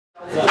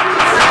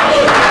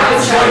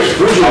All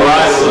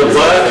right, so the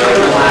pledge.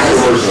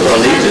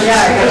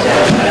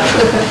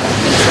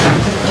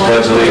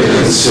 Pledge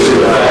allegiance to the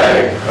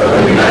flag of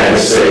the United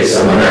States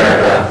of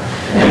America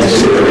and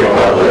to the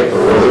republic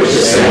for which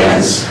it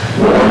stands,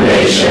 one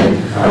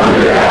nation,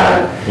 under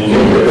God,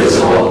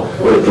 indivisible,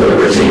 with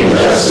liberty and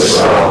justice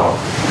for all.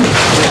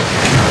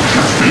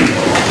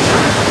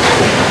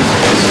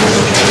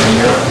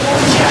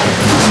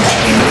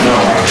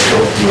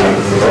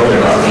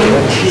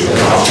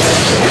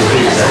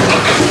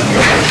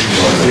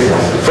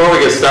 Before we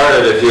get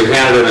started, if you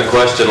handed in a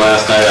question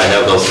last night, I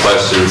have those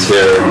questions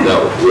here.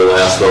 We'll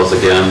ask those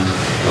again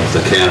of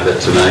the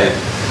candidate tonight.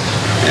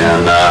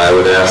 And I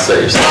would ask that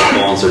your cell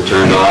phones are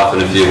turned off,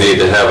 and if you need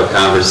to have a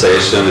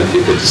conversation, if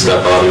you could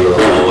step out into the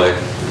hallway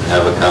and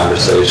have a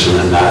conversation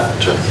and not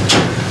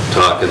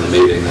talk in the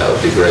meeting, that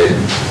would be great.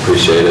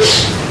 Appreciate it.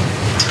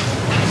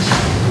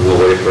 We'll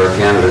wait for our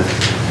candidate.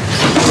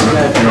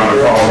 You want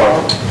to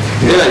follow up?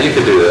 Yeah, you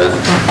could do that.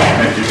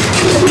 Thank you.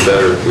 We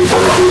better be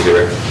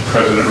here.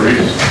 President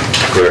Reese.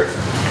 Here.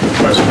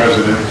 Vice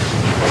President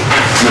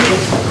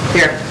Mitchell.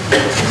 Here.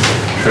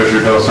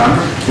 Treasurer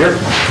D'Alessandro. Here.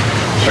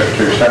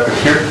 Secretary Stepp is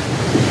here.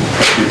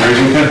 Trustee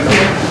Brazington.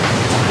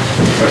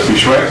 Trustee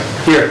Schweik.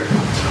 Here.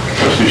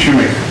 Trustee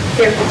Shoemaker.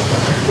 Here.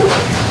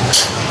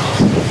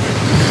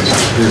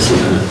 Here's the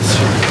minutes.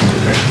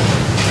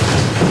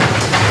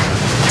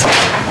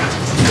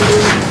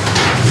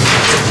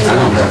 I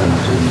don't have an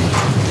agenda.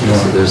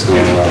 There's no...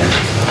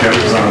 Yeah,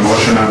 was on a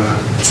motion on that.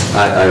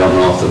 I don't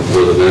know if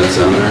were the minutes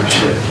on there.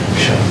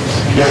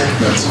 Yeah,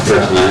 that's For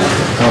tonight.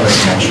 I'll make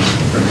a motion.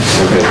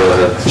 Okay, go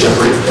ahead.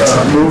 Jeffrey,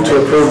 move to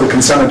approve the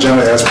consent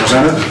agenda as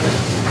presented.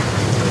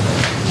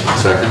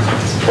 Second.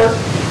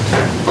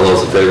 All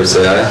those in favor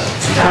say aye.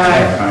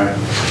 Aye.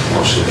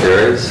 Motion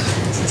carries.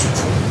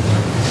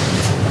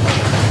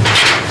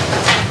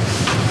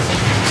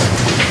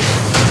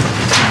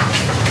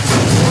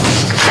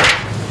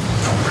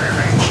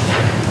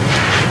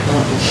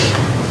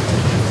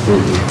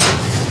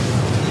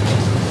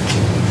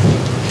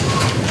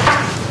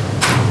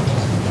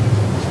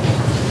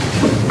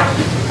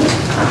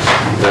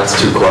 That's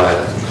too quiet.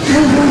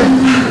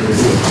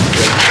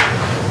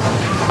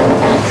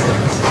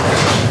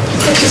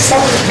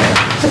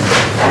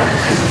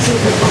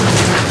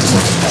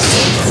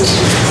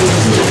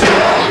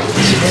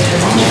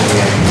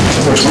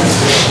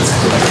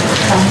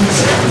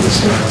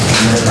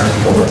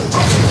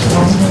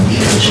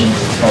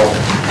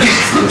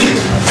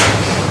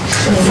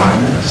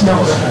 No,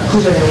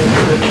 who's going to leave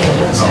the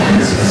candidates?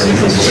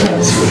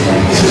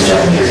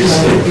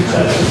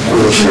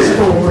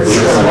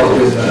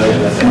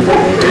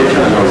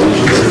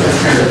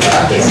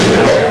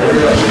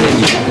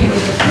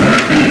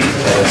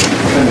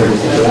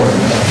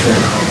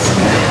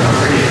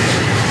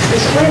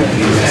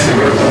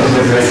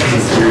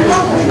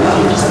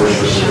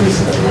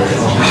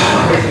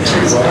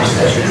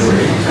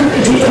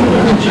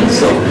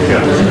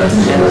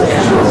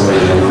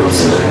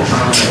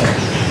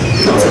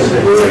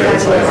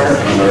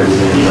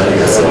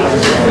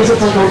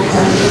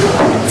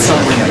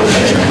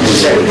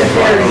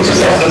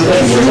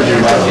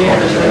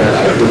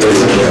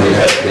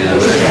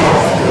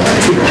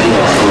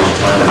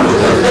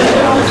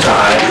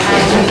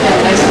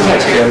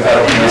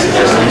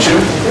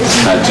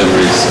 Jim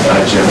Reese.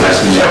 Jim, nice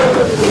to meet you.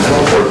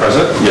 Board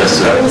President? Yes,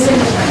 sir.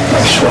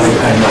 Nice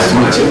to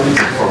meet you.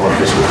 Former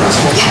high school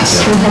principal.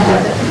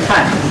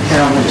 Hi,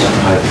 Carol Mitchell.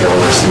 Hi, Carol,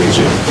 nice to meet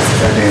you.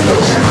 Dan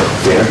D'Alessandro.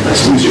 Dan,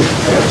 nice to meet you.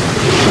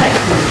 Hi.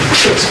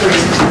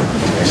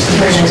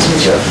 Very nice to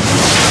meet you.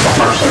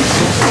 Marshall.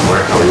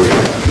 How are you?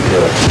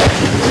 Good.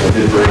 I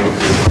did bring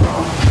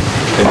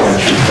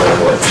convention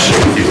for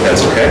if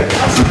that's okay.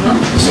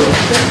 So,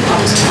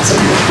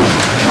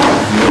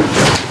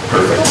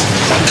 perfect.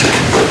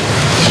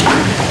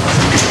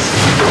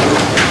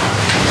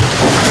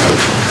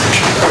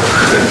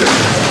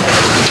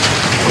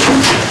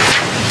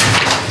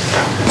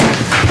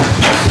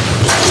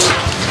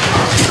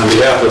 On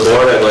behalf of the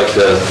board, I'd like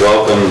to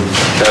welcome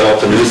Ted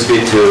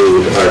Altanowski to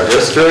our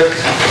district.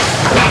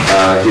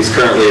 He's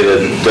currently the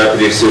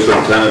Deputy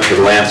Superintendent for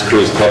the L'Anse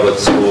Creuse Public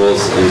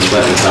Schools in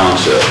Clinton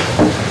Township.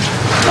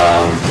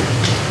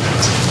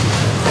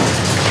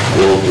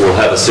 We'll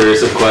have a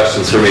series of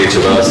questions from each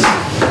of us.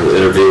 The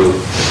interview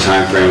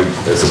time frame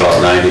is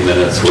about 90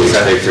 minutes. We'll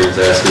take turns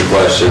asking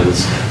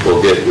questions.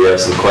 We have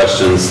some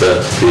questions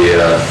that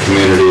the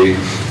community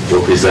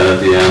will present at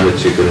the end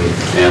that you can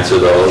answer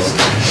those.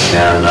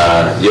 And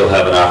you'll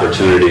have an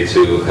opportunity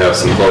to have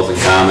some closing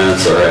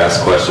comments or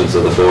ask questions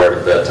of the board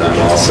at that time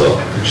also.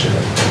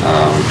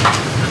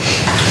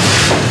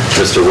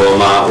 Mr.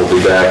 Wilmot will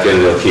be back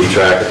in. He'll keep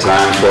track of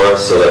time for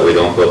us so that we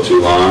don't go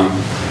too long.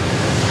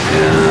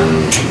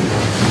 And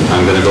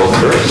I'm going to go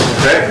first.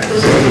 Okay.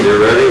 So if you're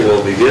ready,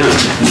 we'll begin.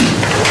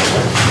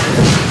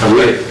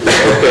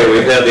 Okay,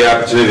 we've had the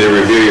opportunity to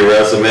review your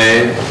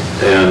resume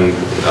and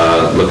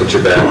look at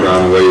your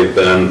background and where you've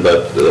been,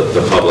 but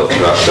the public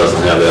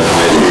doesn't have that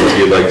information. So if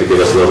you'd like to give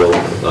us a little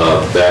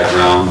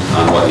background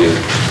on what you've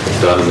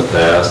done in the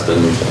past and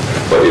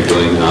what you're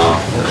doing now.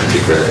 That would be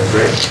great.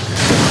 Great.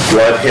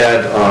 Well, I've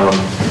had,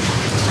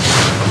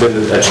 been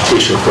in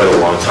education quite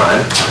a long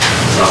time.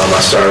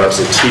 I started out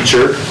as a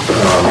teacher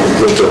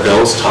in Winter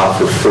Hills, taught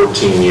for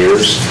 14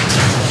 years.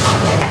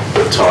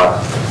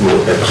 Taught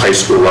at the high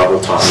school level,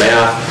 taught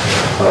math.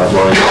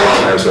 One of the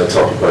times when I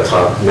tell people I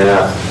taught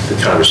math, the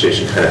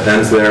conversation kind of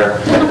ends there.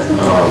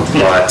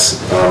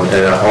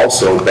 And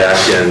also back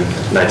in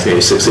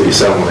 1986,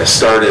 87, when I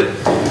started,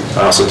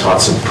 I also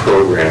taught some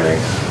programming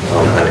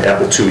on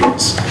Apple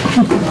IIs a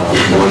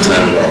long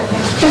time ago.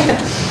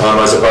 I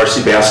was a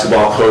varsity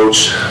basketball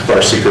coach,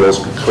 varsity girls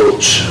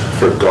coach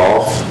for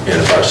golf,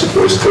 and a varsity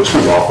boys coach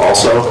for golf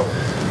also.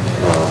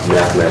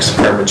 Mathematics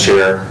department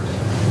chair.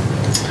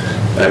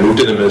 I moved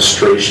into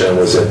administration,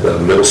 was at the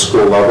middle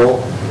school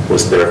level,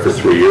 was there for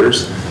 3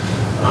 years.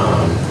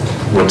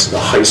 Went to the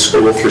high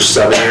school for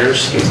 7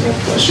 years.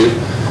 Bless you.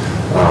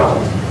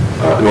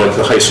 Went to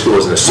the high school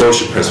as an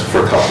associate principal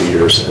for a couple of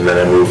years, and then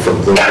I moved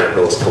from Bloomfield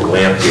Hills to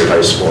Lampier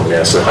High School in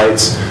Madison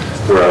Heights,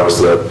 where I was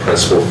the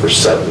principal for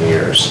 7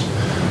 years.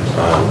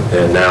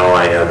 And now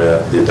I am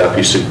the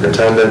deputy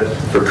superintendent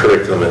for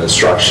curriculum and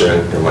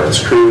instruction in Lennox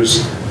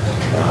Cruz.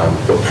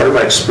 But part of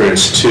my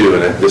experience too,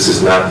 and this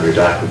is not in your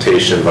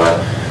documentation, but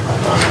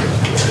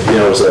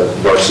I was a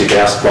varsity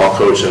basketball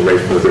coach, and right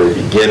from the very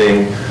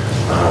beginning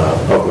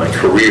of my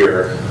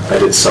career, I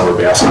did summer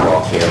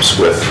basketball camps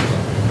with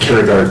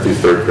kindergarten through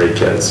 3rd grade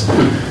kids,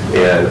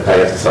 and I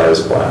have to tell you, it was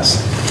a blast.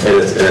 And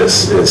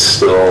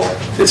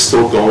it's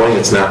still going.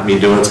 It's not me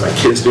doing it; it's my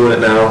kids doing it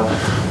now.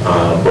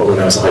 But when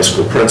I was a high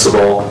school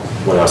principal,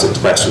 when I was a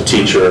classroom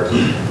teacher,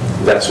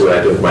 that's what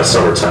I did with my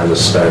summertime, to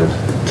spend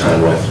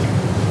time with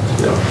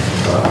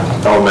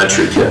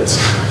elementary kids,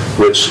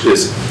 which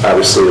is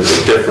obviously a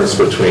big difference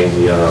between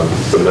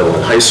the middle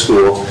and high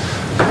school.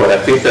 But I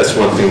think that's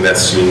one thing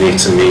that's unique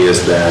to me,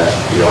 is that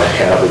I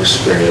have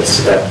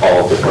experience at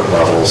all different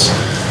levels.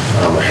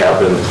 I have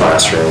been in the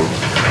classroom.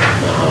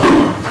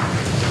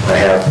 I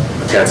have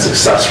had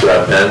success where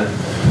I've been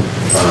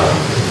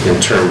in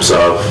terms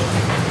of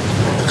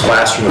the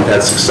classroom. I've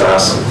had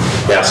success in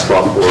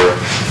basketball court.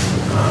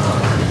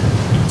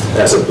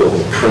 As a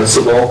building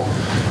principal,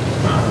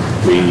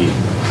 we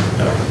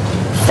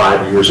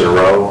 5 years in a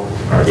row,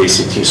 our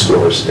ACT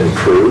scores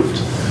improved.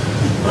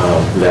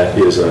 That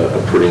is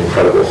a pretty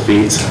incredible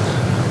feat.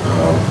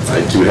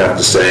 I do have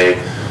to say,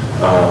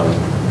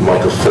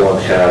 Michael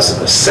Fullen has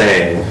a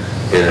saying,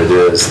 and it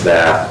is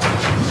that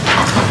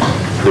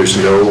there's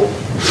no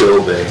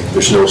building,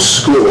 there's no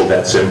school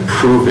that's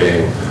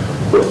improving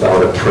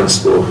without a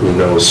principal who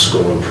knows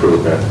school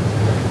improvement.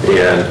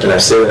 And I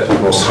say that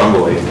most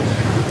humbly,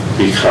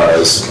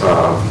 because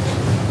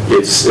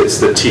it's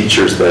the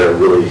teachers that are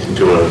really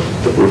doing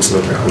the boots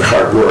on the ground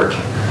hard work.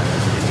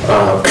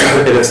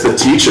 And it's the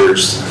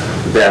teachers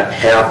that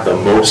have the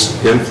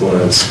most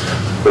influence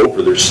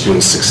over their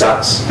students'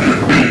 success.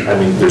 I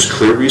mean, there's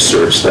clear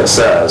research that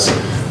says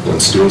when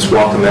students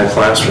walk in that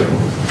classroom,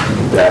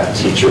 that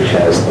teacher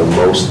has the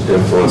most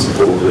influence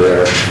over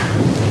their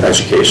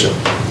education.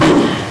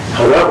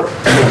 However,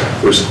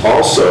 there's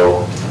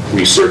also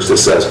research that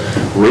says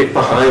right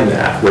behind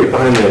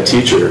that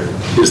teacher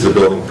is the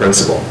building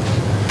principal.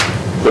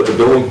 But the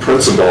building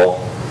principal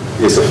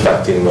is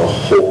affecting the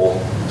whole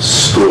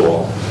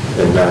school,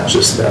 and not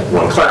just that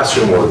one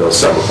classroom or those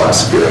several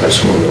classes here at high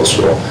school and middle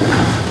school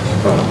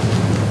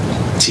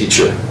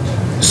teacher.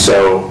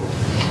 So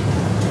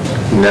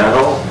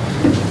now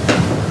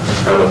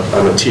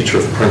I'm a teacher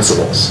of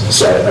principles.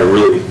 So I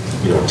really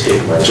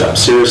take my job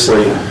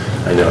seriously.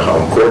 I know how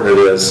important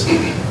it is.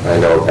 I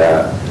know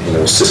that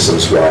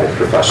systems-wide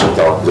professional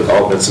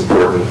development is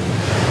important,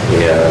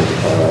 and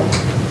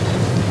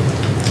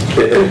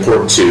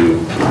important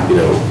to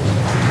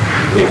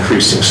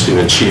increasing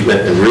student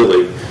achievement and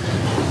really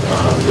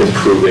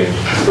improving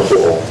the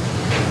whole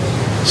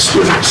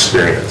student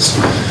experience.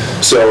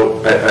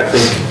 So I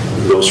think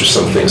those are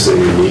some things that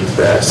are unique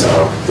that I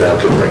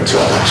can bring to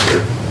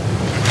Oxford.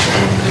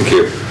 Thank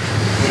you.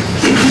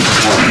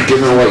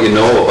 Given what you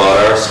know about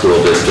our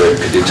school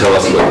district, could you tell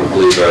us what you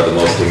believe are the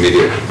most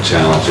immediate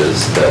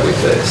challenges that we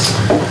face?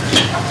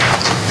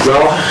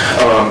 Well, I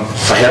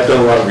have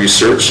done a lot of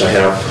research. I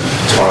have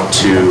talked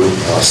to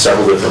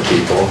several different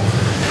people,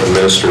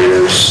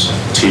 administrators,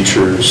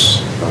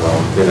 teachers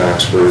in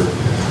Oxford,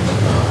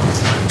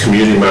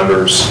 community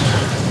members.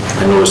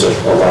 I know there's a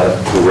lot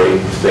of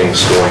great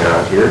things going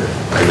on here.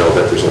 I know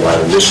that there's a lot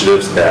of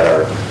initiatives that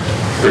are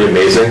pretty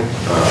amazing.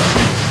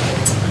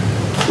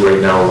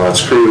 Right now in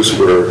Lennox Cruz,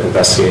 we're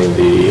investing in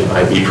the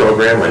IB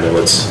program. I know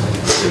it's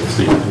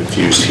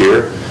infused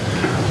here.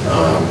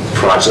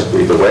 Project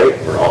Lead the Way,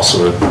 we're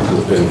also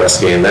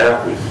investigating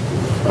that. We've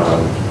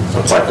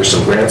applied for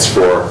some grants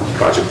for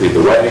Project Lead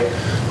the Way.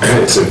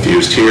 It's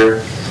infused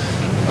here.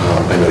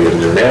 I know you have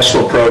an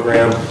international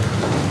program.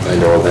 I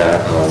know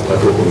that I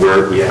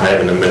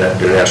have an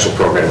international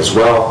program as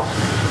well.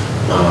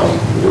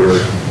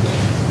 We're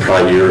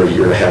probably a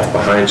year and a half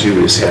behind you.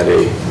 We just had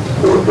a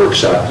board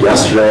workshop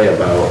yesterday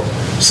about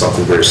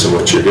something very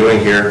similar to what you're doing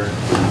here.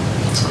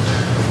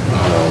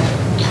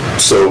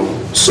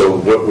 So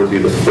what would be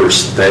the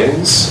first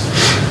things?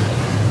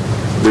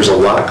 There's a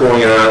lot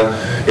going on,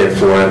 and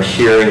from what I'm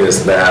hearing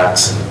is that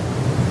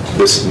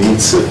this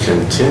needs to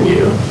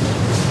continue.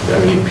 I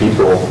mean,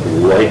 people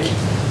like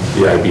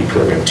the IB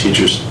program.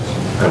 Teachers,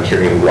 I'm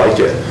hearing, like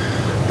it.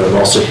 But I'm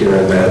also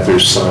hearing that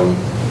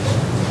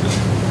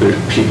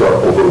people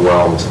are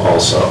overwhelmed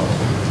also.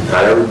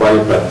 Not everybody,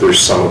 but there's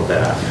some of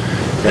that.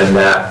 And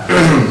that,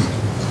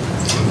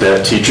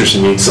 that teachers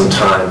need some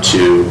time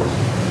to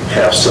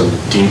have some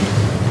deep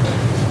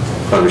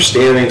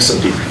understanding, some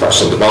deep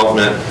professional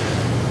development,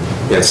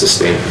 and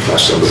sustained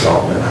professional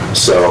development.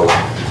 So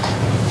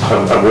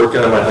I'm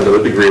working on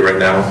another degree right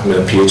now. I'm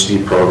in a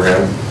PhD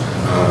program.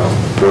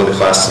 One of the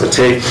classes I've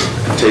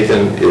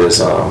taken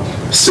is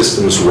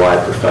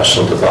systems-wide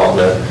professional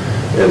development.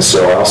 And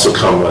so I also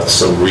come with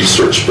some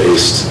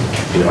research-based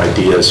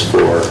ideas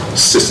for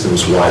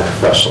systems-wide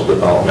professional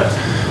development.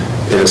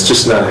 And it's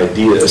just not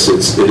ideas,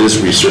 it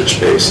is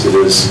research-based. It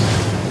is,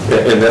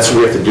 and that's what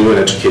we have to do in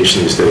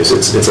education these days.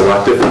 It's a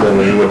lot different than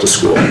when we went to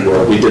school,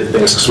 where we did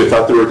things because we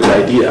thought they were a good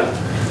idea.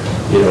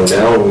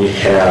 Now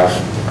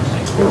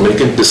we're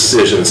making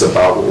decisions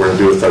about what we're going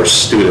to do with our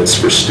students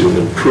for student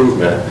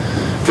improvement,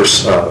 for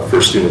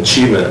student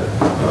achievement,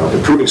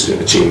 improving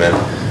student achievement.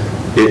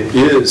 It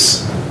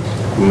is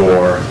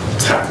more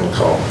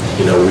technical.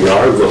 We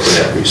are looking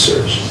at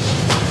research.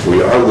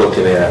 We are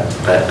looking at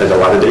a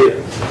lot of data.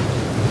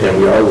 And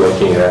we are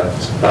looking at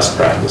best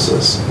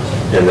practices.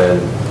 And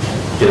then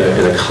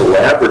in a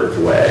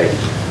collaborative way,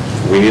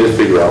 we need to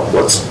figure out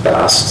what's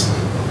best,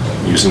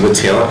 using the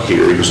talent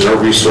here, using our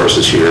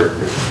resources here,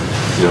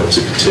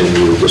 to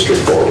continue the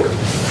district forward.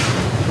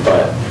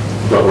 But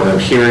what I'm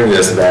hearing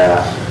is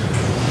that,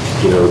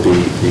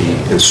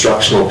 the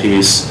instructional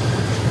piece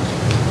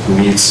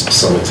needs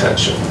some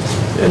attention.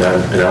 And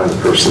I'm the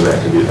person that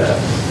can do that.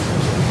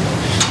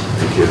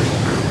 Thank you.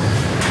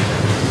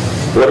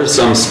 What are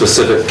some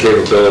specific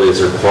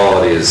capabilities or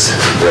qualities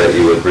that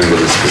you would bring to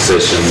this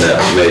position that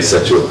may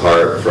set you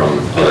apart from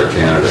other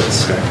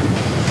candidates?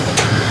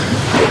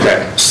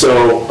 Okay.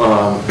 So,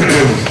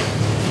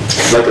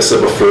 like I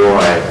said before,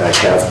 I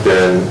have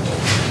been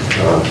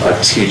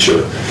a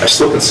teacher. I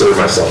still consider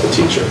myself a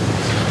teacher.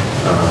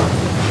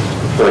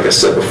 Like I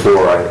said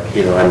before,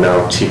 I'm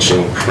now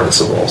teaching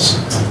principals,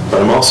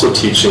 but I'm also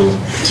teaching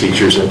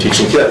teachers and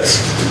teaching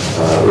kids.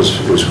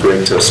 It was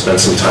great to spend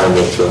some time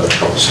with a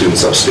couple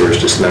students upstairs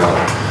just now.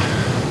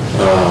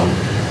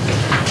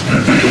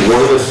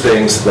 One of the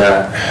things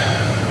that,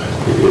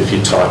 if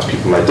you talk to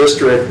people in my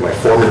district, my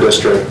former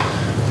district,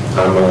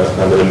 I'm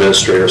an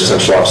administrator,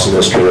 central office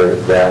administrator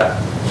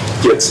that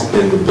gets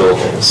into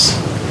buildings.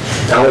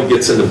 Not only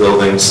gets into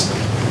buildings,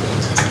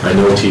 I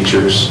know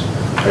teachers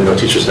in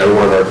every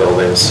one of our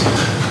buildings.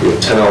 We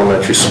have 10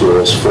 elementary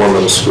schools, 4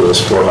 middle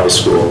schools, 4 high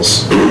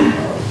schools,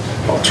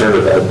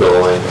 alternative ed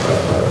building,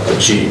 a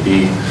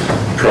GED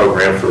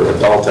program for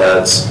adult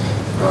eds.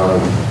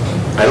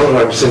 I don't know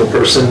every single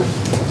person,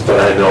 but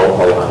I know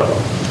a lot of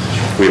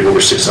them. We have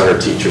over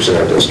 600 teachers in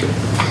our district.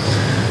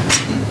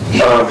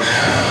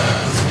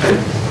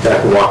 I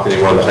can walk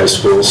into one of the high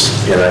schools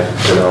and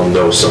I'll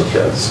know some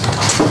kids.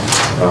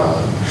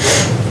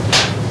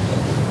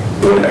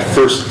 When I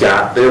first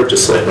got there,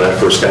 just like when I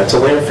first got to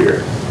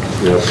Lanphier,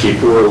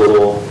 people were a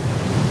little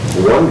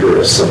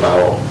wondrous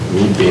about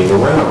me being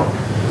around.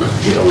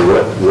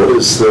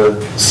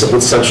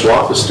 What's central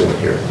office doing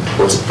here?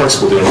 What's the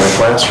principal doing in my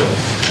classroom?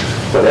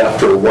 But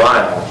after a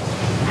while,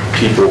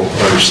 people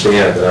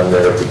understand that I'm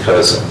there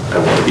because I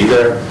want to be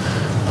there.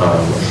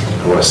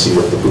 I want to see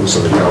what the boots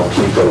on the ground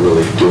people are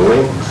really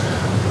doing.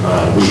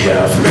 We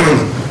have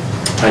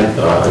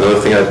another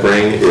thing I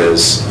bring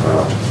is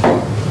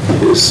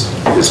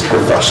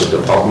professional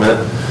development.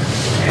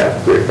 I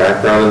have a great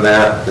background in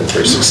that, been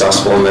very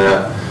successful in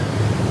that.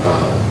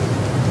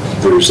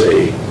 There's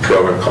a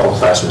program called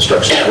Classroom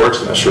Instruction Works.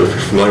 I'm not sure if you're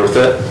familiar with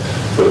it,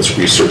 but it's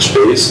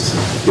research-based.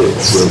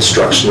 The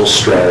instructional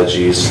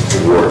strategies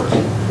work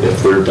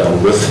if they're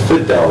done with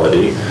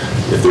fidelity,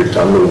 if they're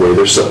done the way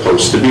they're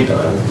supposed to be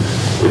done,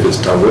 if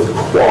it's done with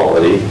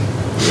quality,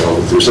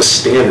 there's a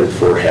standard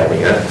for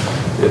having it,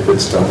 if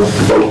it's done with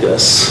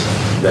focus,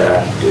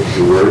 that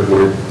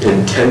we're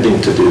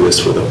intending to do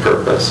this with a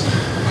purpose,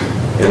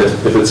 and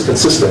if it's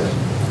consistent,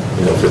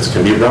 if it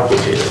can be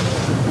replicated.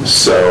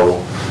 So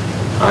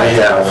I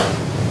have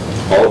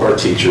all of our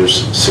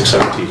teachers,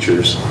 600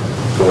 teachers,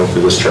 going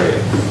through this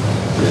training.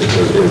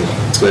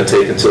 It's going to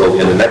take until the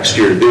end of next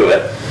year to do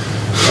it,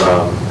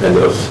 end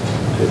of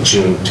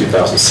June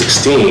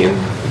 2016,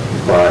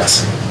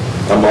 but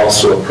I'm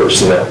also a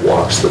person that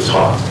walks the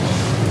talk.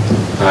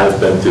 I've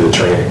been through the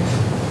training.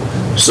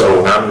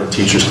 So when I'm in a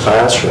teacher's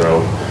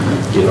classroom,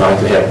 I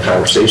can have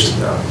conversations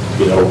now,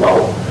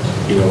 about,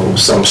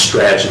 some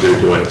strategy they're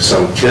doing,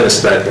 some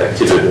kinesthetic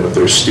activity they're doing with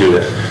their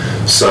student,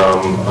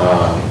 some,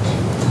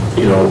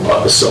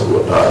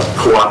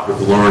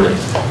 cooperative learning.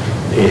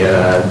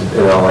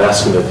 And I'll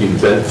ask them if you've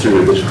been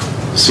through the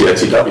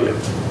CITW.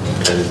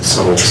 And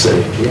someone will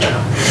say,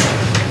 yeah.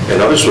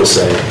 And others will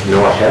say,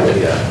 no, I haven't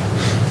yet.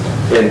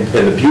 And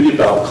the beauty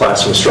about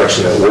classroom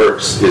instruction that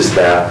works is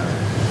that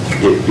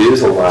it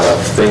is a lot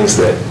of things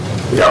that,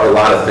 there are a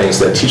lot of things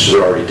that teachers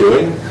are already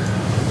doing,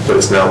 but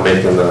it's now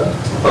making the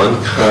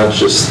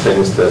unconscious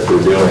things that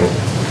they're doing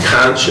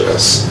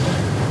conscious,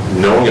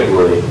 knowing it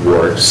really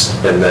works,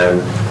 and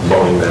then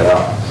blowing that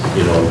up,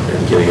 you know,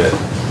 and getting it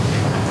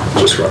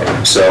just right.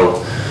 So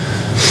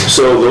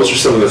those are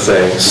some of the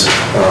things.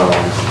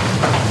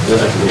 Then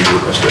I can leave you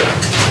with that.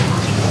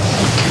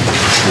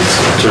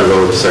 Turn it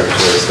over to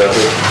Secretary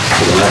Stefan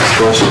for the next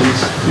questions.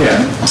 Yeah.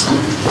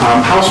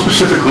 How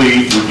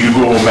specifically would you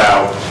go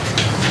about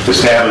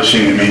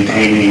establishing and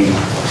maintaining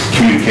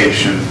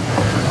communication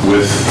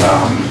with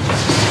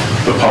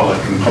the public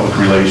and public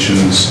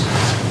relations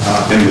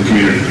in the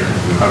community here?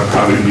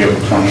 How would you be able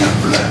to plan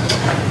for that?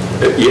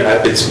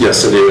 Yeah,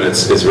 yes, I do, and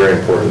it's very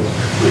important.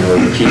 You know,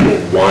 people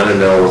want to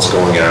know what's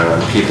going on.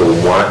 People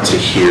want to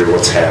hear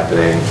what's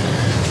happening.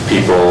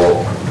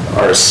 People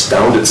are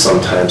astounded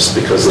sometimes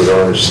because they don't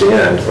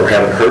understand or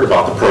haven't heard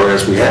about the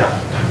programs we have.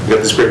 We've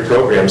got these great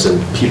programs and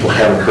people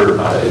haven't heard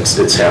about it.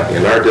 It's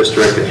happening in our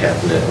district, it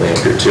happened at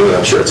Lampier too, and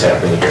I'm sure it's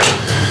happening here.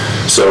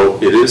 So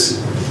it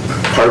is,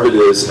 part of it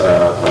is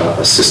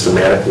a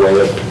systematic way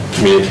of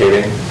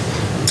communicating,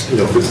 you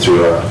know,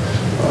 through a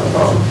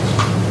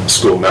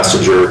school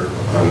messenger.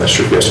 I'm not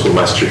sure if you have school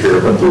messenger here,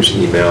 but there's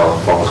email,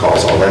 phone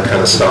calls, all that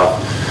kind of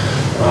stuff.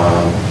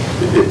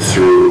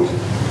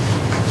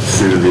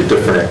 Through the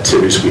different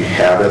activities we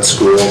have at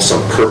school,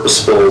 some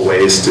purposeful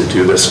ways to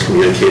do this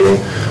communicating,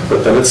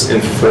 but then it's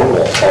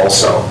informal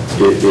also.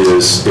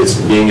 It's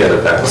being at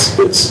events,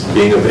 it's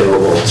being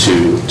available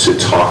to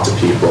talk to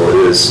people, it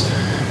is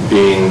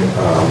being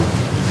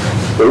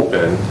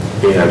open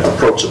and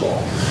approachable.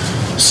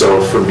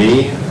 So for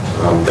me,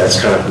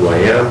 that's kind of who I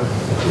am.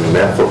 I'm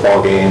at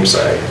football games,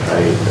 I'm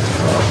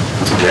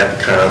at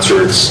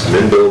concerts, I'm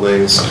in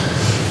buildings,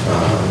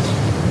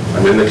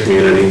 I'm in the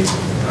community.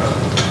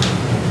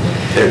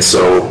 And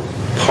so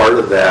part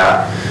of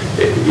that,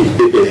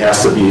 it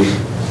has to be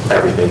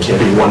everything. It can't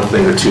be one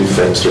thing or two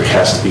things. There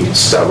has to be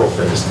several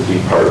things to be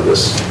part of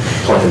this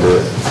plan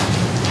to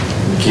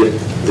get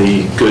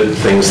the good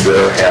things that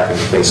are happening,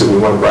 things that we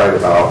want to write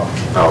about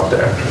out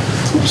there.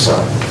 So.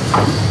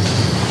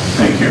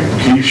 Thank you.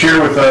 Can you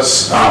share with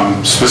us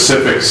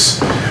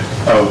specifics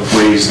of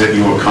ways that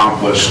you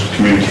accomplished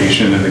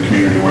communication in the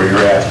community where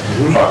you're at,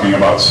 talking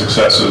about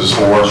successes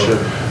or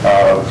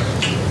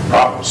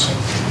problems?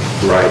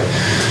 Right.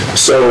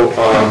 So,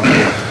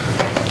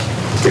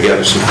 again,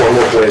 there's some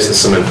formal ways and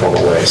some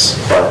informal ways,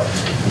 but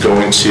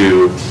going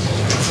to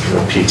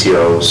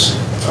PTOs,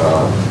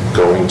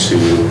 going to,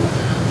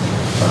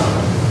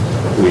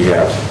 we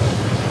have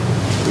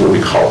what we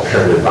call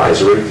parent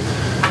advisory.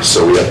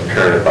 So we have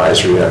parent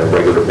advisory on a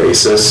regular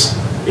basis,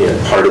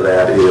 and part of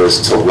that is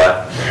to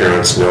let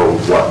parents know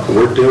what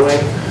we're doing,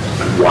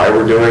 why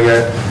we're doing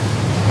it,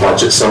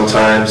 budget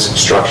sometimes,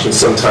 instruction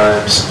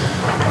sometimes,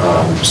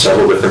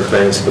 several different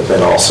things, but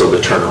then also the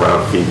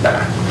turnaround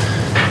feedback.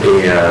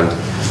 And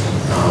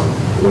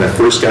when I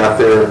first got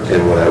there,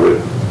 and what I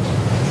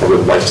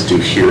would like to do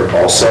here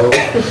also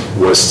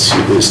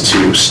is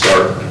to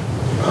start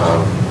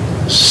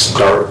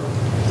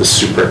the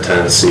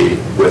superintendency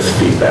with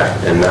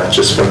feedback, and not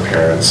just from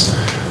parents,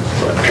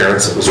 but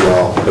parents as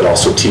well, but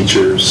also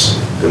teachers,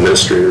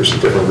 administrators,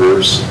 different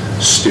groups,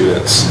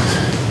 students,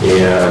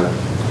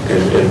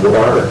 and what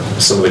are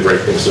some of the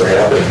great things that are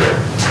happening here.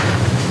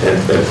 And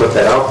put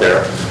that out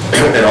there,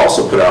 and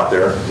also put out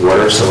there what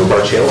are some of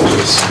our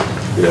challenges.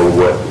 You know,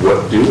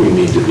 what do we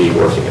need to be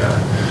working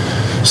on?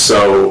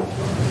 So,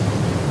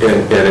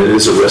 and it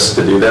is a risk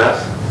to do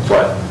that,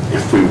 but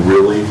if we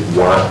really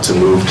want to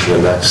move to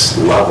the next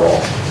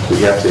level,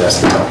 we have to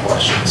ask the tough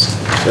questions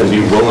and be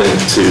willing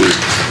to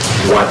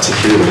want to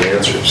hear the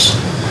answers.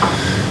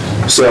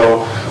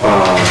 So,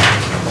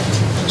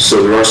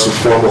 so there are some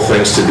formal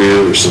things to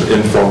do, there's some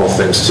informal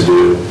things to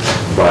do,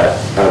 but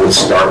I would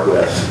start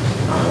with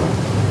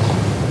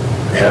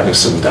having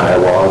some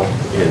dialogue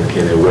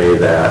in a way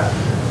that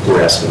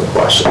we're asking the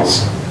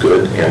questions,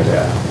 good and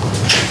bad.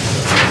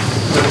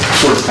 That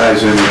sort of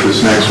ties in with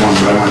this next one,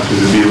 but I want you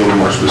to be a little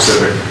more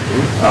specific.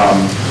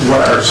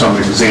 What are some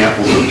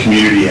examples of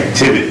community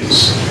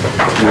activities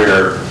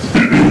where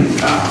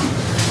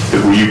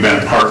you've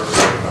been a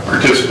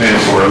participant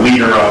or a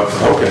leader of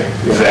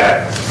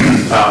that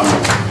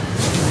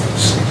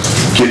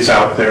gets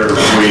out there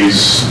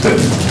ways that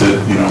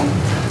you know,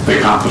 the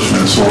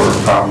accomplishments or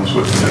problems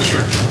with the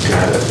district?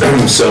 Got it.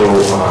 So,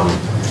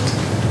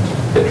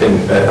 and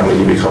I'm going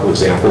to give you a couple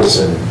examples,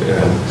 and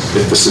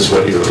if this is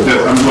what you're looking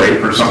for. I'm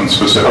looking for something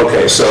specific.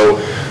 Okay, so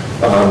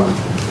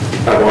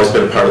I've always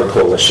been a part of the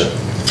coalition,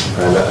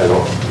 and I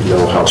don't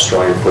know how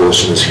strong your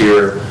coalition is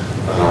here,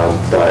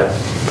 but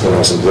when I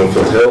was in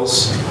Bloomfield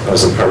Hills, I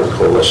was a part of the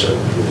coalition,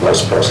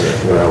 vice president.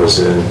 When I was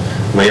in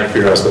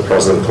Lampier, I was the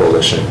president of the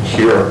coalition.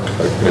 Here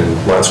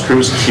in L'Anse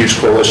Creuse, huge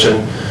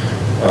coalition.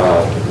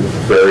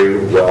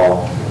 Very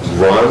well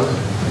run,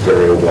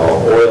 very well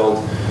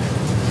oiled.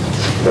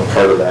 They're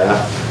part of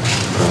that.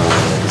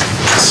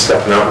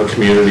 Stepping out in the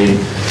community,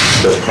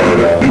 they're part of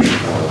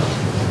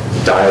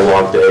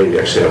dialogue day. We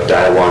actually have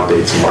dialogue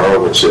day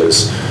tomorrow, which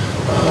is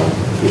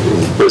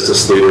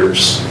business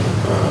leaders.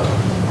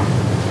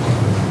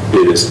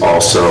 It is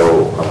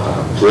also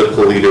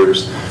political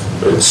leaders,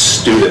 but it's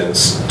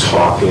students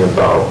talking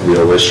about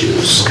real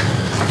issues.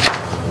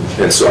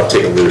 And so I've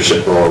taken a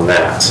leadership role in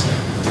that.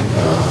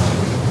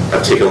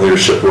 I've taken a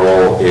leadership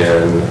role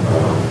in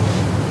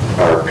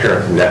our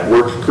parent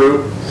network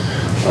group.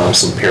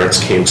 Some parents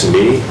came to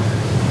me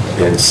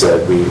and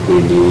said, we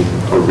need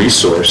a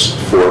resource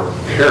for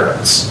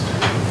parents.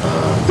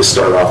 This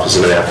started off as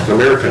an African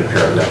American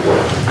parent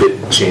network.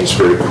 It changed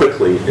very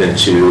quickly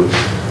into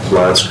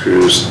L'Anse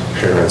Creuse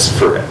Parents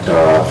for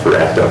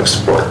Academic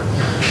Support,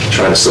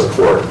 trying to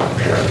support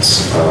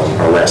parents.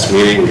 Our last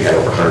meeting, we had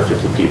over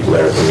 150 people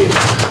there at the meeting.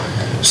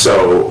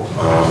 So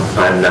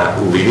I'm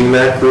not leading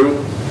that group,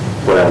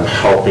 but I'm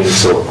helping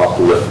to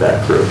uplift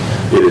that group.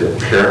 It is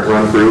a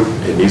parent-run group.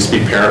 It needs to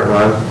be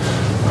parent-run,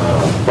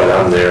 but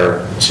I'm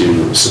there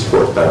to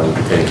support them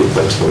and get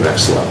them to the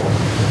next level.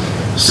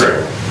 So,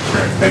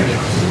 Great, thank you.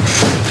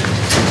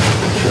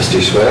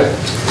 Trustee Swag?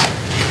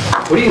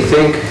 What do you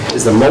think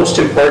is the most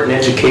important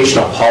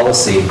educational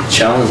policy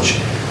challenge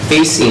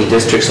facing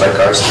districts like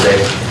ours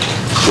today?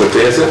 what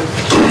day is it?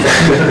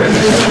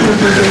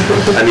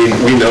 I mean,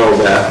 we know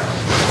that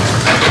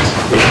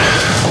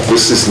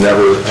this is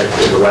never,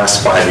 in the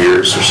last 5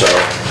 years or so,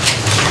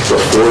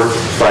 before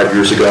 5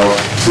 years ago,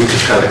 we could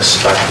kind of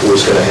expect what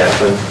was going to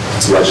happen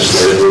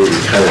legislatively.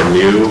 We kind of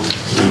knew,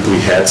 we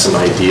had some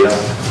idea.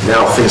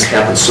 Now things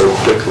happen so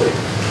quickly.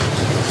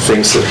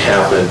 Things have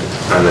happened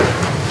on the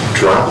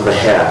drop of a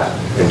hat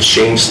and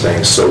change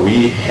things, so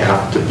we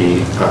have to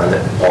be on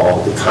it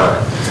all the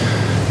time.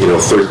 You know,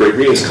 third grade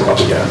readings come up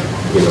again.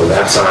 You know,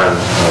 that's on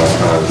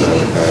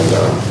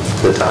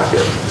the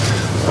docket.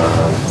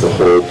 The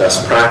whole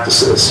best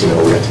practices, you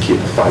know, we have to keep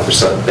a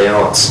 5%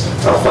 balance,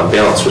 fund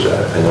balance, which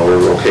I know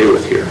we're okay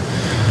with here.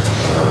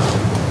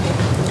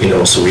 You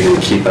know, so we need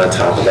to keep on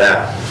top of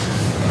that.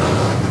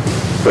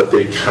 But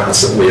they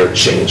constantly are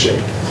changing.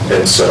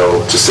 And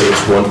so to say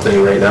it's one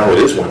thing right now, it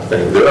is one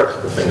thing. There are a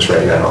couple of things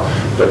right now,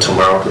 but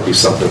tomorrow could be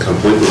something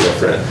completely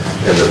different.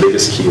 And the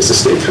biggest key is to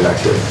stay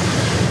connected.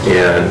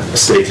 And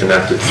stay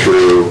connected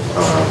through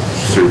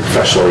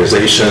professional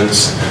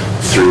organizations,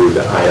 through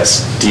the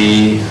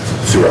ISD,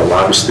 through our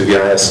lobbies through the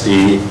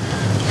ISD,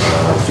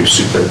 through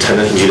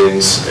superintendent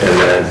meetings, and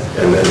then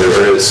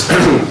there is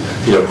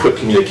you know, quick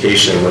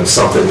communication when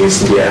something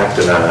needs to be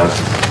acted on.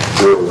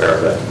 We're aware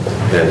of it,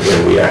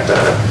 and we act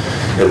on it.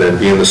 And then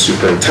being the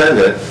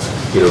superintendent,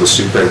 you know, the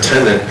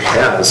superintendent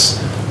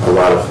has a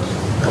lot of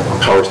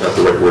power, is not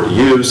the right word to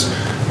use,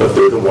 but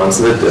they're the ones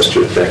in the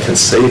district that can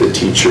say to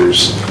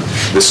teachers,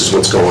 this is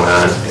what's going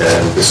on,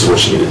 and this is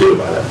what you need to do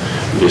about it.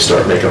 We need to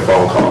start making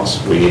phone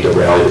calls. We need to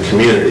rally the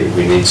community.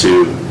 We need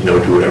to, you know,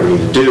 do whatever we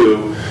need to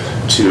do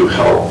to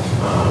help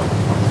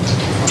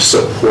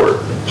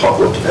support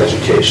public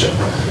education.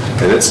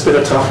 And it's been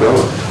a tough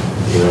road,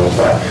 you know,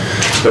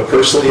 but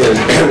personally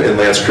in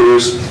L'Anse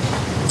Creuse,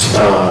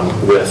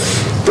 with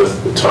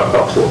talk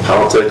about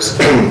politics,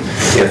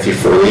 Anthony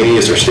Forlini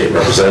is our state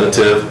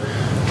representative.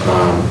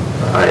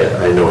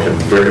 I know him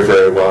very,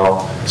 very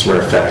well. As a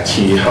matter of fact,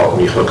 he helped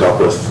me hook up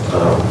with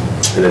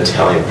an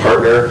Italian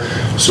partner.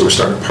 So we're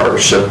starting a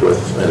partnership with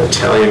an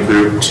Italian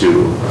group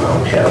to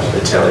have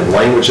Italian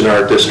language in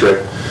our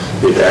district.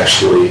 They've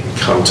actually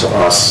come to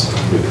us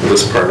with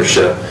this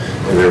partnership,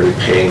 and they're going to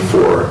be paying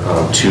for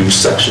 2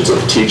 sections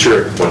of a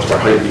teacher, one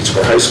to each of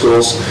our high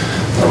schools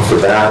for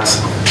that.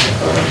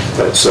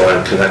 But so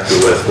I'm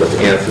connected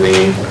with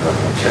Anthony,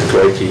 Ken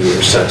Goike,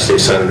 our state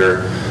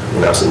senator.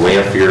 When I was in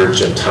Lanphier,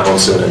 Jim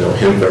Townsend, I know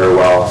him very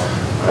well.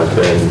 I've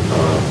been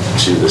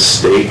to the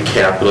state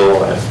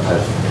capitol.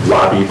 I've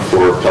lobbied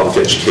for public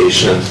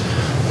education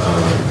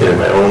in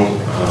my own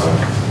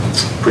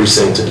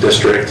precinct and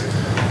district.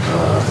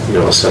 You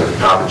know, Senator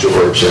Papa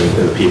George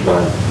and the people,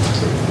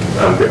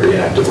 I'm very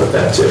active with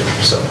that too.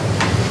 So,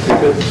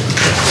 good.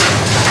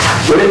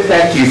 What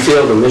impact do you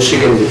feel the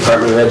Michigan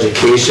Department of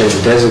Education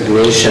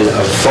designation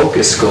of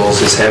focus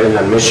schools is having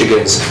on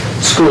Michigan's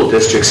school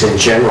districts in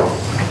general?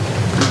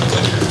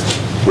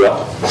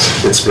 Well,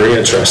 it's very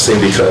interesting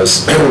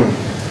because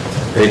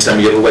anytime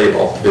you get a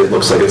label, it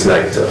looks like it's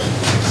negative.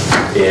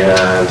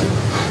 And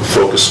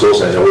focus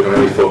schools, I know we don't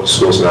have any focus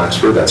schools in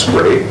Oxford, that's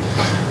great.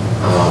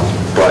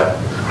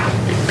 But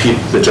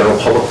the general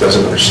public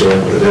doesn't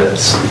understand what it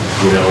is.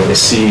 You know, they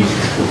see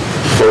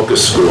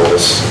focus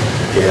schools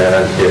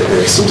and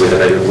it seems like a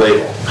negative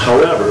label.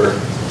 However,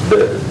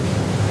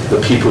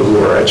 the people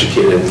who are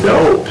educated and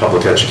know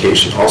public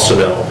education also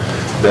know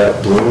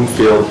that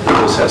Bloomfield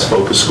has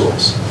focus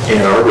schools.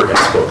 Ann Arbor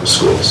has focus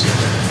schools.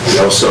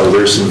 You know, so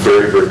there's some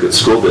very, very good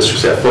school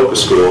districts that have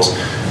focus schools,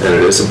 and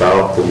it is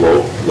about the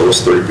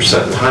lowest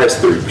 30% and the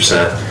highest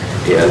 30%,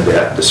 and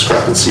that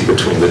discrepancy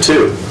between the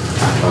two.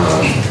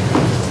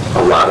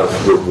 A lot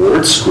of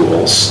reward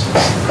schools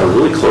are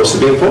really close to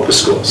being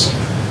focus schools.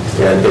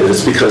 And it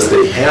is because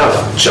they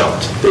have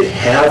jumped. They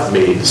have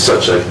made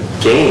such a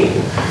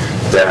gain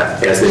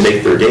that as they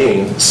make their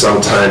gain,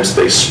 sometimes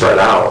they spread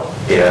out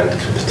and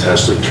could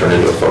potentially turn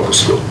into a focus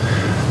school.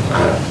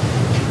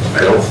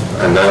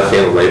 I'm not a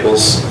fan of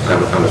labels.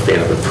 I'm a fan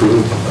of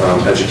improved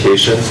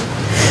education.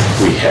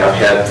 We have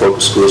had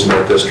focus schools in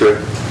our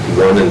district,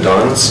 one and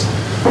dones.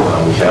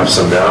 We have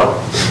some now.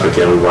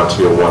 Again, we want to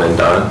be a one and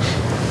done.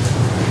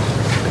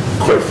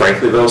 Quite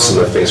frankly, though, some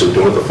of the things we're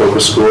doing with the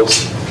focus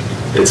schools,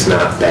 it's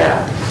not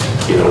bad.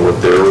 You know,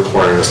 what they're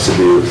requiring us to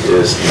do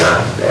is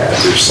not bad.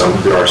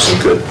 There are some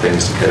good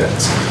things in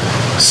it.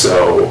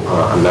 So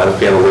I'm not a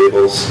fan of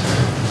labels,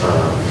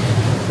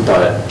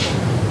 but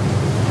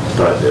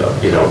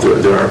you know,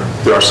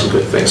 there are some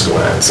good things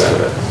going on inside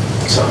of it.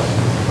 So.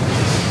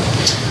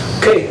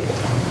 Okay,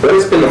 what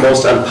has been the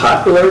most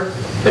unpopular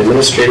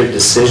administrative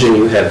decision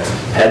you have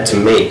had to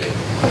make,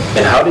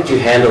 and how did you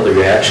handle the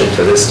reaction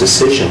to this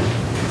decision?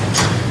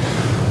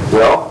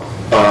 Well,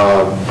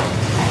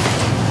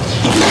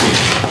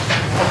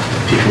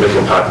 people make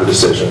unpopular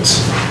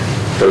decisions,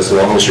 but as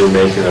long as you're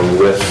making them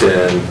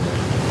within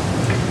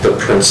the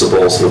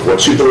principles of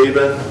what you believe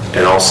in,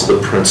 and also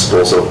the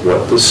principles of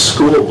what the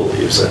school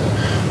believes in,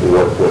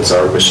 what's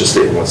our mission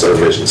statement, what's our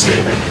vision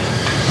statement.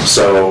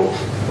 So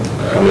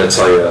I'm going to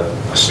tell you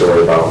a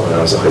story about when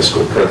I was a high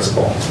school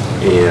principal,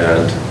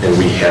 and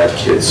we had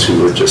kids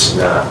who were just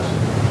not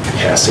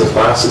passing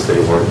classes. They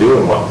weren't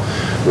doing well.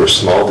 We're a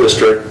small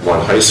district, one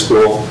high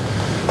school,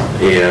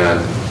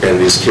 and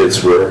these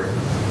kids were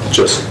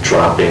just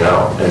dropping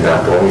out and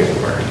not going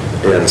anywhere.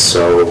 And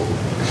so,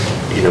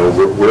 you know,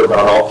 we're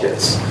about all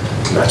kids,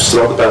 not just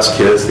about the best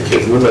kids, the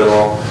kids in the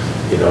middle,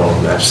 you know,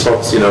 not just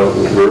about, you know,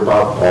 we're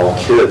about all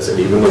kids, and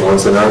even the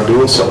ones that aren't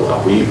doing so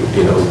well. We,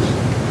 you know,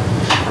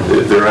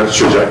 they're on a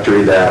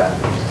trajectory that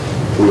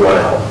we want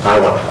to help. I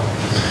want to help.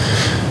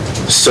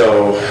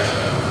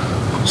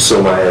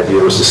 So my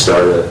idea was to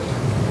start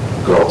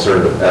an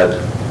alternative ed,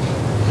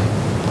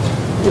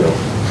 you know,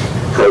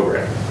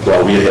 program.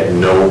 Well, we had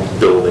no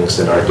buildings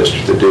in our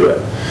district to do it.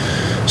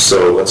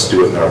 So let's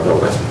do it in our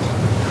building.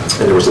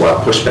 And there was a lot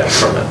of pushback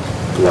from it.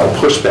 A lot of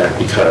pushback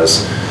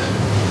because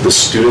the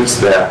students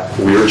that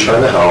we were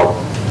trying to help,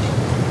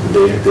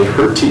 they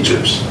hurt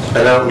teachers.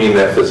 And I don't mean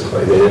that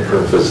physically. They didn't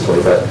hurt them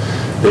physically, but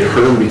they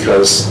hurt them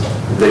because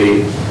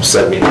they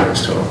said mean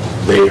things to them.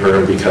 They hurt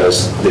them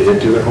because they didn't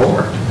do their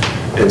homework.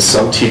 And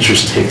some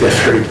teachers take that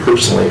very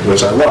personally,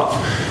 which I love.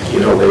 You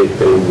know, they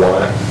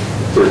want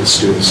their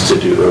students to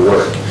do their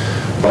work.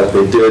 But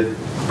they did,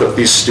 but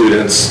these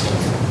students,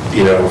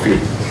 you know, if you,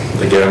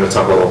 again, I'm going to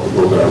talk a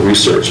little bit about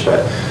research,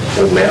 but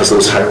in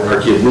Maslow's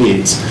hierarchy of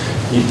needs,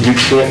 you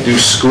can't do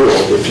school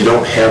if you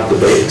don't have the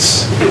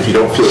base, if you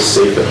don't feel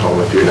safe at home,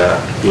 if you're not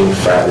being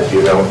fed, if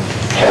you don't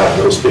have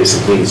those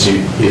basic needs,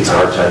 it's a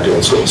hard time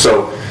doing school.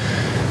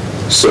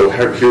 So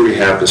here we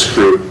have this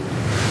group,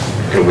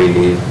 and we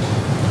need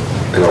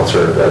an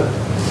alternative ed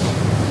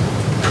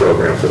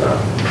program for them.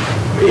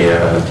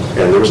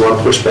 And there was a lot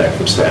of pushback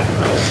from staff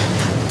about it.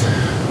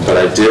 But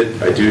I did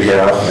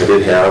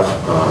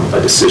have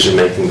a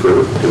decision-making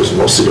group. It was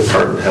mostly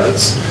department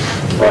heads,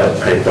 but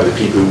I invited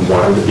people who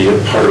wanted to be a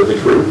part of the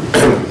group,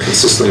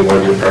 consistently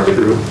wanted to be a part of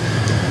the group.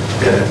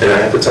 And I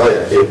have to tell you,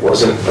 it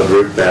wasn't a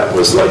group that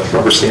was like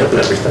rubber stamping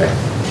everything.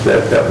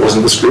 That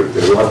wasn't this group.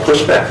 There was a lot of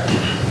pushback.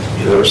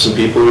 You know, there were some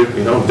people who,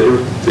 you know,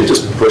 they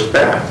just pushed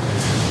back,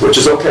 which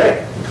is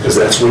okay, because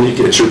that's when you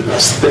get your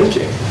best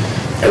thinking.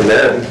 And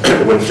then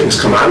when things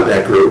come out of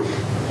that group,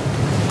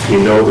 you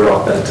know they're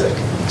authentic.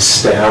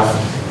 Staff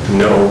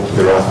know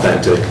they're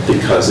authentic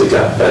because they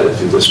got vetted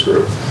through this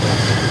group.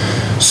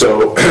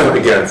 So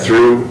again,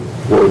 through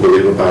what we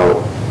believe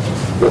about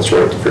what's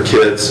right for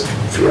kids,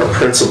 through our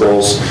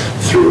principles,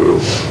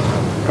 through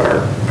our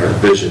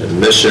vision and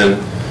mission,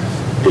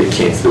 it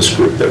came to this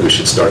group that we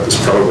should start this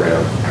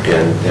program,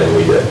 and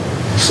we did.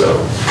 So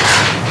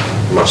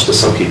much to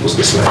some people's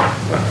dismay.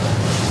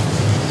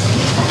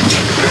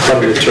 How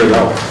did it turn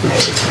out?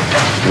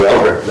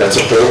 Well, that's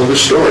a whole other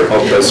story.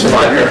 Oh, that's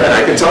fine. And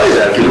I can tell you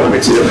that if you want me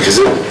to.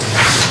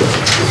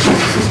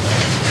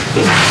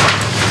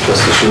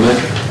 Justice Schmidt?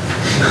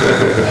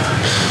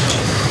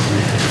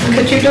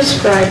 Could you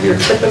describe your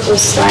typical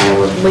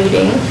style of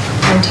leading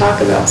and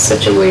talk about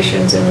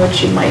situations in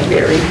which you might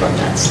vary from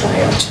that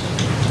style?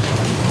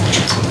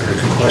 Very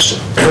good question.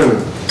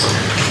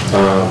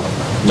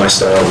 My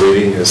style of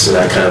leading is, and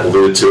I kind of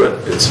alluded to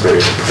it, it's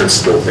very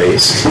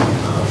principle-based.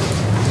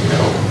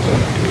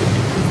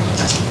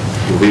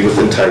 Lead with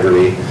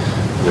integrity.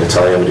 I'm going to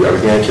tell you I'm going to do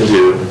everything I can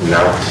do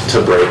not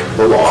to break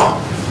the law.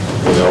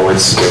 You know,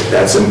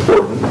 that's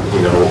important.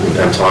 You know,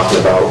 I'm talking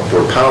about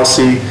board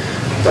policy,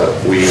 but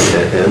we,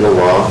 in the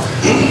law,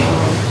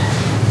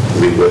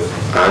 lead with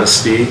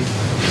honesty,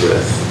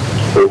 with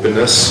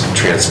openness,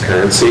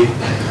 transparency,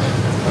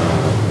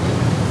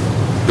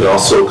 but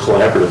also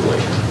collaboratively.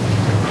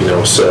 You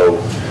know, so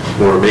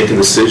when we're making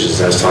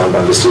decisions, I was talking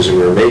about the decision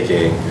we were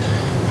making,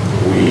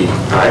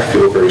 I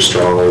feel very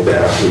strongly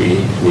that we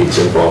need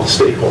to involve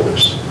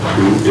stakeholders.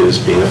 Who is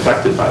being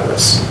affected by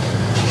this?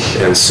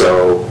 And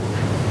so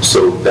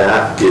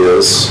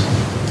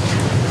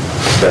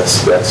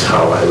that's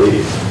how I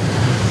lead.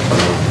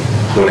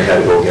 When I had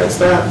to go against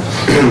that,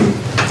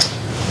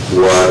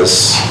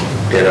 was,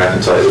 and I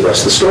can tell you the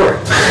rest of the story,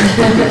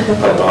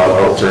 about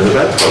our alternative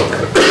ed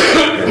program.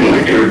 And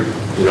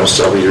after,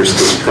 several years of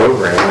this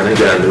program, and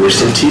again, there were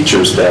some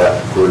teachers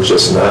that were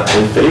just not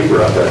in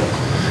favor of it.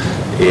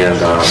 And,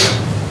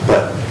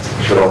 but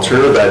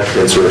alternative ed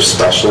kids are a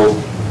special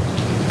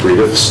breed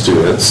of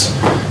students,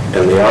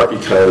 and they are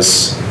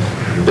because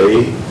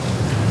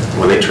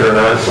when they turn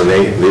on, when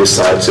they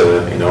decide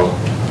to,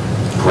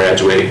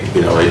 graduate,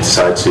 they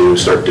decide to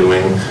start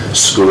doing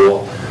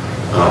school,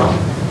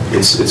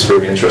 it's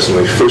very interesting.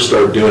 When we first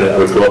started doing it, I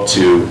would go up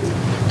to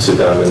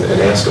them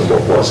and ask them,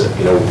 what was it?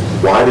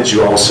 Why did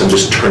you all of a sudden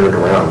just turn it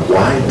around?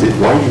 Why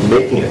are you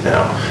making it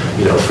now?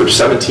 For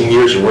 17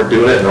 years you weren't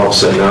doing it, and all of a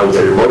sudden now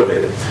you're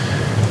motivated.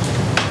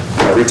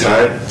 Every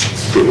time,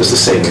 it was the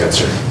same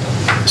answer.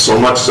 So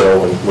much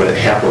so, when it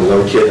happened with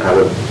another kid, I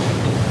would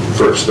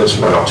first just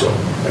run up to him.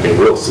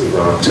 Realistically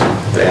run up to him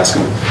and ask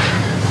him.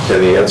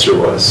 And the answer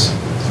was,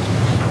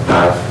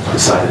 I've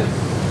decided.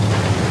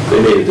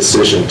 They made a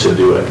decision to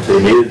do it. They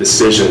made a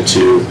decision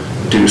to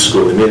do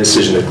school. They made a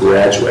decision to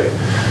graduate.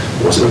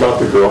 It wasn't about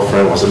their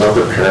girlfriend, it wasn't about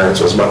their parents,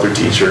 it wasn't about their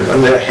teacher.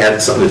 That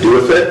had something to do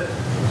with it,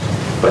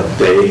 but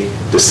they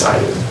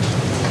decided.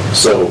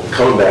 So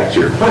coming back to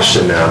your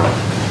question now,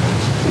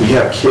 we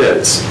have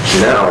kids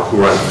now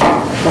who are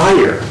on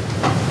fire,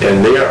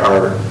 and they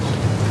are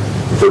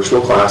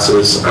virtual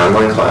classes,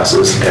 online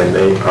classes, and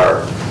they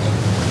are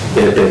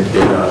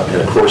in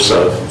a course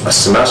of a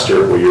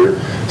semester where you're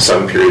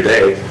 7-period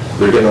day,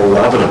 they're getting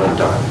 11 of them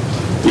done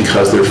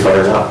because they're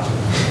fired up.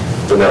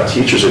 But now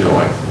teachers are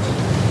going,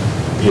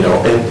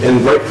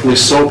 and rightfully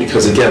so,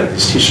 because again,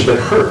 these teachers have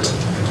been hurt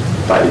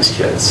by these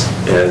kids,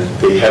 and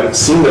they haven't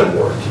seen them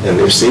work, and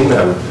they've seen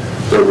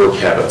their work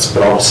habits,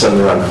 but all of a sudden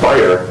they're on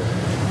fire,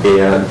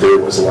 and there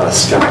was a lot of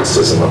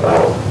skepticism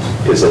about,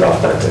 is it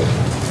authentic?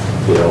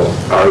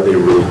 Are they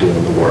really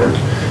doing the work?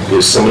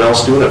 Is someone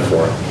else doing it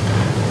for them?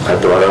 I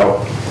brought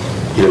out,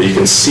 you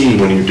can see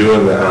when you're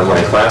doing the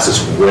online classes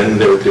when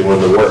they're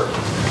doing the work.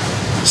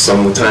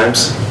 Some of the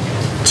times,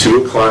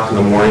 2 o'clock in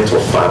the morning till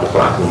 5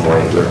 o'clock in the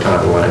morning, they're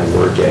online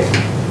working.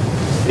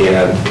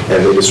 And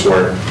they just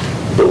weren't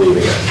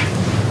believing it.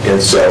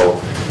 And so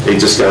it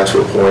just got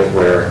to a point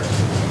where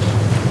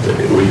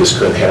we just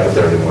couldn't have it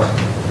there anymore.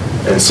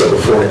 And so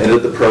before I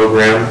ended the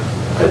program,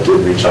 I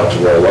did reach out to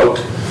Royal Oak,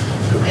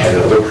 who had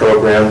another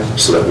program,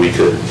 so that we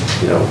could,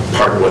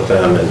 partner with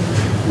them, and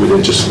we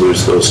didn't just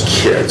lose those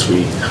kids.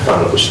 We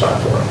found another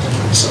spot for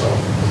them. So.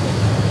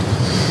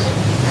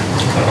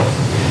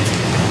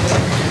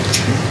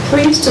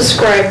 Please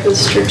describe the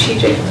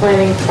strategic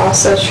planning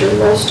process you're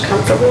most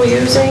comfortable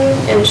using,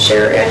 and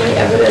share any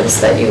evidence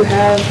that you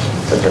have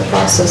that the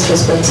process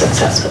has been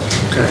successful.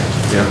 Okay,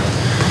 yeah.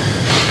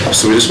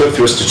 So we just went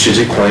through a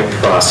strategic planning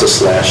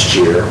process last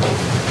year,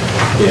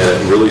 and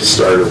it really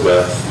started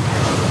with,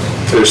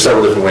 there's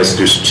several different ways to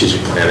do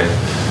strategic planning,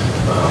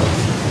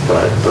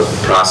 but the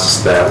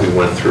process that we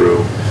went through,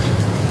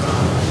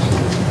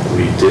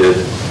 we did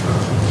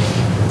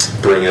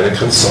bring in a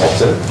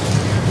consultant.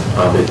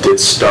 It did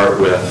start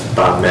with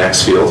Bob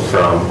Maxfield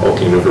from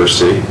Oak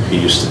University. He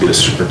used to be the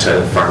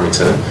superintendent of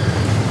Farmington,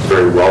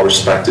 very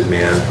well-respected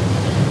man.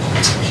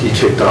 He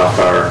kicked off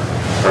our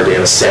day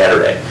on a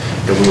Saturday,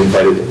 and we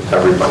invited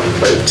everybody. We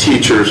invited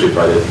teachers, we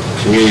invited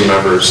community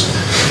members,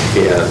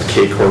 and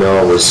Kate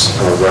Cornell was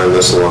running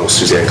this along with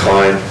Suzanne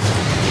Klein.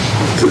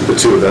 The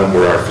two of them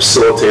were our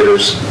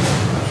facilitators,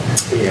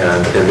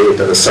 and they had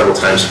done this several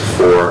times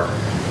before,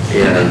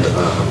 and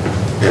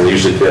they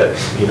usually get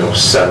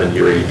 70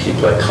 or 80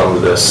 people that come to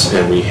this,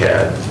 and we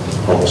had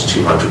almost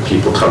 200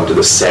 people come to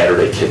the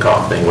Saturday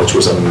kickoff thing, which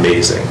was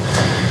amazing.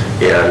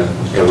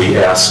 And we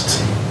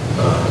asked,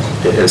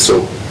 and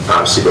so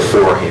obviously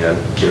beforehand,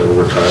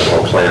 we're kind of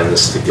all planning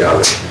this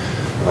together,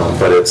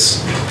 but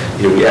it's,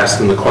 we asked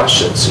them the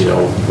questions,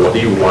 what do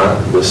you want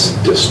this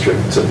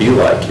district to be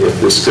like? If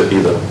this could be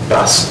the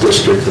best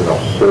district in the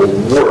whole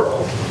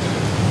world,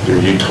 your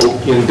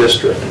utopian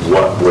district,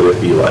 what would it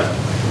be like?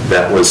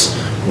 That was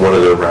one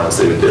of the rounds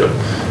they would do.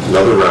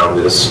 Another round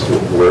is,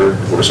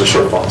 where's the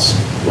shortfalls?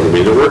 What do we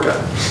need to work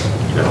on?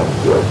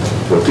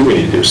 What do we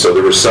need to do? So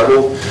there were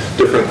several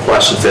different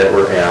questions that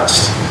were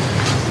asked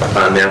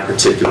on that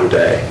particular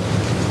day.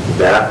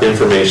 That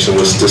information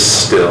was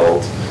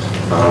distilled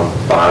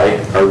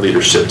by our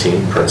leadership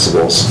team,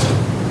 principals,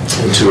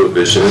 into a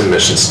vision and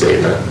mission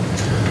statement,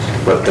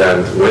 but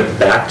then went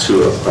back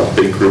to a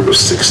big group of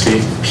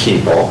 60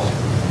 people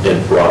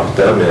and brought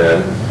them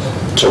in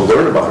to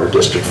learn about our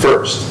district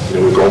first.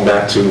 We're going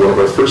back to one of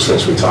our first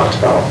things we talked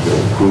about.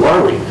 Who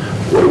are we?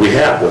 What do we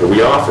have? What do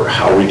we offer?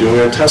 How are we doing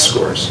on test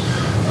scores?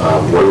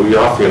 What are we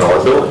offering in all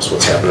our buildings?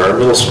 What's happening in our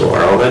middle school,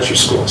 our elementary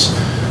schools?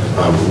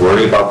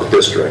 Learning about the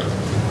district,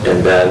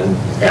 and then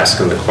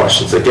asking the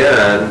questions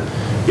again,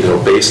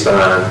 based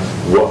on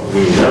what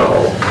we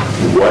know,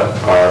 what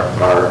are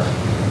our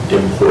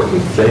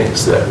important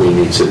things that we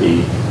need to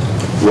be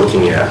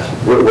looking at.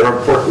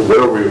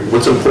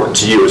 What's important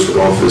to you as we're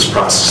going through this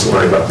process and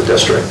learning about the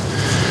district.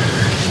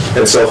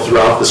 And so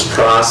throughout this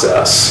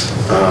process,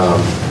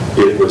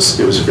 it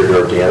was very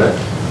organic.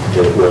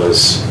 It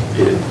was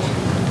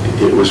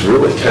it was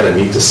really kind of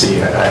neat to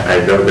see.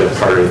 I've never been a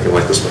part of anything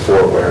like this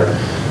before, where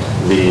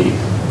the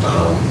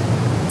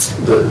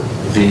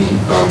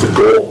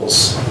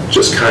goals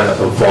just kind of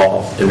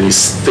evolved in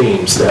these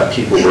themes that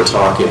people were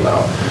talking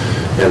about.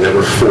 And there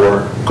were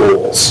 4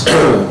 goals.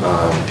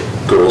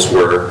 Goals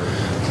were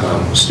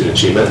student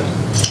achievement,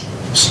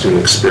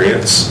 student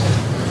experience,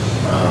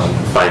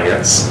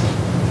 finance,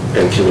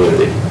 and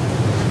community.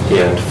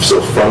 And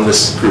so from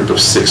this group of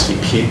 60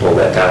 people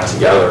that got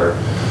together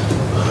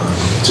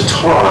to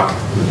talk,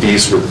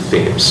 these were the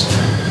themes.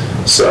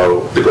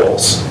 So the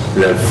goals.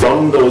 And then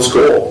from those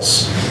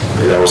goals,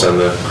 that was on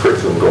the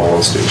curriculum goal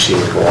and student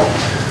achievement goal,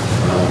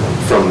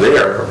 from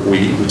there,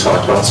 we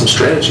talked about some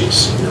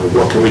strategies.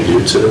 What can we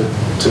do to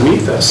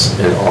meet this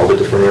in all the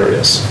different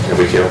areas? And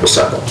we came up with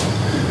several.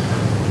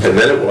 And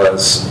then it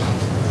was,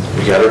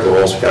 we got our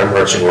goals, we got our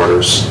marching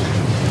orders,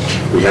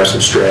 we have some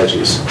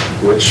strategies.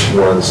 Which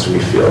ones do we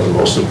feel are the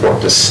most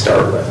important to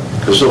start with?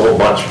 Because there's a whole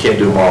bunch, we can't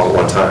do them all at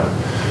one time.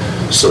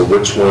 So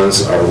which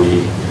ones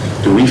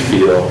do we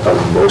feel are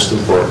the most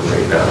important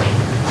right now?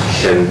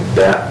 And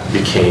that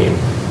became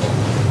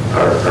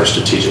our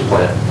strategic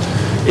plan.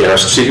 Yeah, our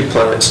strategic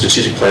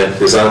plan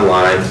is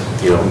online.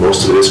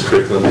 Most of it is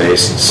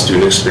curriculum-based,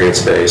 student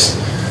experience-based.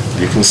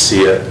 You can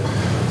see it.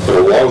 But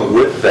along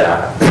with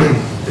that,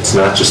 it's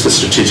not just the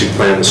strategic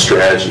plan, the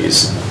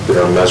strategies.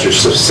 There are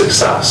measures of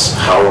success.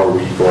 How are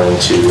we going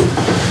to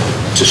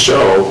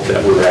show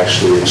that we're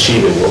actually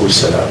achieving what we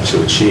set out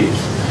to achieve?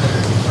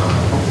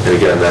 And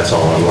again, that's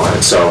all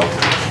online. So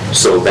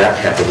that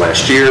happened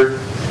last year.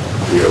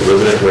 We are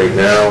living it right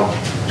now.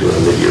 We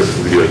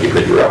do a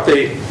mid-year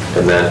update.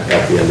 And then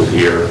at the end of the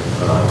year,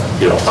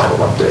 final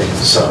update.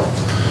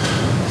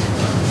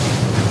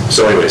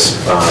 So anyways,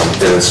 and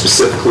then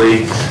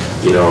specifically,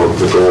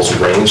 the goals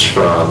range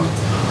from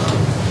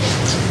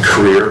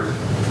career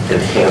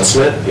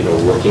enhancement,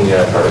 looking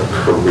at our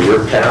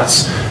career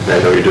paths. And I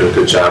know you're doing a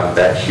good job of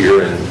that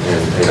here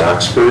in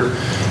Oxford.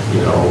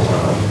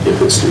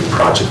 If it's through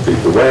Project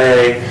Lead the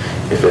Way,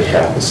 if it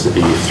happens to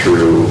be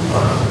through,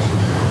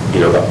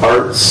 the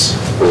arts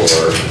or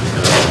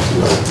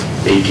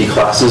AP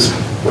classes,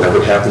 whatever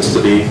it happens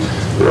to be,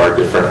 there are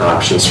different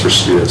options for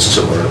students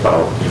to learn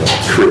about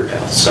career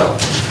paths. So,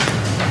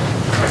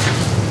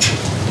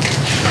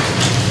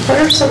 what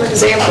are some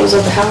examples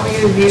of how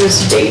you've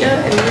used data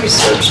and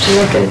research to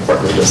make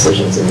important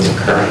decisions in your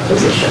current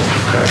position?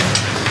 Okay.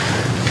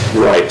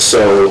 Right.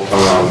 So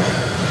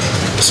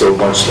a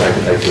bunch. I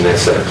can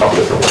answer that a couple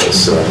different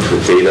ways. The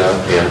data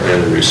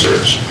and the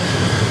research.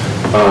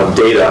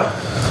 Data.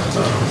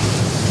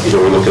 We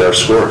look at our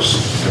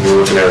scores. And we're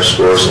looking at our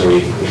scores, and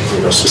we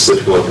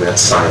specifically looking at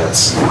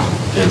science.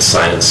 And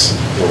science,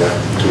 we're not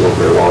doing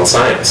very well in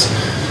science.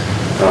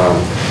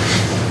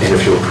 And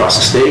if you look across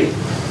the state,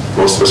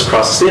 most of us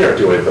across the state aren't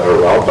doing very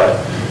well, but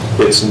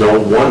it's no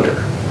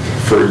wonder.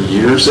 For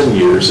years and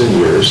years and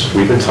years,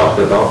 we've been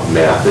talking about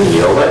math and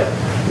ELA.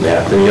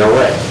 Math and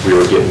ELA. We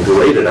were getting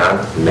graded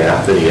on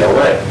math and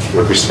ELA.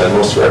 Where we spend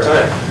most of our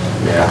time,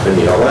 math and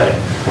ELA.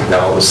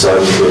 Now all of a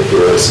sudden it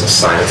is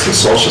science and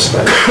social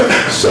studies.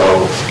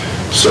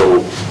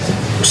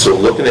 So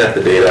looking at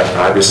the data,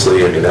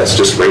 obviously, that's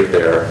just right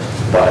there,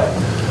 but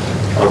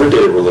other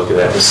data we're looking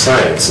at is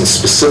science, and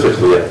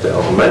specifically at the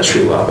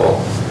elementary level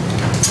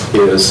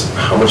is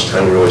how much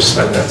time we really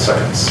spend on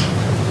science.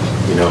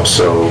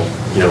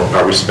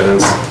 Are we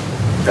spending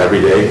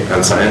every day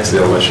on science at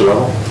the elementary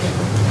level?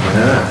 We're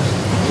not.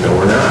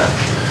 We're not.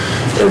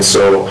 And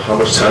so how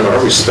much time are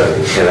we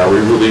spending? And are we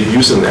really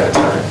using that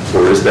time?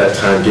 Or is that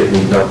time getting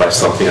eaten up by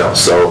something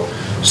else?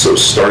 So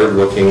started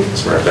looking,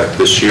 as a matter of fact,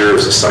 this year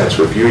is a science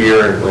review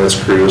year in Lance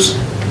Cruz.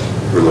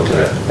 We're looking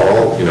at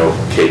all,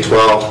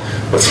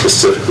 K-12, but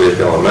specifically at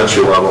the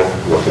elementary level,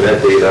 looking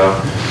at data,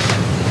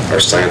 our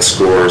science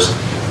scores,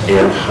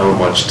 and how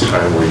much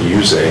time we're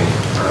using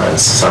on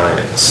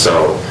science.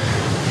 So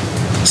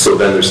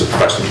then there's the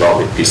question of all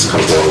the pieces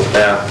comes along with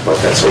that, but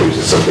that's why we're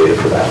using some data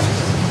for that.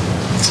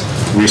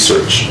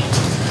 Research.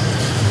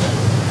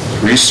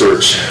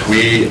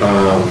 We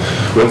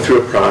went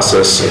through a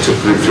process, I took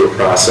a group through a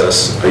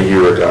process a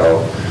year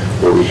ago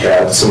where we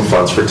had some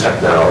funds for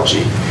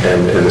technology,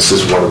 and this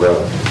is one of the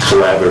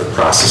collaborative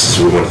processes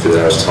we went through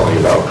that I was telling you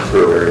about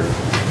earlier,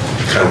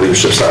 kind of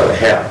leadership side of the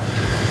hat.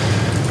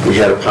 We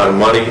had a pot of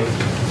money.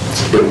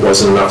 It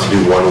wasn't enough to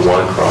do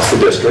one-on-one across the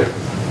district,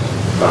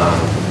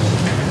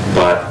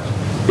 but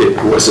it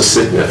was a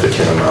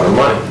significant amount of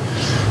money.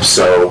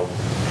 So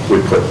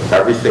we put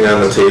everything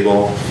on the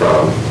table,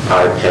 from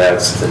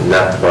iPads to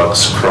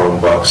netbooks,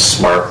 Chromebooks,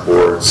 smart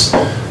boards,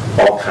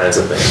 all kinds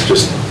of things,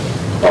 just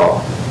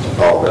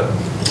all of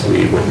it.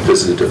 We went and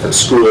visited different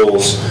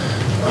schools,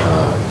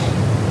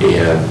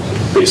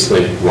 and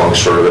basically, long and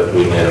short of it,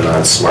 we landed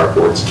on smart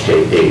boards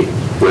K-8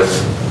 with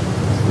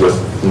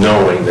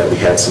knowing that we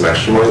had some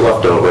extra money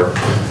left over.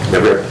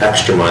 Never had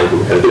extra money, but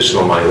we had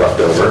additional money left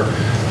over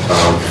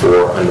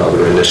for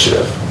another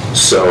initiative.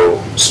 So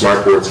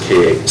Smartboards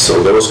K-8,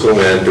 so those go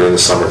in during the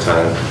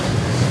summertime.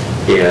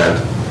 And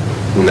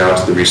now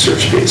to the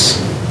research piece.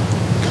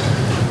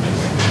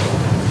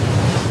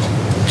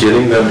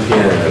 getting them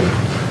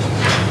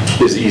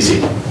in is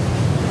easy.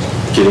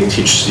 Getting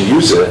teachers to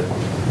use it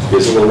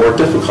is a little more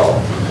difficult.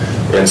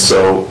 And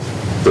so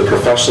the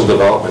professional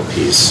development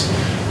piece,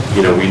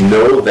 we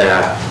know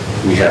that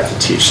we have to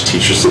teach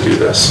teachers to do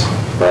this,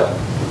 but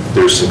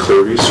there's some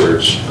clear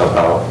research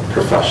about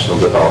professional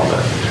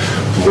development.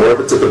 More of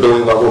it's at the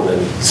building level than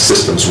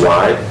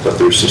systems-wide, but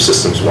there's some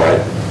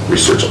systems-wide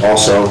research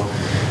also.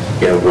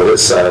 And what it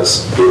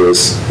says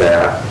is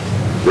that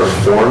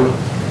reformed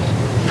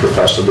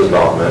professional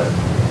development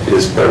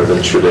is better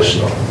than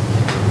traditional.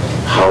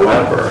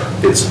 However,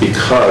 it's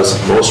because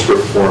most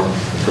reformed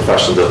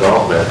professional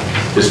development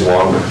is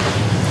longer.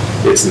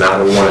 It's not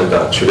a one and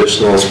done.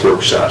 Traditional is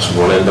workshops,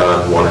 one and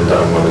done, one and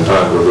done, one and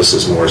done, where this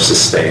is more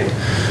sustained.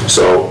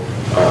 So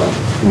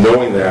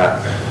knowing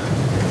that,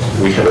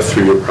 we have a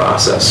 3-year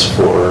process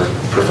for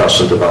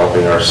professional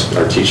developing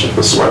our teachers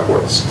with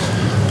smartboards.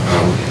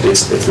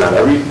 It's not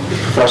every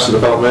professional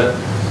development,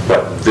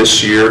 but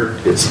this year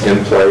it's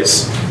in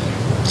place.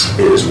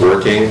 It is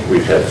working.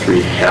 We've had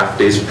 3 half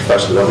days of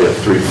professional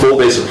development. We have 3 full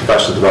days of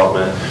professional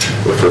development.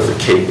 For the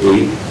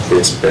K-8,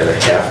 it's been a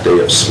half day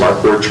of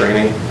smartboard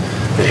training.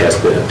 It has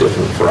been a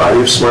different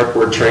variety of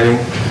smartboard training.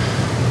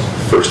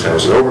 First time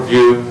was an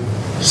overview.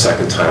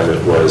 Second time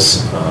it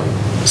was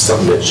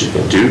something that you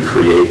can do,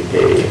 create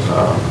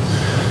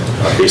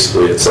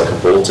basically it's like a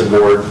bulletin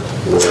board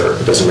where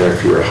it doesn't matter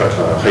if you're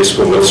a high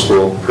school, middle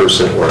school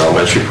person or an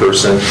elementary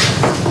person.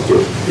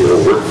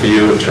 It'll work for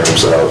you in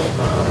terms of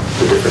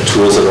the different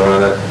tools that are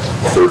on it.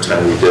 The third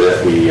time we did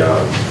it, we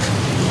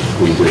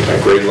did it by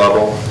grade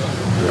level.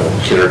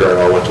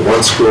 Kindergarten all went to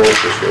one school,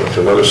 first grade went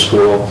to another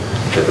school.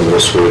 At the middle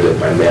school we did it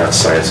by math,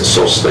 science, and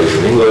social studies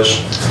and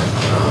English.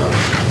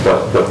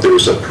 But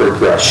there's a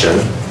progression.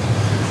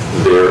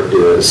 There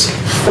is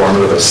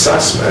formative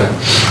assessment.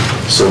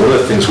 So one of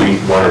the things we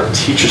want our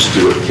teachers to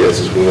do with kids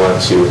is we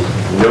want to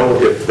know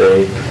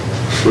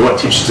we want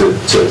teachers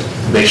to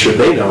make sure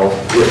they know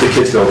if the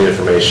kids know the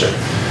information.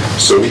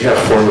 So we have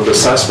formative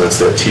assessments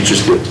that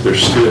teachers give to their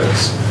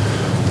students.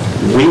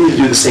 We need to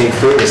do the same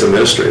thing as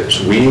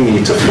administrators. We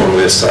need to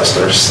formally assess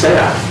our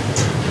staff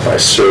by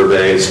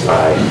surveys,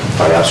 by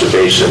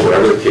observation,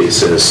 whatever the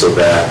case is, so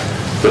that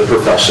the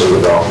professional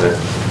development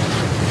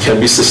can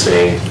be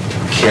sustained,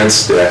 can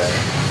stick,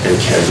 and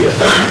can be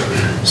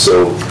effective.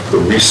 So the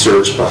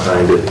research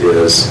behind it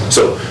is,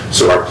 so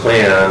our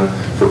plan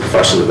for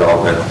professional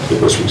development, it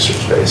was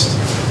research-based.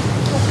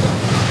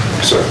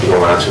 Sorry, if you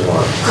went on too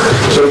long.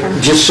 So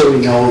just so we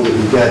know that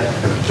we've got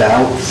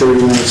about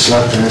 30 minutes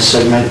left in this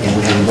segment, and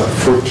we have about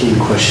 14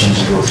 questions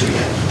to go through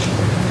yet.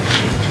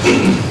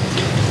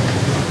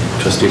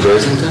 Trustee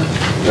Brazington?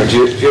 Or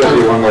do you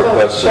have one more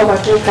question? Go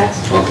back to the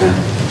past. Okay.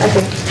 I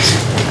think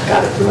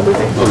got it from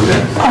everything. Okay.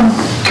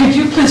 Could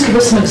you please give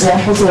us some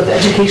examples of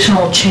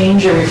educational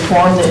change or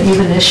reform that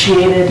you've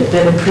initiated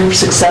that improved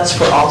success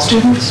for all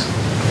students?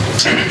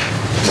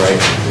 Right,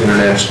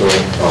 international,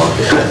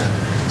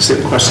 say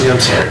the question, I'm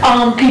sorry.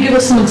 Can you give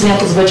us some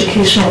examples of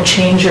educational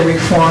change or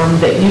reform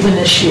that you've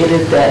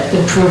initiated that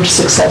improved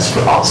success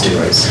for all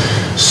students?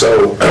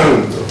 So,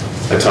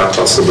 I talked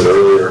about this a little bit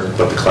earlier,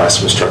 about the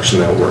classroom instruction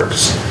that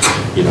works.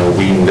 We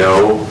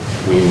know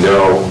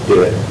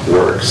it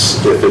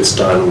works if it's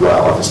done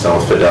well, if it's done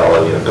with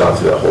fidelity, and I've gone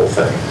through that whole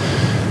thing.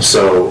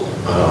 So,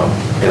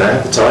 and I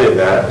have to tell you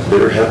that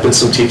there have been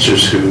some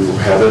teachers who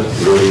haven't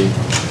really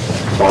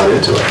bought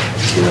into it.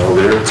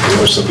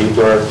 There's some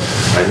people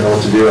I know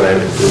what to do, and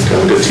I'm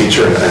a good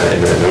teacher, and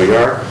I know you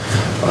are.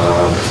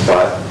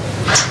 But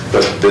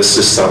this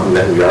is something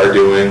that we are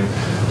doing.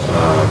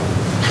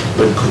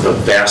 The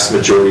vast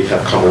majority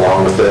have come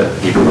along with it,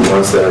 even the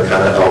ones that are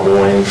kind of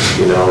elbowing,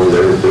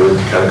 they're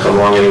kind of come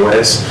along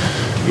anyways.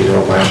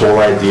 My whole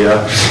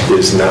idea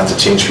is not to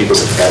change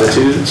people's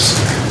attitudes,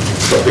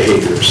 but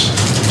behaviors.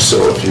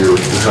 So if you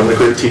become a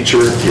great teacher,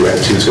 your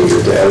attitude's going to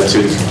get the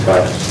attitude,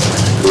 but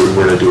we're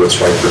going to do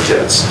what's right for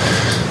kids.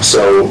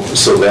 So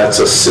that's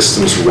a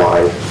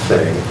systems-wide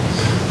thing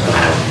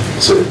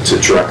to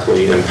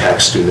directly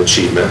impact student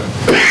achievement.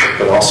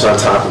 But also on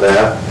top of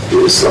that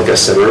is, like I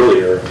said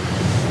earlier,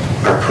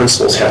 our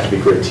principals have to be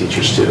great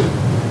teachers too.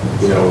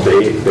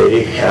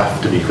 They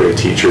have to be great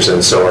teachers,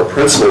 and so our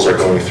principals are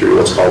going through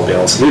what's called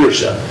balanced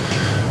leadership,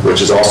 which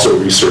is also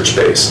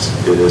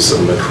research-based. It is a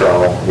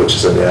McCrell, which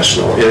is a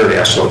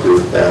international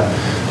group that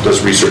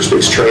does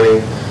research-based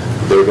training.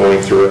 They're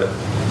going through it.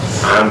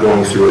 I'm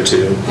going through it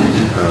too.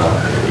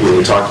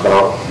 You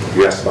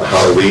asked about how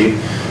I lead,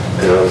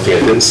 and another thing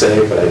I didn't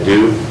say, but I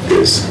do,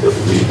 is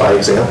lead by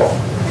example.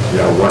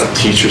 I want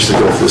teachers to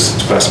go through this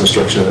classroom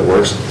instruction that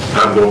works.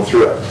 I'm going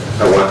through it.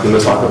 I want them to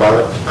talk about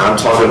it. I'm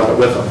talking about it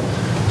with them.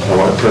 I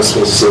want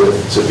principals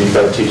to be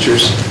better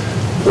teachers.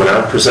 When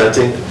I'm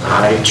presenting,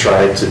 I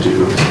try to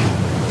do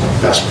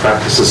best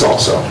practices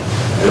also.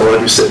 I don't want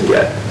to do sit and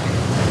get.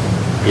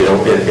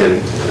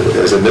 And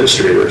as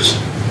administrators,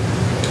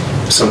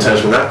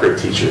 sometimes we're not great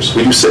teachers.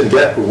 We do sit and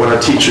get. We want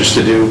our teachers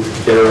to do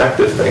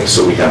interactive things,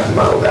 so we have to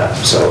model that.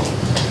 So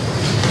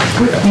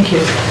Great, thank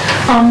you.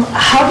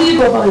 How do you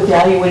go about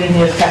evaluating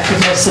the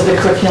effectiveness of the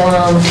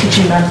curriculum,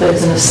 teaching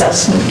methods, and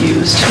assessment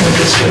used in the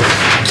district?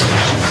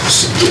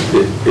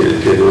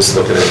 It is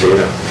looking at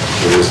data.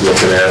 It is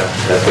looking at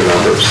the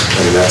numbers.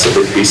 I mean, that's a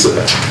big piece of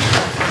it.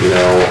 You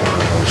know,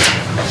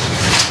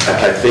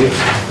 I think,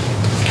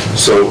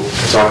 so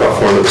talk about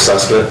formative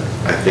assessment,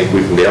 I think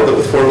we've nailed it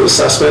with formative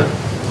assessment.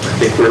 I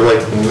think we're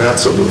like not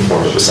so good with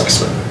formative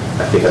assessment.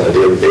 I think on a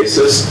daily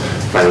basis,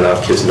 finding out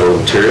if kids know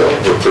the material,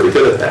 we're pretty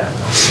good at that.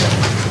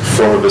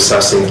 Formative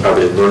assessing, are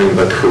they learning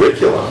the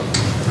curriculum?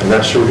 I'm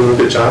not sure we're doing a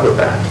good job of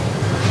that.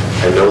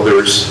 I know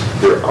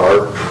there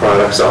are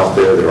products out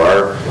there, there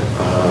are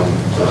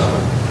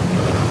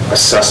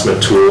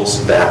assessment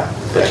tools that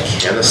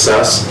can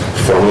assess,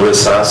 formally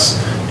assess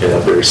in a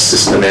very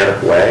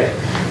systematic way,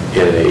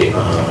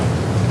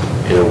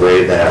 in a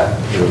way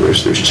that, you know,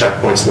 there's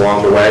checkpoints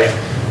along the way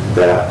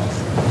that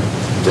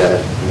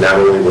not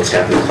only what's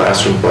happening in the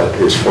classroom, but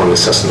is formally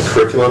assessing the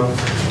curriculum,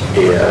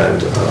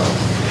 and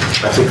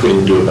I think we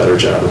need to do a better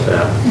job of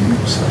that.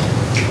 So.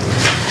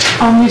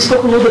 You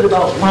spoke a little bit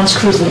about Lance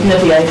Cruz looking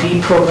at the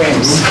IB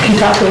programs. Can you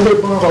talk a little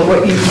bit more about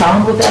what you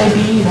found with the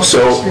IB, you know,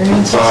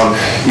 experiences?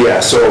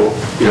 Yeah, so,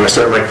 you know, I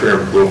started my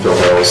career in Bloomfield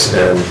Hills,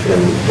 and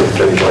if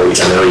anybody,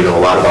 I know you know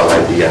a lot about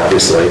IB,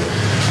 obviously,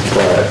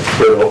 but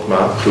Bill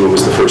Oakma, who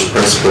was the first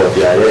principal at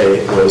the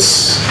IA,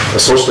 was a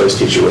social studies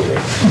teacher with me.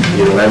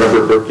 You know, and I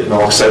remember Bert getting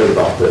all excited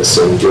about this,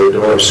 and Gary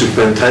Doyle, our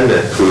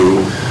superintendent,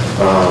 who,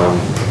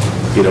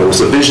 you know,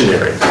 was a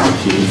visionary.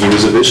 He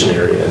was a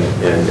visionary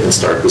and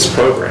started this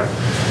program.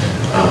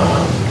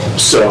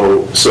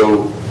 So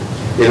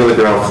into the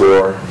ground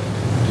floor,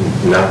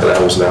 not that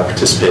I was not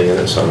participating in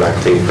it, so I'm not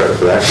taking credit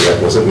for that, because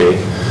that wasn't me,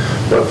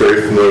 but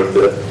very familiar with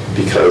it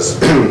because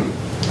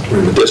we're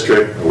in the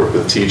district, I work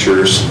with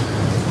teachers,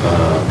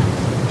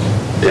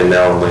 and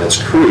now in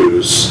Lance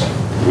Cruz,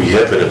 we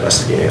have been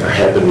investigating. I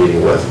have been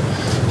meeting with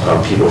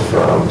people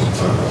from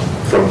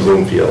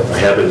Bloomfield. I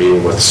have been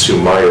meeting with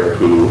Sue Meyer,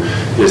 who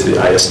is the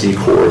ISD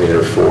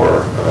coordinator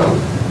for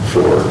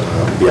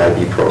the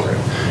IB program.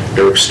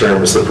 Eric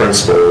Stern is the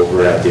principal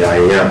over at the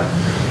IEM.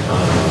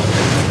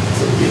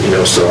 You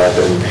know, so I've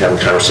been having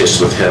conversations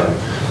with him,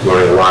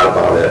 learning a lot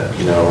about it,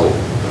 you know,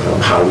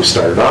 how we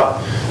started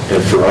up.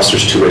 And for us,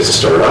 there's two ways to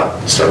start it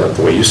up. Start it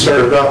the way you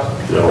started up,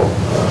 you know,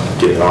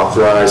 getting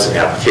authorized,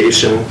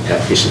 application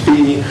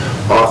fee,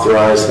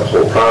 authorized, the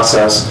whole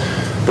process.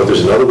 But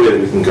there's another way that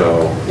we can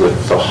go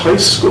with the high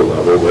school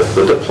level, with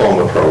the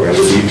diploma program,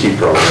 the DP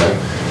program,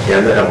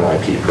 and the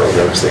MYP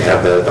program, because they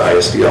have that at the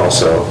ISD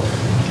also,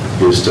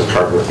 is to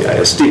partner with the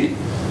ISD,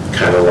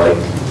 kind of like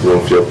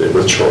Bloomfield did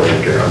with Troy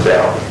and Huron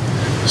Valley.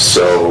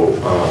 So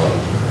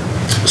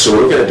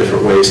we're looking at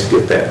different ways to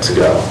get that to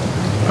go.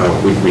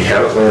 We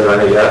haven't landed on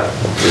it yet.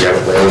 We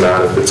haven't landed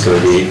on if it's going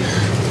to be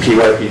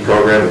PYP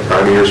program, the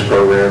prime years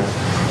program,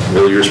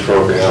 middle years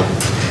program,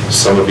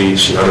 some of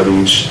each, none of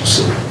each,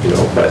 you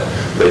know, but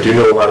I do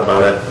know a lot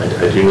about it.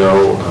 I do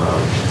know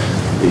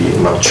the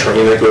amount of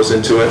training that goes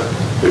into it.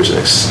 There's an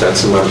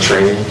extensive amount of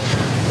training.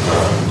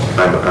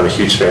 I'm a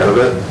huge fan of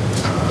it,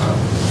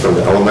 from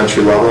the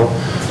elementary level,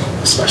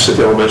 especially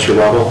the elementary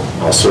level,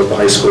 also at the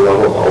high school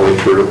level, all the way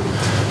through.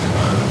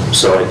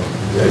 So I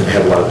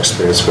have a lot of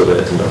experience with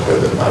it and know quite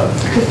a bit about it.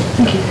 Good,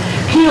 thank you.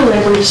 Can you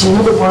elaborate just a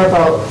little bit more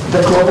about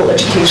the global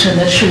education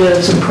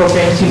initiatives and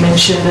programs you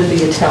mentioned,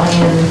 the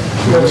Italian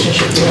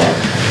relationship you had?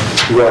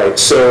 Right,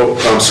 so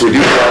we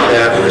do have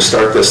that. We're going to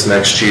start this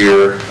next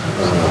year,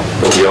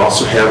 but we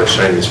also have a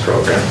Chinese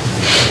program.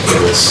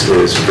 And it's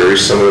very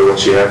similar to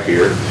what you have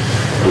here.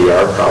 We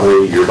are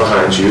probably a year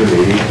behind you,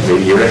 maybe a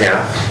year and a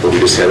half, but we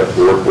just had a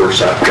board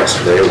workshop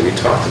yesterday where we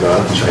talked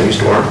about Chinese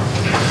dorm.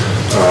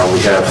 We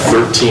have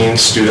 13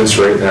 students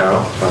right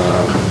now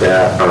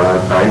that are on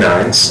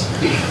I-9s.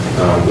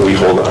 We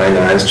hold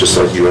I-9s just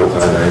like you hold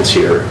I-9s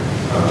here.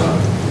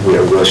 We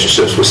have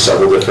relationships with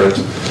several different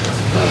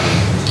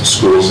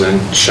schools in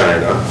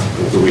China.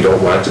 We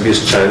don't want it to be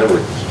as China.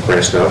 We're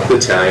branching out to the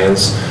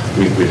Italians.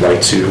 We'd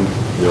like to,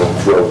 you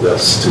know, grow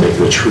this to make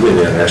it a truly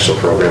international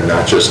program,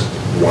 not just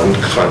one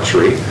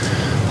country,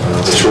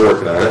 which we're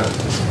working on it.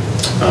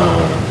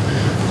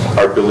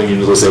 Our building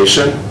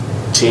utilization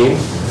team,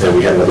 and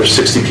we had another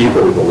 60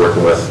 people we've been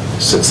working with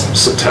since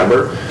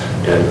September,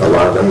 and a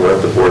lot of them were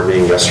at the board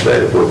meeting yesterday,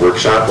 the board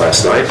workshop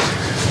last night.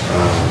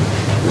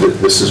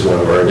 This is one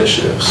of our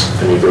initiatives.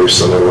 I mean, very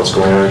similar to what's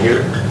going on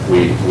here.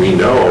 We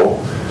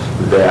know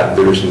that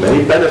there's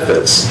many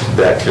benefits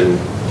that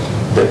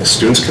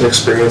students can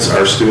experience,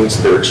 our students,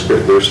 their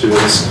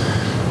students,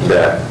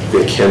 that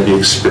they can be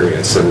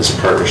experienced in this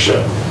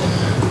partnership.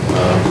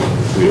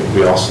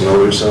 We also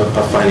know there's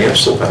a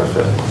financial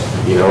benefit,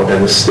 you know,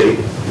 and the state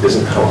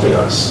isn't helping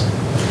us,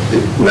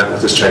 not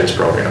with this Chinese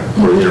program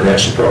or the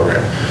international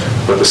program,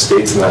 but the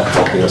state's not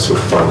helping us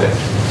with funding.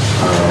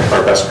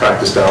 Our best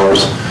practice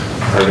dollars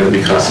are going to be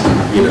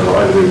you know,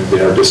 I mean, they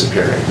are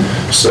disappearing.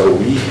 So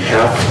we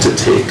have to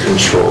take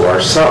control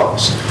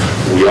ourselves.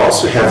 We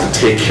also have to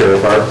take care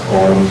of our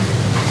own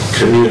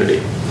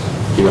community.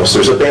 You know, so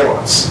there's a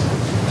balance.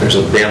 there's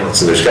a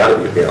balance, and there's got to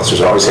be a balance.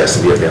 There's always has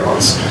to be a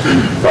balance.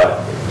 But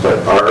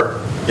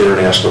our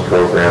international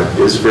program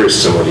is very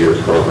similar to your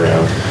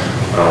program.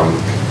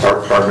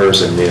 Our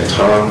partners in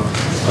Nantong,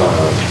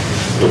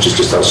 which is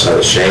just outside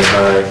of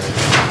Shanghai.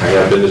 I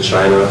have been to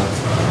China.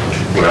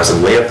 When I was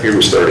in Lamphere,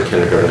 we started a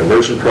kindergarten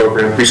immersion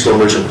program, preschool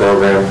immersion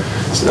program.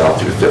 It's now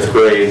through 5th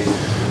grade.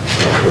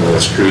 In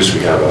Lance Cruise,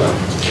 we have a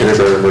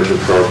kindergarten immersion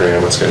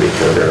program. It's going to be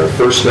kindergarten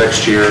first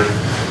next year.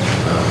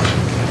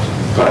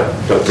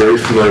 But very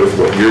familiar with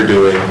what you're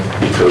doing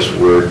because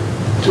we're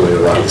doing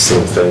a lot of the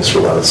same things for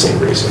a lot of the same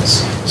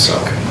reasons. So,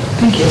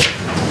 Thank you.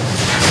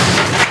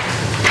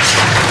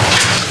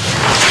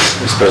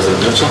 Vice President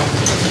Mitchell?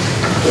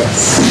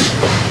 Yes.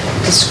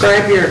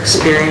 Describe your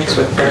experience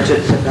with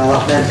budget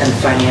development and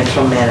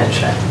financial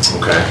management.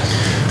 okay.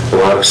 A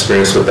lot of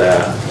experience with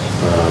that.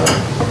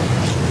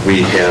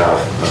 We have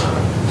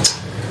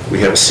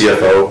a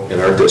CFO in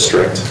our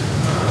district.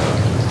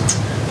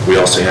 We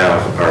also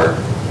have our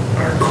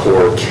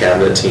core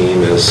cabinet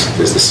team is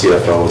the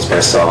CFO, it's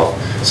myself,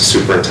 it's the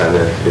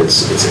superintendent,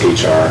 it's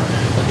HR,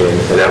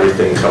 and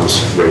everything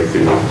comes right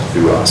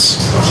through us,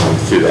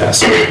 through that.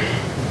 So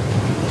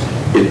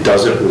it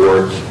doesn't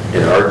work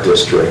in our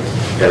district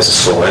as a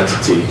sole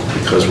entity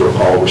because we're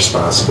all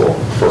responsible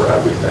for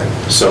everything.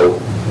 So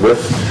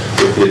with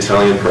the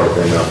Italian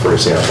program now, for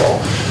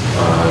example,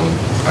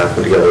 I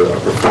put together a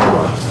pro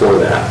forma for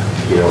that.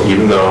 You know,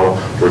 even though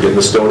we're getting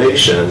this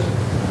donation,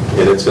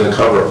 and it's going to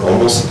cover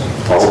almost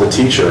all the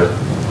teacher,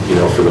 you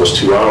know, for those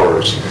 2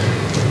 hours.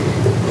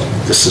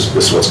 This is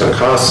what it's going to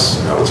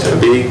cost, how it's going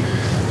to be,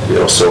 you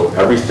know. So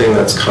everything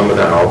that's coming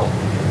out,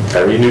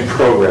 every new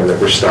program that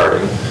we're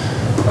starting,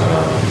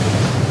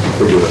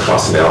 we're doing a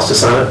cost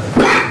analysis on it.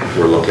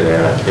 We're looking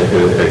at,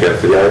 and again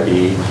for the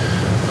IB,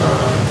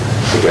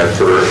 again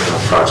for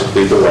Project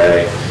Lead the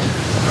Way,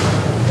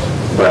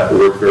 but we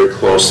work very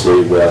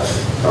closely with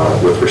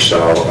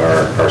Rochelle,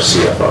 our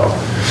CFO.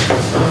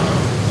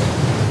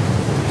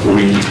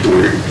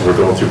 We're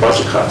going through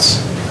budget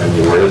cuts. I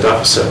mean, we're in a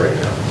deficit right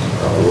now.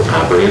 We're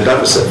operating in a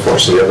deficit.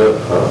 Fortunately, we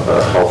have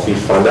a healthy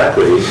fund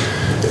equity.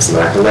 It's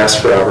not going to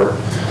last forever,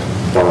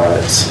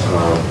 but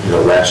you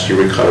know, last year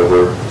we cut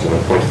over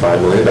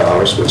 $1.5 million,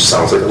 which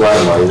sounds like a lot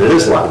of money, and it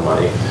is a lot of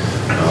money,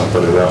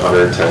 but in a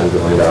 $110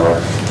 billion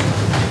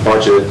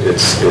budget,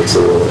 it's a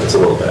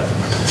little bit.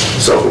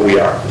 So we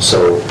are.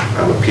 So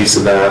I'm a piece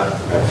of that.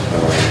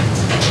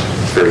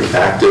 I'm very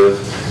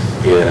active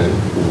in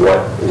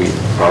what we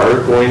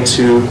are going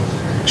to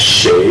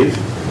shave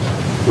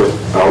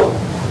without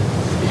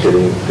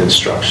hitting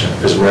instruction.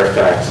 As a matter of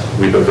fact,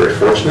 we've been very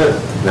fortunate.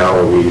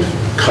 Now we've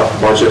cut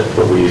budget,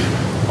 but we've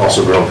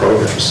also grown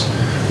programs.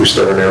 We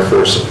started an Air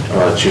Force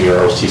Junior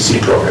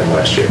ROTC program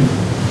last year,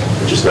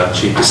 which is not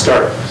cheap to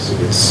start.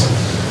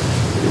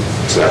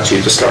 It's not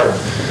cheap to start.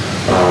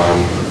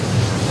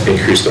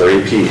 Increased our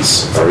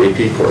APs, our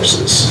AP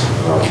courses.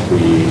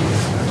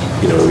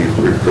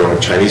 We've grown a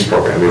Chinese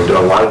program. We've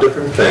done a lot of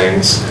different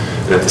things,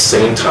 and at the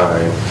same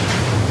time,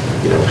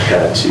 you know,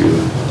 had to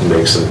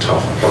make some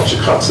tough budget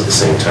cuts at the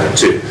same time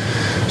too.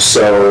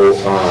 So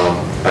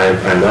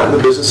I'm not in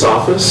the business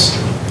office.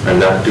 I'm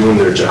not doing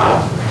their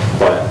job,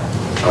 but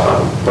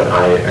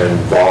I am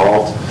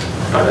involved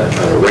on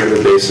a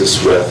regular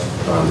basis with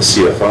the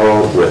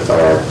CFO, with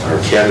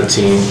our cabinet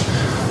team.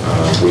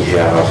 We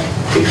have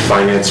a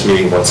finance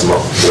meeting once a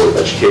month with the Board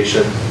of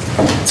Education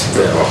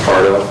that I'm a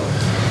part of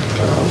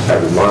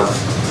every month,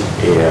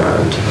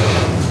 and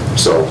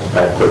so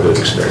I have quite a bit of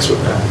experience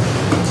with that.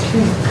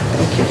 Okay,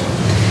 thank you.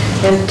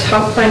 In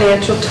tough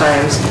financial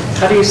times,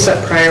 how do you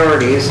set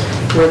priorities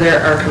where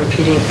there are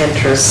competing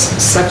interests,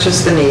 such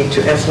as the need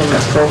to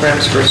implement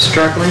programs for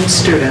struggling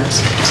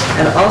students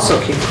and also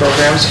keep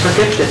programs for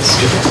gifted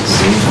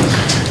students?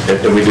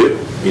 And we do.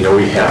 You know,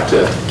 we have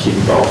to keep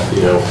both.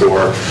 You know,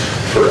 for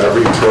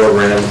every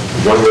program,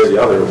 one way or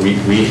the other,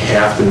 we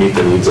have to meet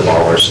the needs of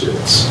all our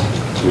students.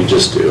 We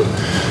just do.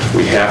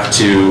 We have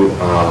to,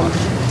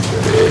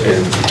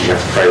 and we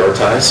have to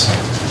prioritize.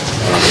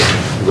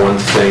 One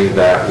thing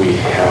that we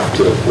have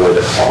to avoid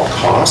at all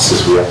costs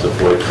is we have to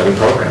avoid cutting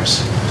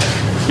programs.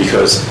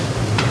 Because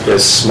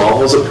as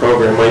small as a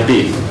program might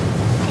be,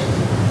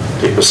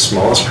 take the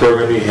smallest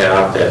program you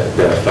have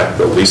that affect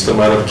the least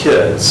amount of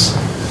kids,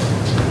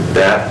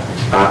 that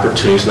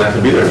opportunity is not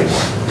going to be there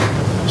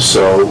anymore.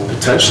 So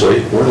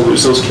potentially, we're going to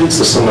lose those kids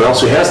to someone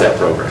else who has that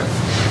program.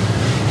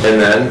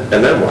 And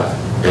then what?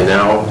 And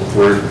now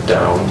we're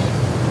down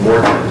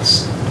more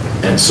kids.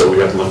 And so we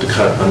have to look to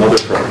cut another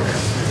program.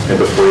 And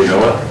before you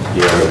know it,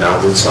 you're in a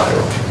downward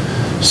spiral.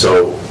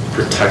 So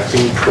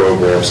protecting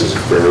programs is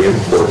very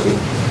important.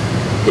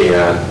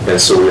 And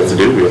so what we have to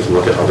do, we have to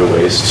look at other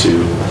ways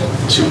to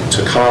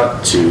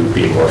cut, to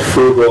be more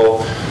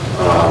frugal.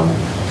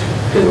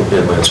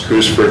 In Lance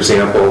Cruise, for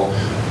example,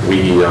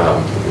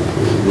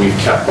 we've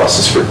kept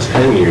buses for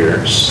 10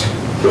 years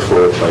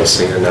before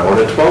replacing, and now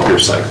we're in a 12-year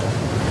cycle.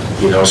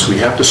 You know, so we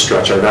have to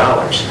stretch our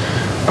dollars.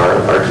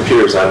 Our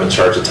computers, I'm in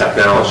charge of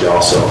technology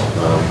also.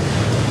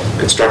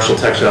 Instructional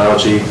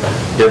technology,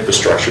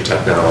 infrastructure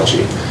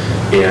technology,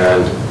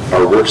 and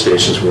our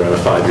workstations were on a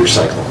 5-year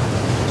cycle,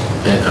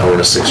 and now we're in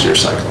a 6-year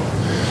cycle.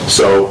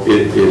 So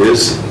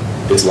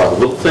it's a lot of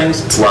little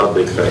things, it's a lot of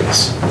big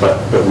things, but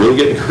really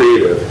getting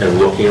creative and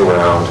looking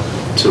around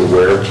to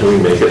where can we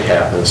make it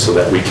happen so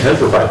that we can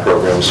provide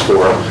programs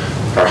for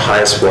our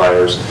highest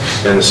flyers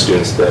and the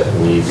students that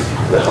need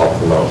the help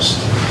the most.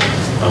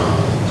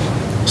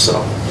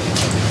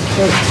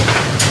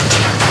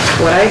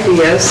 What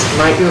ideas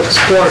might you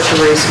explore to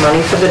raise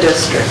money for the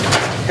district?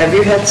 Have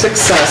you had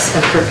success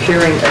in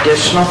procuring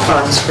additional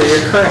funds for your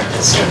current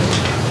district?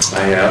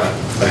 I have.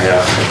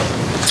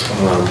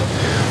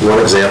 One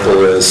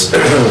example is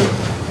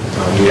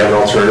we have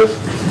an alternative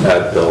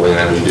ed building,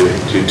 and we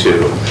do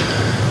too.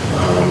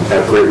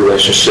 Have great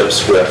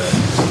relationships with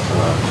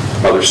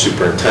other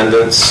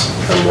superintendents.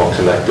 I'm well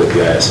connected with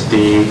the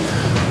ISD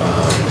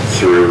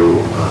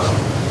through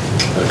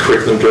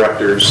curriculum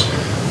directors.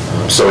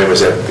 So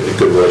anyways, I have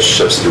good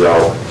relationships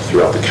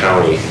throughout the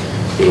county.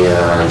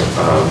 And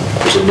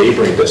there's a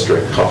neighboring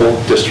district, a couple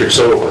districts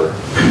over,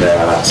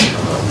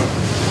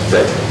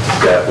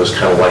 that was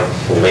kind of like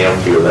the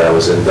landfill that I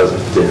was in,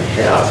 didn't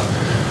have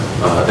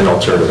an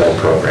alternative ed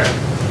program.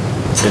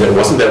 And it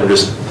wasn't that we're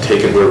just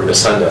taking where we're going to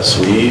send us.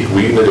 We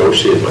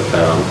negotiated with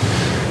them,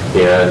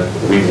 and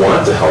we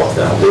want to help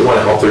them. We want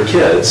to help their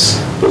kids,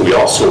 but we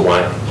also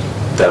want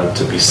them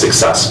to be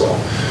successful.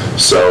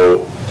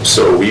 So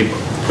we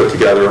put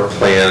together a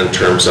plan in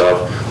terms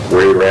of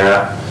where you're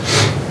at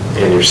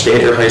and you're staying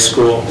at your high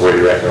school, where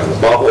you're at, you're on the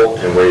bubble,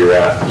 and where you're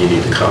at, you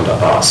need to come to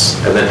us.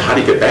 And then how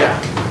do you get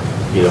back?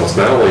 You know, it's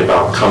not only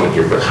about coming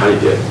here, but how do you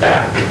get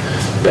back?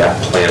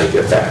 That plan to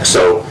get back.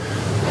 So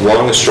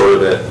long and short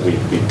of it,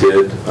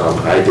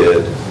 I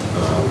did,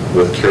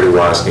 with Kerry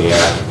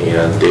Wozniak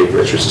and Dave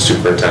Richards, the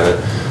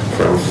superintendent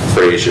from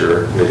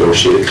Fraser,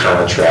 negotiated a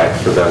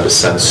contract for them to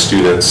send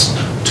students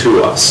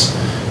to us.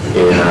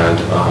 And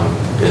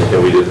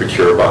we did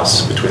procure a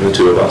bus between the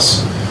two of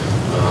us.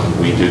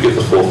 We do get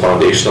the full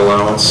foundation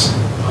allowance.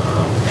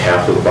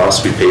 Half of the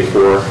bus we pay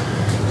for,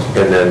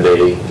 and then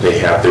they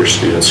have their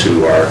students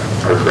who are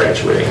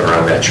graduating or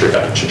on that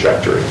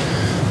trajectory.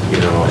 You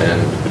know,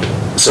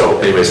 and so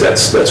anyways,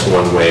 that's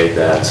one way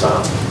that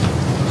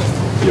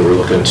we're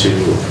looking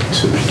to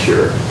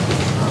procure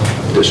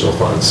additional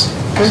funds.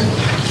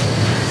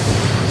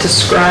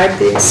 Describe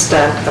the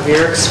extent of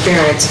your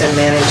experience in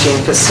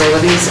managing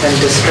facilities and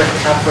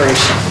district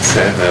operations.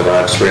 Okay, I have a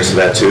lot of experience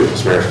with that too.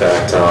 As a matter of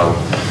fact,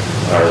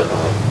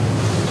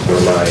 one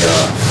of my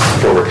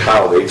former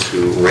colleagues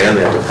who ran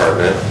that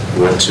department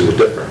went to a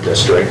different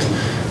district,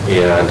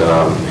 and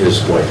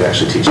his wife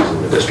actually teaches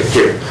in the district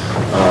here.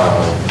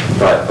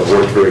 But I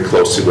worked very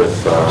closely with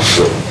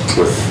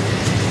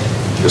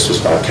this was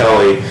Bob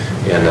Kelly,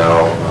 and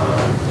now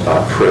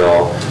Bob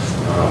Prill,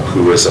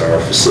 who is our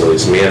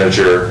facilities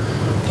manager.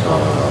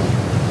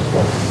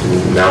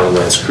 Now in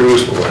Lance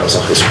Cruz, but when I was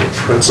a high school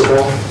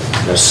principal,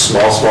 in a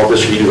small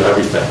district, you do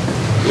everything.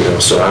 You know,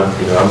 so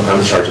I'm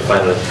in charge of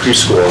finding a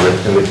preschool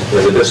in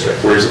the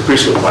district. Where's the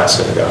preschool class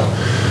going to go?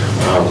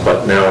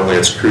 But now in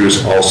Lance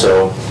Cruz,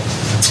 also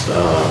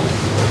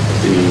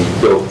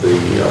the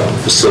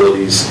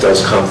facilities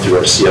does come through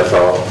our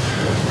CFO.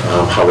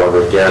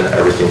 However, again,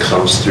 everything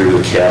comes through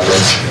the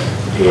cabinet,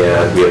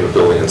 and we have a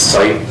building and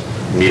site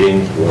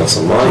meeting once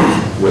a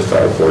month with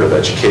our Board of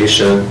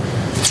Education,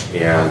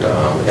 and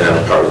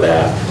I'm a part of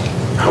that.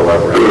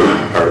 However, I'm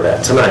not part of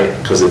that tonight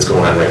because it's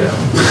going on right now.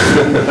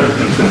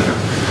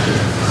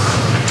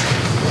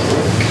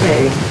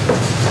 Okay.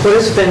 What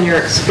has been your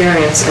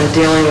experience in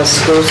dealing with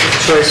school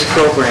choice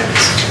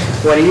programs?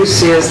 What do you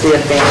see as the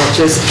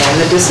advantages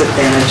and the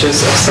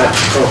disadvantages of such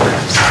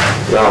programs?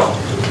 Well,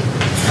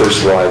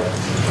 first of all,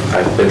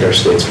 I think our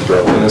state's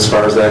broken as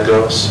far as that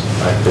goes.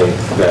 I think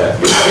that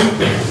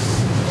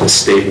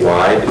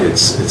statewide,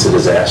 it's a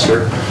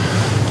disaster.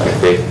 I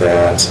think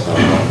that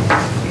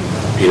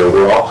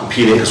we're all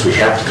competing because we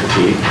have to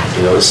compete.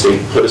 You know, the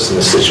state put us in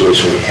a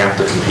situation we have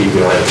to compete. We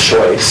don't have a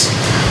choice.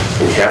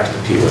 We have to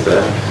compete with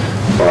it.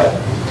 But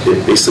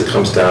it basically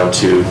comes down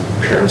to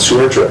parents who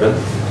are driven,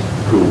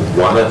 who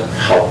want to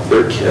help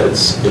their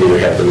kids, and either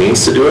have the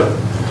means to do it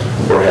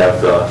or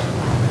have the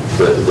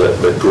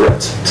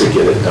grit to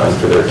get it done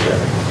for their kid.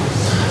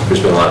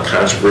 There's been a lot of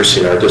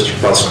controversy in our district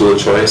about school of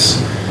choice.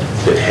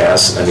 It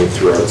has,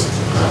 through our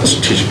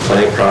strategic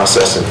planning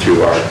process and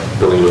through our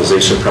building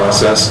utilization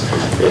process,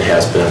 it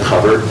has been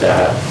uncovered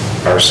that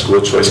our school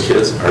of choice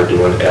kids are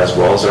doing as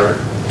well as our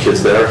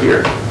kids that are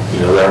here,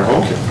 that are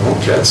home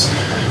kids.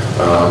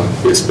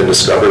 It's been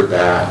discovered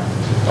that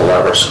a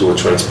lot of our school of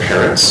choice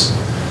parents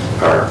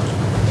are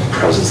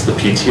presidents of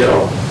the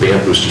PTO,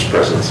 band boosters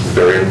presidents,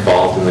 very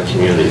involved in the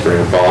community, very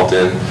involved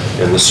in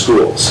the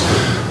schools.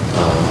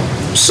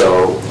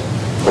 So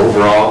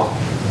overall,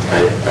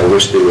 I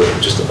wish they would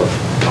just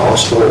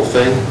abolish the whole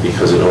thing,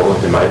 because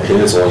in my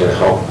opinion, it's only going to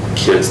help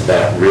kids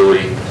that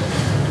really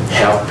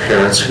have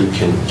parents who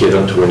can get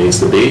them to where it needs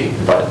to be.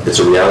 But it's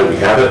a reality, we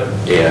have it,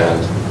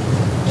 and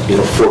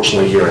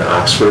fortunately here in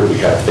Oxford, we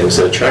have things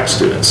that attract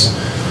students,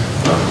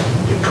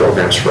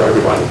 programs for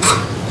everybody,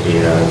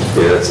 and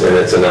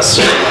it's a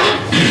necessary.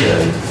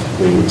 And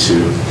we need to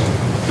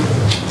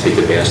take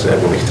advantage of that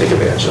when we can take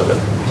advantage of it.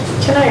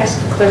 Can I ask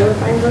a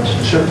clarifying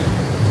question? Sure.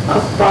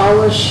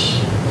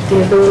 Abolish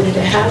the ability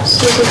to have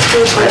student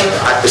schools?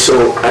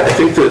 So I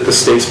think that the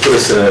state's put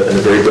us in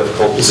a very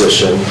difficult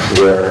position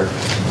where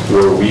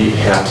we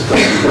have to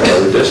compete with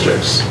other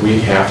districts.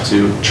 We have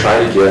to try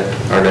to get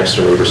our next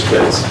door neighbors'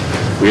 kids.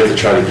 We have to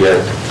try to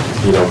get,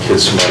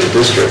 kids from other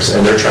districts,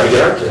 and they're trying to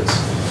get our kids.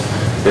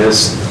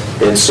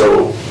 And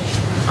so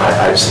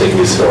I just think it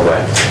needs to go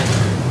away,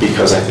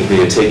 because I think they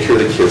need to take care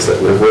of the kids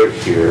that live right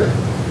here.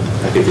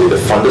 I think they need to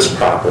fund us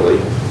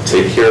properly,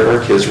 take care of our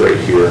kids right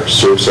here,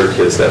 service our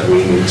kids that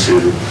we need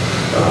to,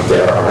 they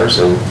are ours,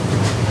 and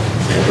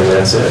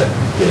that's it.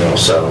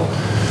 So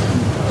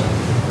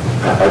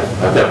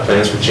I've got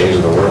plans for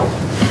changing the world.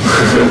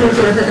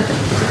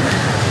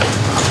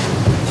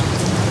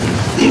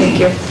 Thank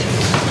you.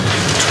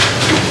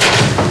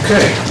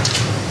 Okay.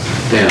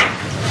 Dan?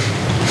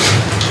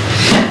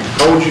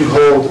 How would you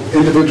hold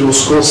individual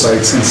school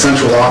sites and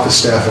central office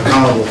staff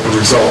accountable for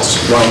results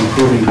while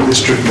improving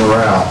district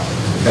morale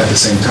at the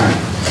same time?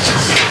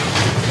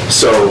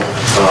 So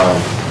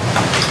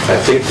I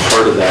think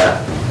part of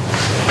that,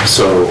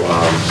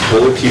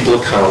 holding people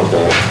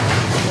accountable,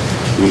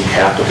 we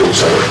have to hold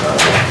each other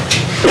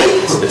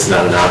accountable. It's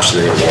not an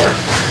option anymore.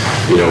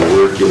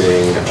 We're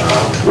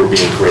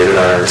being graded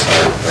our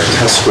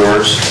test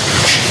scores.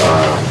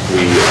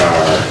 We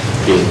are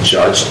being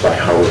judged by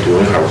how we're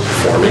doing, how we're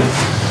performing.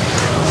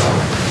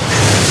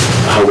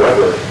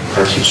 However,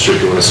 our teachers are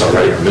doing this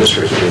already, our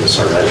administrators are doing this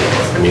already.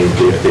 I mean,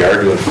 they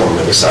are doing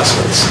formative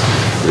assessments.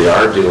 They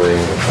are doing,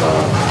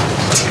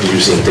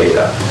 using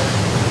data.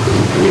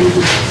 We need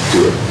to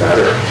do it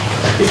better.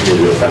 I think we need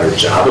to do a better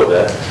job of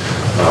it.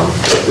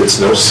 But it's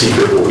no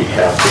secret what we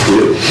have to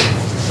do.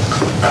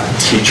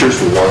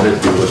 Teachers want to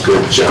do a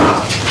good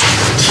job.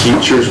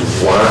 Teachers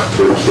want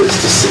their kids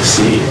to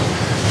succeed.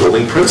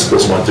 Building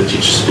principals want their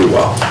teachers to do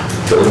well.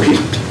 Building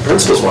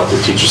principals want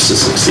their teachers to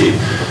succeed.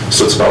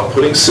 So it's about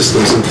putting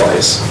systems in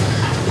place.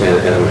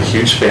 And I'm a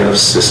huge fan of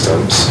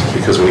systems,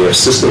 because when you have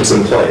systems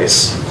in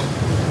place,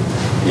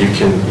 you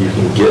can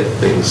get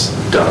things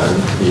done,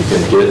 you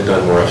can get it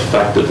done more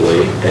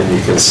effectively, and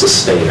you can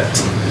sustain it.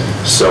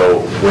 So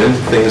when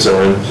things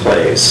are in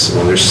place,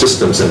 when there's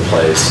systems in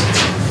place,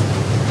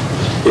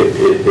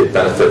 it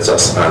benefits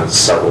us on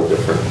several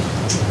different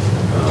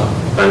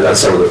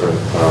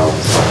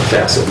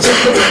facets.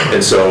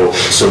 And so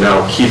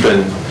now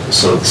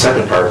so the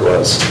second part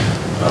was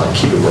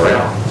keeping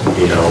morale.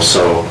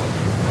 So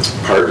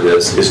part of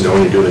this is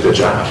knowing you're doing a good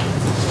job.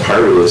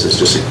 Part of this is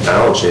just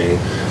acknowledging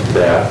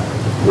that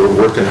we're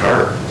working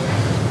hard.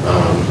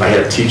 I had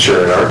a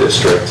teacher in our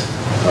district,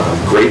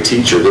 great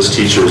teacher. This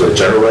teacher was a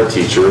general ed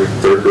teacher,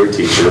 third grade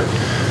teacher,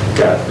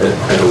 got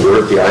an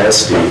award at the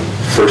ISD.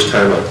 First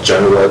time a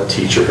general ed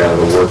teacher got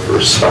an award for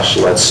a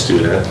special ed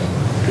student.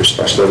 Your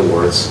special ed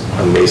awards.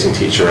 Amazing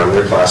teacher. I'm in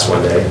their class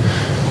one day.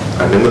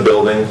 I'm in the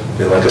building,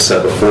 and like I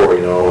said before,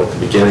 at the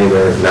beginning,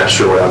 they're not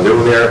sure what I'm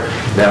doing there.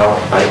 Now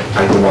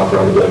I can walk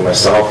around the building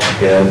myself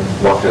and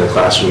walk in the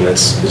classroom, and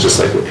it's just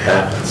like what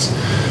happens.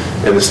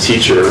 And this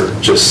teacher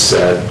just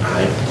said,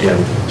 I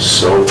am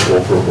so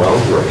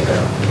overwhelmed right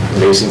now.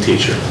 Amazing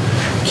teacher.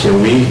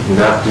 Can we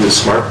not do the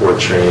smart board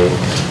training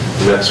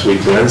next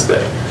week,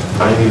 Wednesday?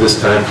 I need this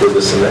time for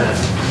this and that.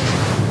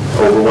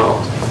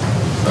 Overwhelmed.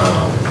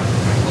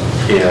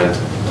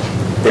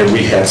 And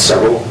we had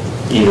several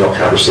email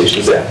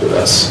conversations after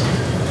this.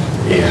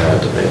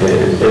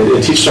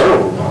 And teachers are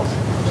overwhelmed,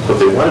 but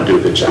they want to do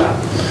a good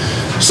job.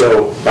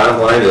 So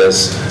bottom line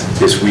is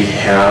we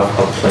have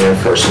a plan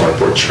for our smart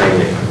board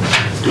training.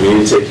 Do we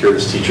need to take care of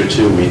this teacher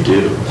too? We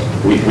do.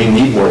 We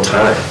need more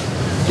time.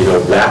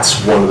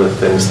 That's one of the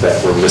things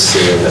that we're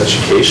missing in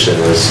education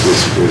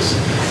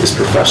is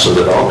professional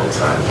development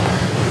time.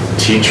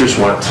 Teachers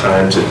want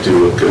time to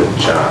do a good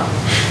job.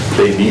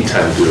 They need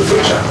time to do a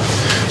good job.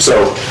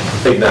 So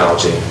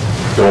acknowledging,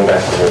 going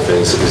back to the whole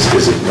thing,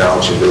 is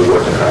acknowledging they're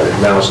working hard,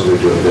 acknowledging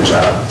they're doing a good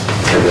job,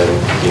 and then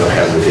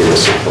having the data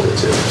support it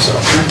too. So.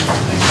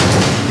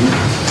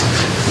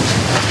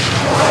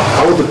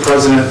 How would the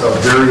president of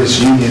various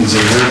unions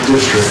in your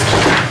district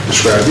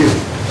describe you?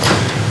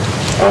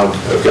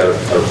 I've got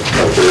a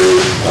very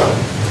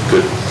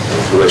good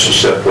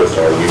relationship with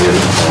our union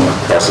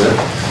president.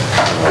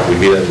 We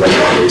meet on a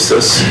regular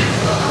basis.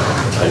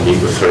 I meet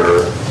with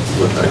her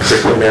with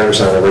curriculum matters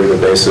on a regular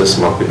basis,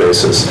 monthly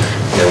basis,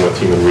 and with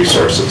human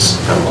resources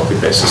on a monthly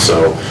basis.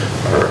 So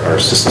our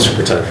assistant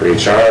superintendent for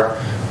HR,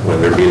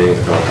 when they're meeting,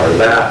 I'm part of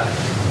that.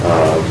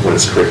 When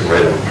it's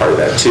curriculum, I'm part of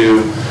that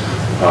too.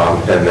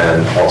 And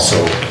then also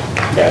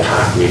ad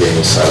hoc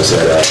meetings. I was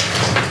at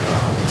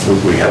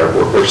we had our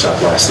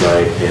workshop last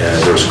night, and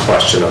there was a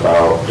question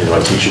about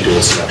a teacher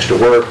doing some extra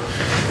work,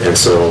 and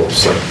so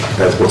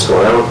that's what's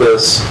going on with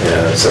this.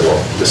 And I said, well,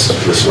 this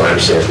is what I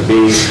understand it to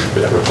be.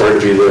 We're not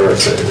required to be there.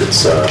 It's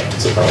a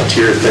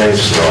volunteer thing.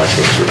 Just I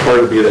think it's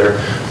required to be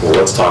there. Well,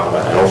 let's talk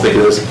about it. I don't think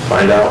it is.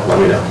 Find out. Let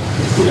me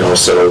know.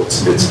 So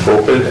it's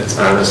open. It's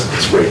honest.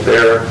 It's right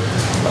there.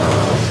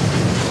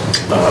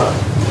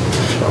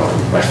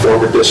 my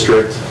former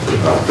district,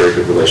 very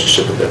good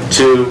relationship with them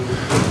too.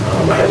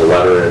 I had a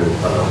letter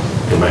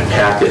in my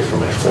packet from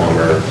my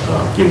former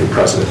union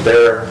president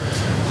there.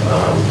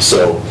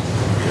 So,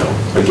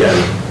 again,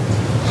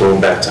 going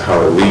back to how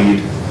I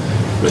lead,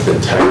 with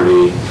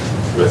integrity,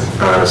 with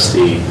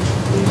honesty,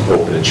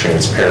 open and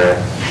transparent,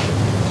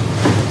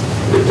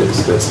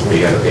 that's the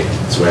way I gotta be.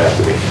 That's the way I have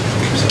to be.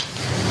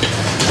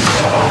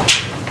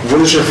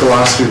 What is your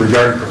philosophy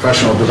regarding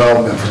professional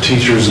development for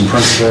teachers and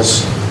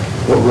principals?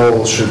 What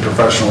role should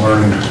professional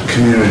learning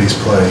communities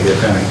play,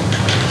 if any?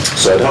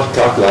 So I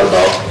talk a lot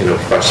about,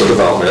 professional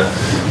development,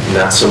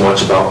 not so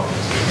much about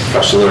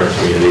professional learning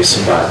communities,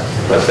 but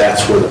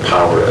that's where the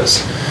power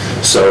is.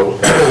 So,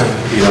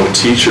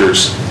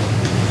 teachers,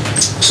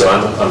 so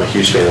I'm a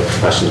huge fan of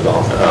professional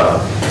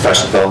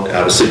development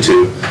obviously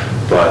too,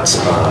 but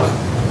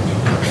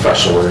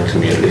professional learning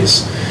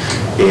communities.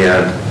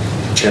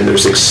 And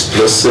there's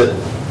explicit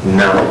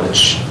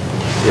knowledge.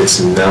 It's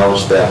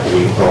knowledge that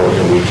we own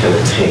and we can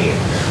attain.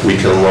 We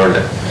can learn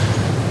it.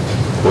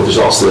 Well, there's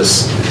also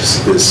this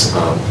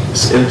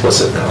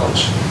implicit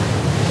knowledge.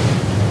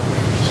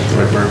 Is that the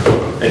right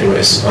word?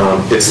 Anyways,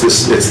 it's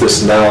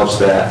this knowledge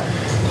that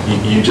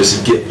you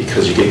just get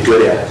because you get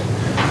good at it,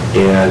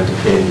 and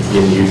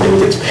it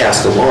gets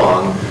passed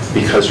along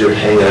because you're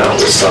hanging out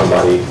with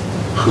somebody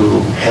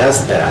who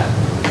has that.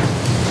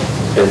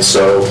 And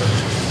so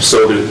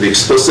the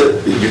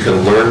explicit, you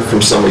can learn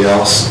from somebody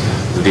else.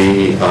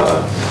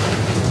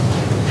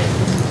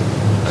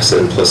 I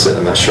said implicit,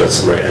 I'm not sure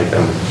that's right.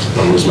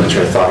 I'm losing my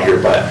train of thought here,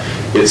 but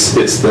it's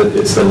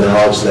the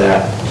knowledge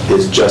that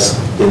is just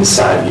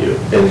inside you.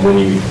 And when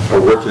you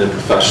are working in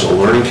professional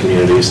learning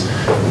communities,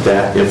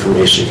 that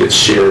information gets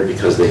shared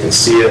because they can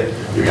see it,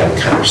 you're having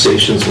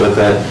conversations with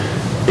it,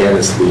 and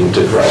it's leading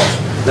to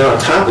growth. Now on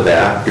top of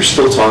that, you're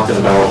still talking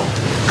about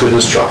good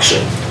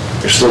instruction.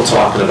 You're still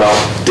talking about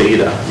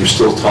data. You're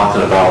still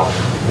talking about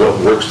what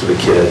works for the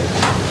kid.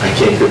 I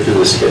can't get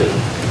through this kid.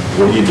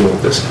 What are you doing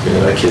with this?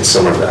 That kid's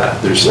similar to that.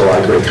 There's a lot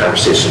of great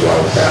conversation going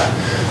on with that.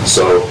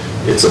 So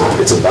it's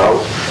about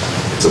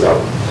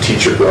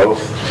teacher growth.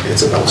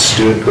 It's about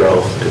student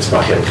growth. It's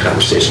about having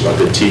conversation about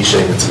good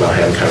teaching. It's about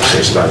having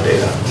conversation about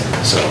data.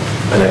 So,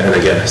 and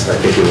again, I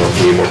think we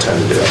need more time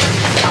to do that.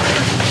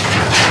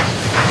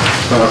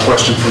 A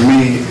question for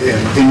me,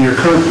 in your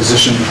current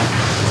position,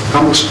 how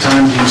much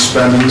time do you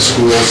spend in the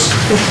schools,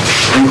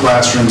 in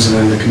classrooms,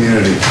 and in the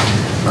community?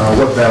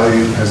 What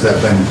value has that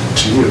been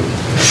to you?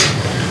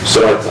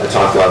 So I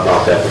talked a lot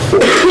about that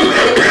before.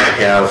 I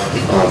have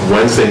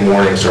Wednesday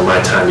mornings are my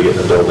time to get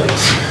in the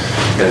buildings.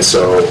 And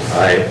so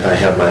I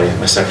have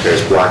my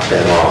secretaries block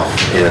that off.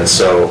 And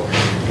so,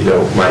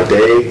 my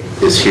day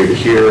is here to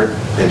here.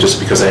 And just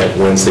because I have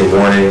Wednesday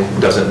morning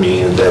doesn't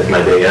mean that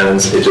my day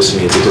ends. It just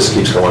means it just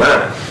keeps going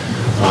on.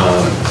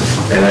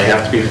 And I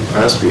have to be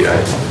honest with you,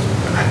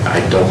 I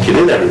don't get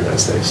in every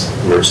Wednesdays.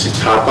 Emergencies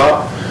pop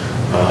up,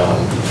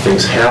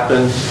 things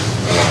happen.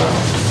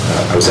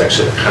 I was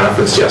actually at a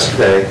conference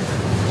yesterday,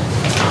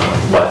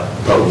 but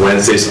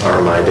Wednesdays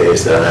are my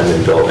days that I'm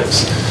in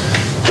buildings.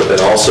 But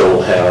then also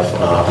we'll have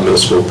a middle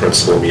school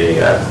principal meeting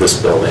at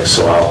this building,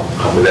 so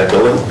I'm in that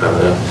building, I'm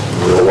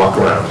gonna walk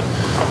around.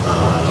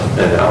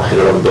 And I'll hit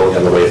it on the building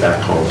on the way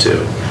back home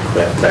too.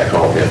 Back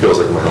home, it feels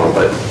like my home,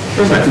 but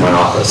my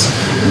office.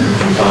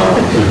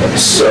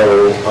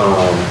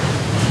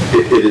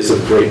 It is a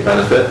great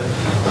benefit.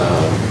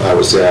 I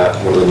was at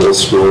one of the middle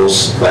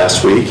schools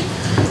last week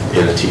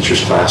in a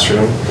teacher's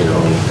classroom,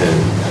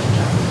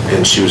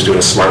 and she was doing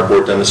a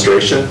smartboard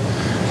demonstration,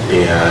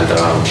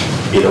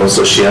 and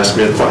so she asked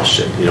me a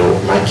question.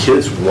 My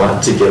kids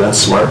want to get on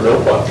Smart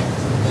Notebook.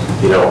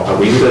 We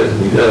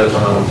need a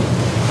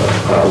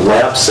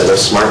lab set of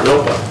Smart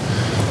Notebook.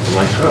 I'm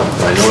like,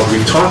 I know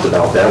we've talked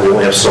about that. We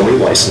only have so many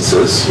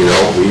licenses,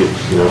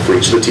 for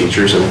each of the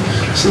teachers and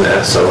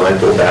that. So I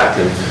go back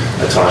and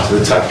I talk to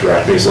the tech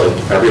director. He's like,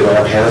 every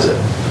lab has it.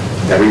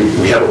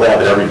 We have a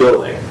lab in every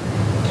building.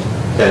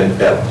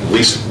 And at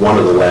least one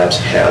of the labs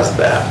has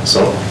that.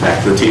 So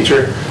back to the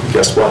teacher,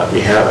 guess what? We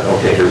have it.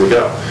 Okay, here we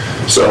go.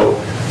 So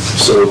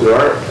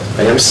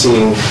I am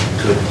seeing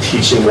kind of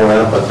teaching going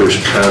on, but there's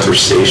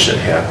conversation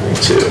happening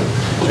too.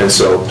 And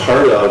so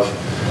part of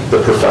the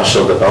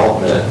professional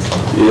development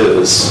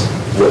is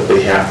what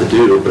they have to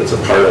do, but it's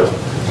a part of,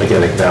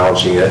 again,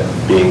 acknowledging it,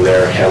 being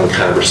there, having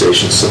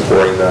conversations,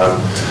 supporting them.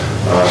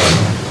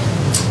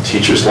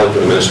 Teachers like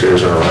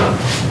administrators are around.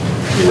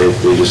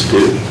 They just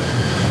do.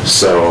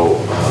 So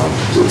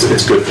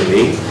it's good for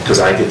me because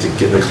I get to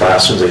get in the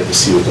classrooms, I get to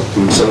see what the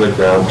boots on the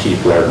ground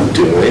people are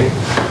doing.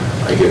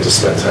 I get to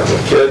spend time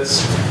with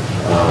kids.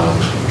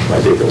 My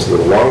day goes a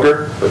little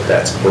longer, but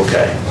that's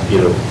okay.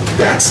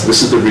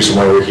 This is the reason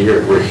why we're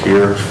here. We're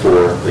here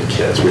for the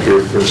kids. We're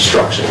here for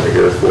instruction. We're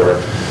here for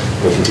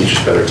making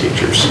teachers better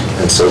teachers.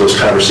 And so those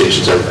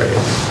conversations are great.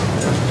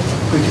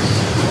 Thank you.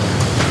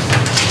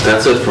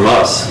 That's it from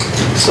us.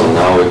 So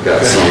now we've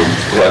got some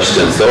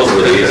questions. Those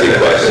were the easy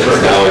questions.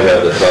 Now we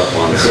have the tough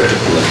ones from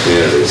the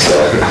community. So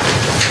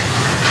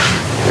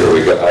Here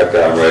we go. I've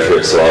got them right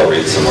here, so I'll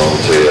read some of them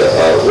to you.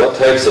 What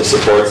types of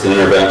supports and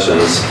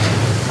interventions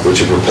would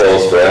you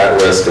propose for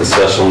at-risk and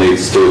special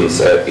needs students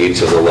at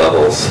each of the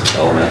levels,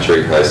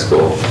 elementary, high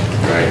school?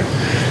 Right.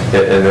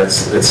 And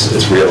it's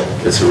real.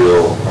 It's a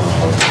real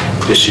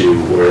issue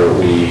where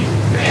we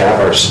have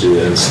our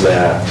students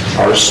that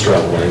are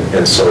struggling,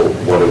 and so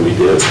what do we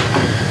do?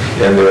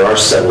 And there are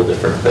several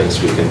different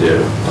things we can do.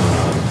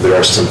 There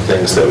are some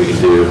things that we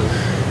can do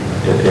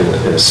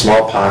in a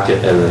small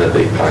pocket and in a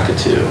big pocket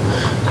too.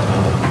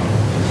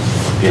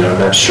 I'm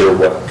not sure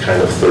what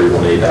kind of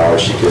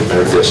 $3180 you get in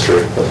our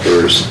district, but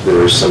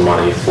there's some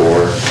money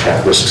for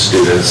at-risk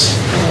students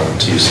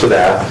to use for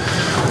that.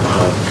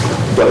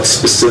 But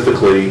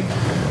specifically,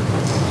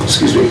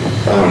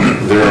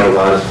 there are a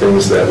lot of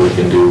things that we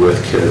can do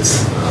with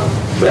kids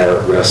that are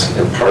at risk,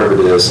 and part of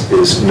it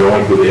is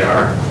knowing who they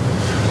are.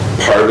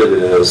 Part of it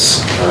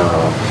is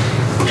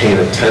paying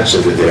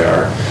attention to who they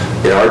are.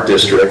 In our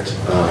district,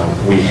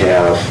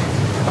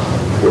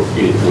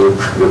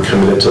 we're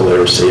committed to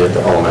literacy at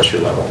the elementary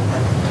level.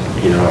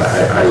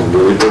 I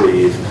really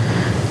believe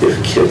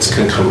if kids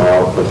can come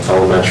out of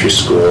elementary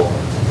school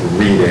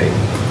reading,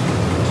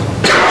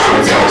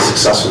 they'll be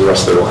successful the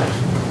rest of their life.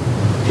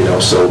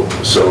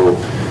 So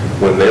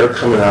when they're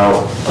coming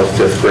out of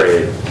 5th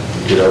grade,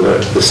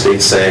 the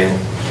state's saying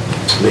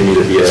they need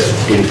to be at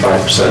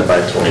 85% by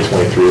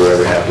 2023,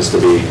 whatever it happens to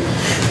be.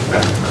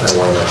 I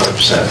want them at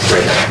 100%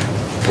 right now.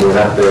 We're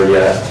not there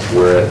yet.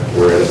 We're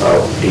at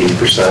about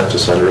 80%,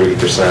 just under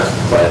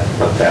 80%, but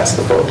that's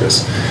the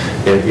focus.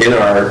 And in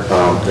our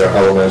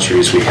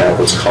elementaries, we have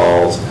what's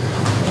called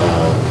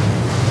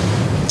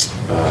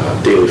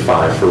Daily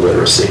 5 for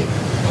literacy.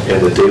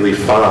 And the Daily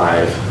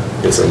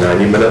 5, it's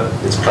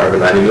part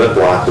of a 90-minute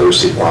block,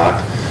 literacy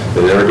block.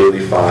 And in our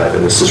Daily 5,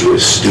 and this is really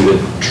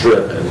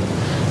student-driven,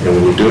 and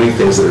when you're doing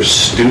things that are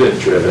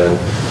student-driven,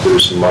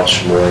 there's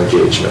much more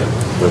engagement.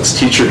 When it's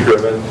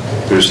teacher-driven,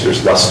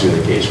 there's less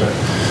student engagement.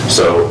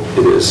 So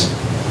it is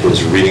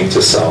reading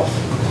to self,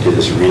 it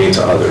is reading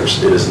to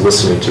others, it is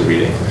listening to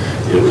reading,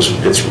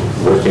 it's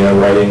working on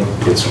writing,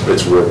 it's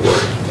word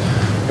work.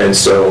 And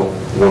so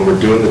when we're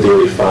doing the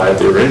Daily 5,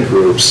 they're in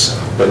groups,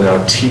 but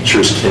now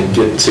teachers can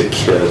get to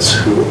kids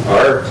who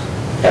are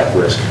at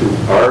risk, who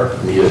are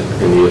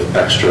in need of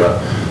extra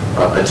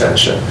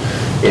attention,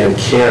 and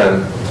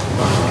can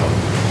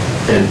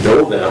and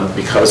know them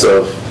because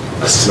of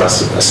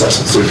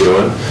assessments they're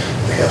doing.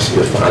 It has to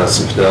be a phonics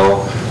and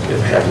Pinel.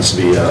 It happens to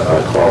be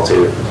a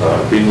qualitative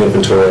reading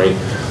inventory.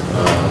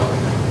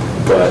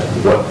 But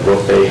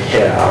what they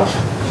have,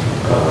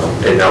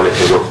 and now they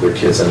can work with their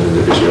kids on an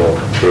individual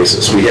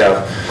basis. We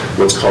have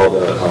what's called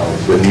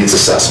the needs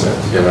assessment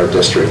in our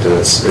district, and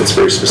it's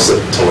very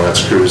specific to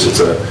L'Anse Creuse.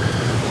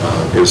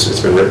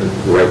 It's been written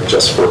right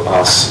just for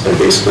us, and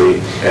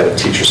basically at a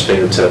teacher's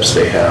fingertips,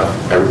 they have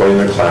everybody in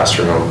their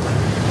classroom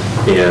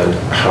and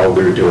how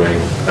they're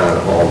doing on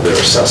all of their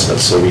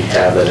assessments. So we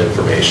have that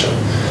information.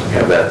 We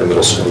have that at the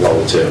middle school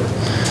level too.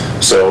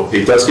 So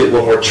it does get a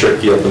little more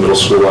tricky at the middle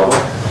school level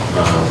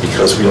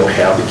because we don't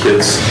have the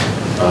kids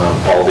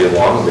all day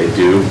long. They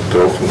do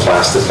go from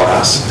class to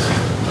class.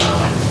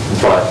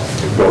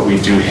 But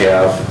we do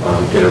have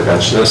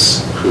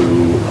interventionists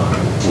who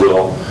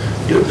will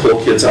either pull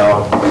kids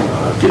out,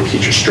 give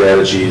teacher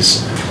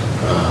strategies,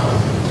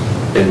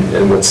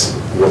 and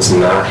what's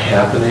not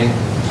happening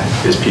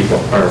is people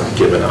aren't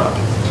giving up.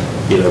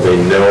 They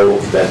know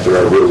that there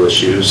are real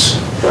issues,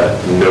 but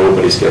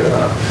nobody's giving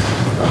up.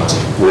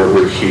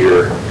 We're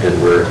here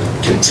and we're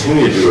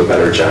continuing to do a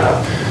better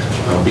job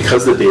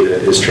because the data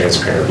is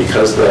transparent,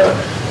 because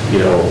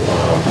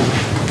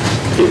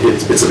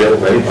it's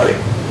available to anybody.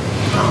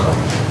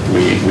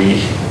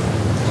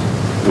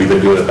 We've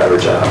been doing a better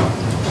job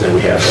than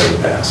we have in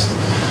the past.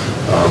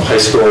 High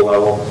school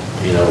level,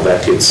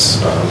 that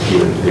gets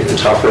even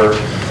tougher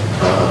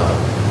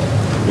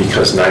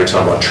because now you're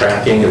talking about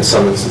tracking in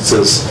some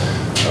instances.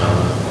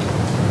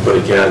 But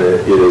again,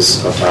 it is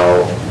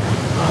about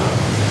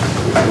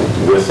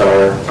with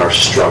our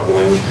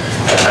struggling.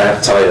 I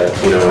have to tell you,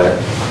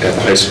 at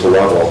the high school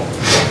level,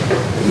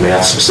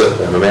 math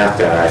specific, I'm a math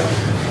guy.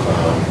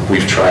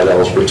 We've tried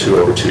Algebra 2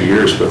 over 2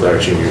 years with our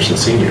juniors and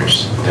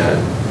seniors, and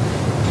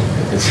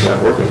it's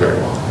not working very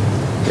well.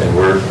 And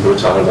we're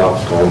talking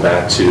about going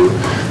back to,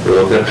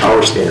 we're looking at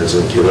power standards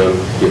and give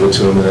it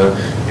to them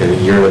in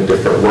a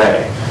different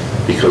way,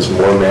 because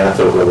more math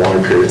over a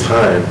longer period of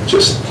time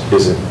just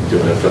isn't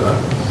doing it for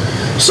them.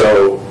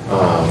 So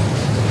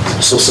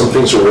some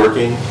things are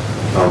working,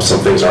 some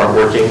things aren't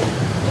working,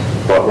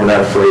 but we're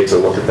not afraid to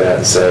look at that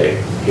and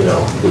say, we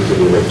need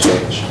to make a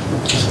change.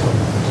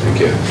 Thank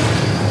you.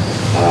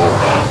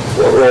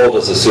 What role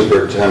does the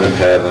superintendent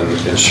have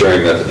in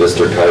ensuring that the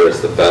district hires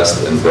the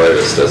best and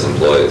brightest as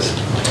employees?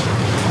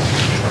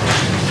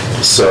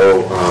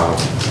 So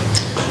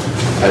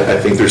I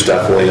think there's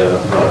definitely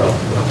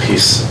a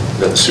piece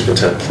that the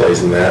superintendent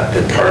plays in that,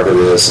 and part of it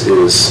is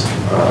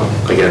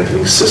again,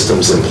 putting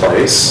systems in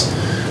place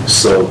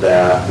so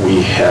that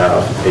we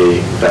have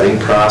a vetting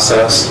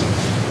process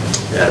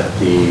at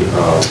the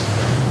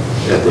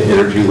at the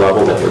interview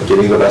level, that we're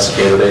getting the best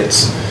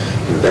candidates,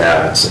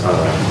 that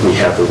we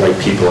have the right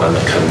people on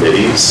the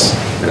committees,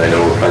 and I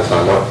know we're probably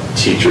talking about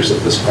teachers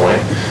at this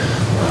point,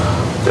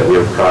 that we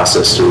have a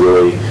process to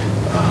really,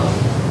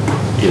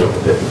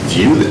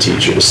 view the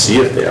teacher to see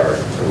if they are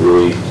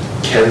really,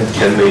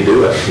 can they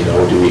do it?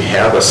 Do we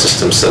have a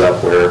system set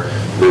up where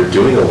they're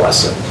doing a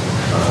lesson?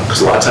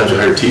 Because a lot of times we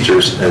hire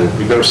teachers and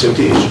we've never seen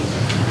them teach.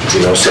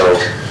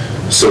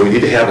 So we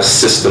need to have a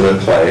system in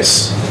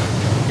place,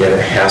 and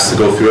it has to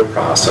go through a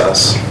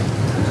process.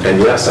 And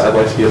yes, I'd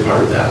like to be a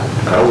part of that.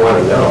 I want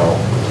to know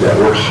that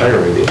we're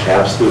hiring the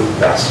absolute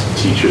best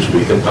teachers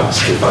we can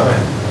possibly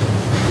find.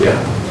 Yeah,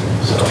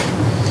 so.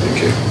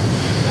 Thank you.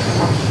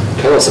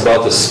 Tell us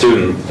about the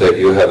student that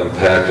you have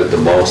impacted the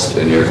most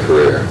in your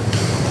career.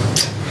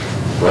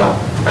 Well,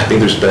 I think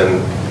there's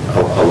been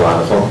a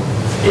lot of them,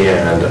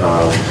 and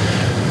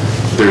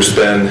there's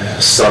been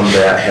some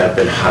that have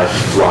been high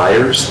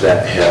flyers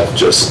that have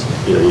just,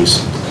 you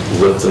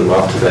lift them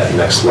up to that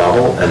next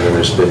level, and then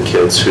there's been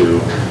kids who,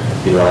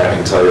 I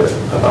can tell you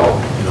about,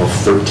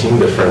 13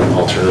 different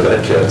alternative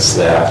ed kids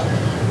that,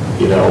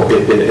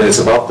 it's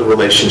about the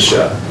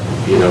relationship.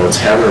 It's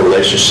having a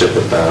relationship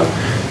with them,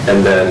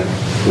 and then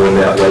when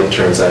that light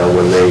turns on,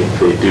 when they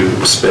do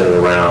spin it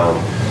around,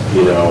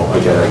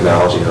 again,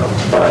 acknowledging them.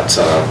 But,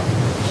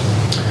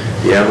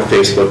 yeah, I'm a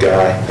Facebook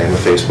guy. I'm a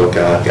Facebook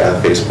guy,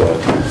 got Facebook.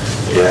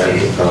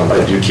 And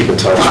I do keep in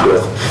touch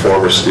with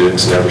former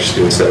students and other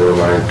students that were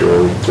mine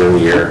during the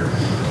year.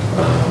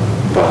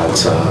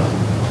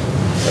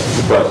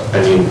 But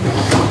I mean,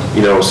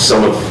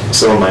 some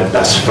of my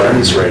best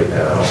friends right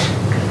now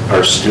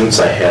are students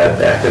I had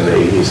back in the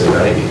 80s and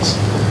 90s.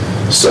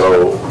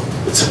 So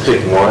to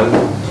pick one,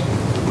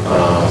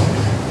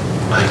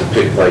 I could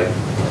pick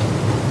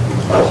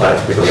I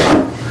could pick a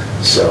lot.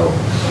 So,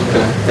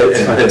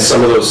 and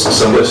some of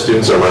those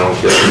students are my own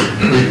kids.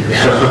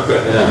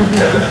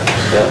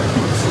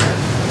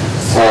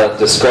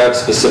 Describe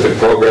specific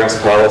programs,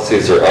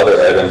 policies, or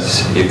other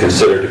items you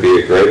consider to be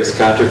your greatest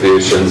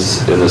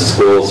contributions in the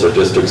schools or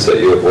districts that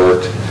you have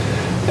worked,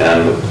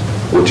 and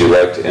would you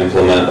like to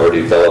implement or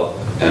develop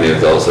any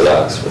of those at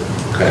Oxford?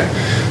 Okay.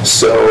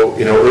 So,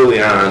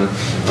 early on,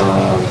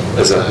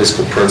 as a high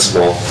school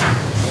principal,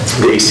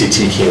 the ACT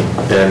came,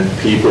 and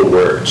people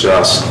were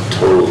just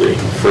totally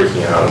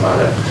freaking out about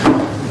it.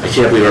 I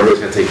can't believe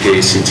everybody's going to take the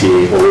ACT.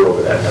 Well, we're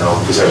over that now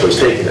because everybody's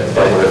taking it.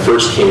 But when it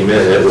first came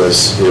in, it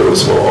was I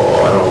don't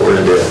know what we're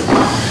going to do.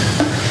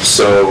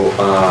 So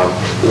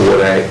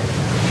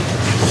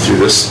through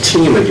this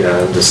team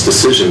again, this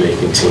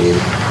decision-making team,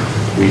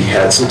 we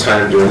had some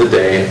time during the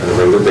day on a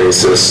regular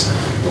basis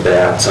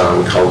that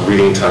we called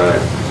reading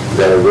time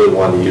that I really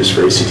wanted to use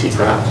for ACT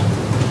prep.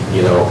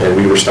 And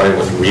we were starting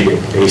with reading,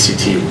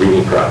 ACT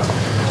reading prep.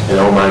 And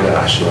oh my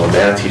gosh,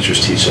 math teachers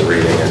teaching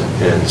reading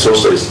and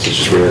social studies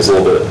teachers reading is a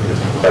little bit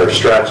better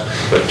stretch,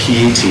 but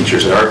PE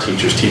teachers and art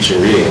teachers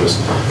teaching reading it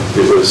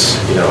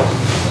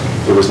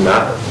was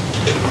not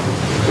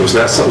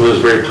something that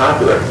was very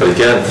popular. But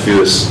again, through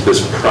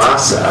this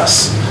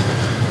process,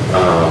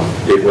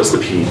 it was the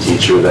PE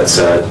teacher that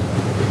said,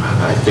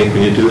 I think we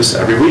need to do this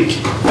every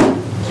week.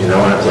 And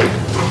I was like,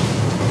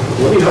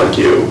 let me hug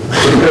you.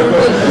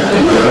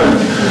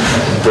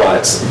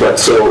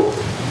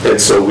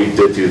 So we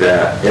did do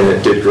that, and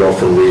it did grow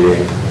from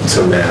reading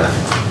to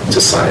math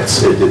to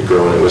science. It did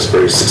grow, and it was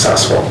very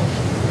successful.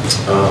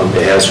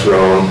 It has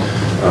grown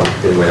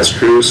in L'Anse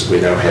Creuse.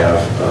 We now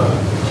have,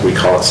 we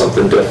call it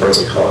something different.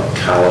 We call it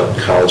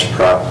college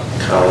prep,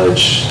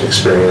 college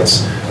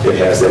experience. It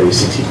has that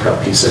ACT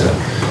prep piece in it.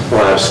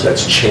 Well, obviously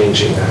that's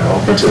changing now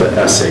to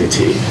the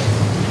SAT.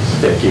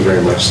 Thank you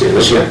very much, State of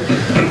Michigan.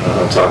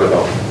 Talk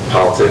about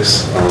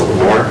politics a little bit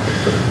more.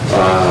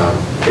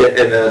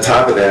 And then on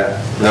top of that,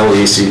 now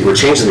we're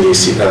changing the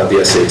SAT.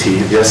 The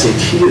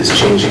SAT is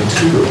changing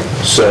too.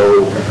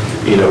 So,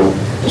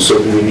 so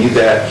do we need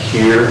that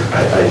here?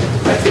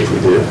 I think we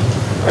do.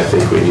 I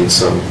think we need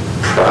some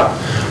prep.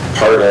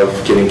 Part of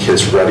getting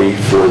kids ready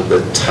for the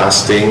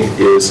testing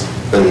is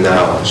the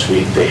knowledge.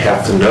 They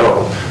have to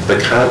know the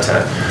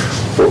content.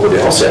 But what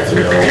they also have to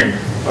know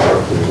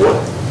are what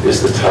is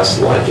the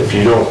test like. If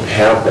you don't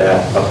have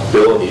that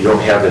ability, you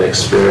don't have that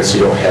experience,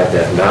 you don't have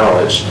that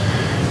knowledge,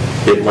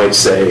 it might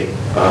say,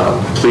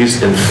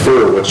 please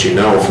infer what you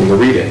know from the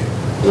reading.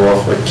 Well,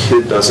 if a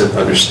kid doesn't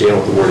understand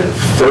what the word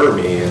infer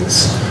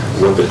means,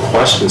 what the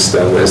question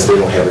stem is, they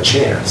don't have a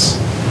chance.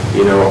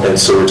 And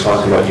so we're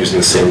talking about using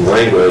the same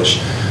language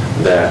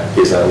that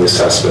is on the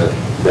assessment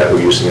that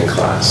we're using in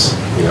class.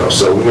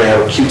 So we might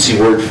have a cutesy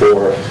word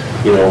for,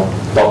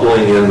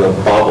 bubbling in the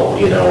bubble,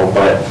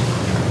 but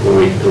when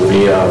we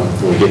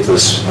get to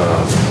this,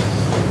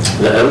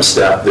 the M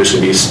step, there's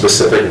going to be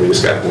specific, we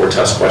just got more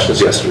test questions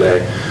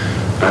yesterday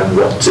on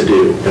what to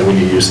do, and we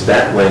use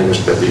that language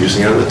that they're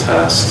using on the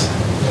test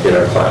in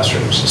our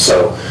classrooms.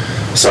 So,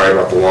 sorry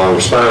about the long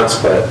response,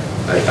 but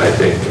I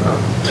think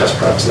test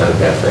prep is not a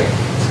bad thing.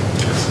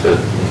 That's good.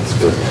 That's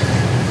good.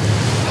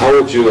 How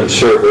would you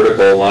ensure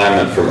vertical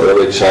alignment from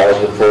early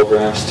childhood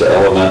programs to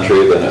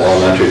elementary, then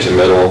elementary to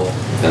middle,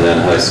 and then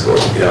high school.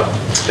 Yeah,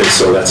 and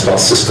so that's about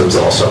systems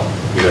also,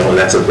 and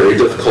that's a very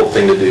difficult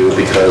thing to do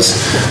because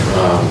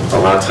a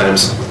lot of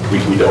times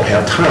we don't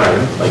have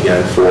time,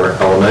 again, for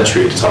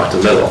elementary to talk to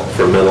middle,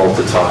 for middle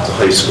to talk to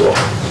high school.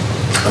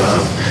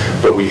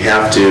 But we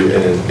have to,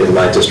 and in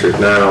my district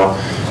now,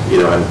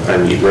 I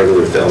meet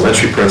regularly with the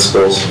elementary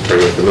principals,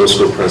 regularly with the middle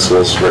school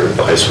principals, regularly with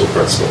the high school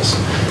principals.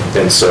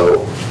 And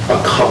so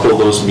a couple of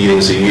those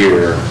meetings a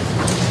year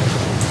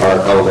are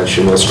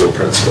elementary, middle school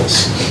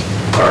principals,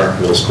 are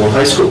middle school and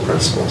high school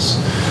principals,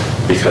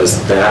 because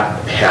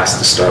that has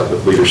to start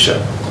with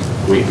leadership.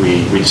 We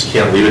just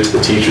can't leave it to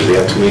the teachers. They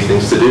have too many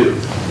things to do.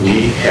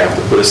 We have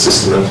to put a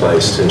system in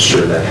place to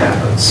ensure that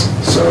happens.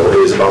 So it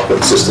is about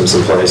putting systems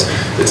in place.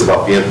 It's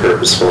about being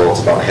purposeful.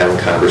 It's about having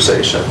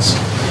conversations.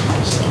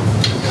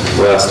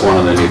 Last one,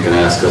 and then you can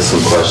ask us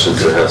some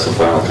questions or have some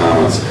final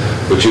comments.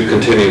 Would you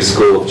continue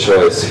school of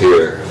choice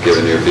here,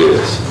 given your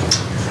views?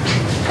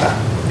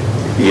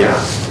 Yeah.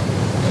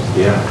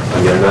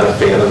 I mean, I'm not a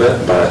fan of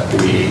it, but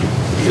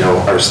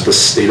the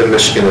state of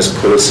Michigan has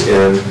put us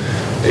in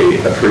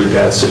a pretty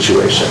bad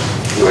situation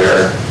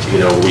where,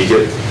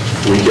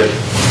 we get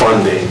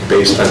funding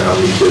based on how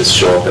many kids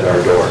show up at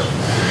our door.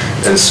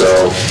 And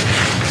so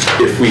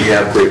if we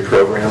have great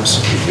programs,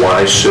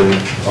 why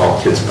shouldn't all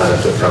kids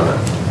benefit from it?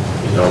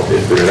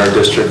 If they're in our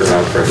district or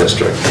not for our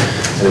district.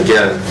 And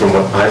again, from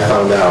what I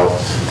found out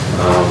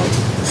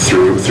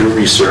through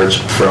research,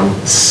 from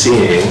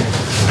seeing,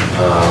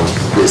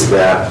 is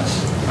that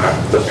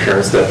the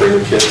parents that bring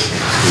the kids,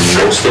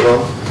 most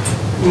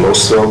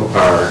of them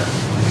are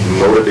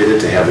motivated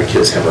to have the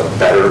kids have a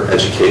better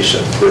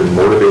education. They're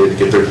motivated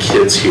to get their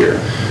kids here.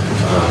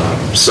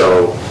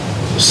 So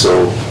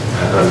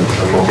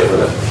I'm okay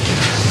with it.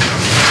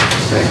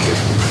 Thank you.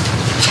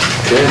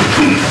 Okay,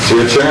 it's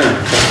your turn.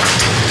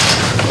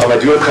 I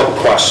do have a couple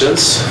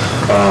questions.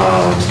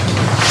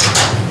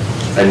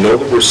 I know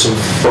there were some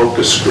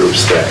focus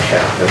groups that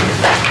happened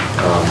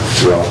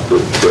throughout the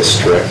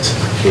district,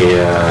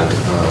 and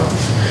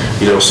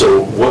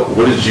so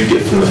what did you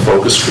get from the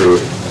focus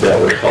group that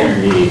would help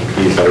me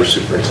be a better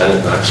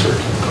superintendent in Oxford?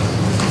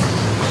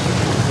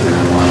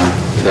 Anyone want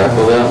to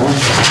tackle that one?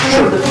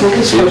 Sure. The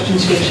focus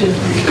questions get you.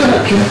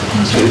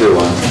 Either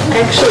one.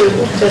 I actually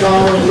looked at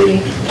all of the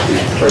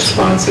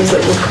responses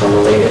that were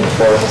collated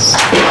for us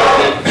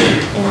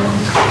and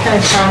kind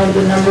of counted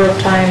the number of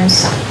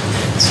times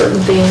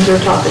certain themes or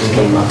topics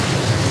came up.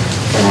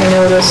 And I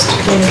noticed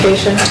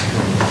communication,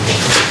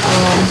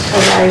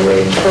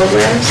 evaluating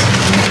programs,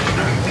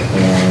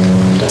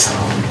 and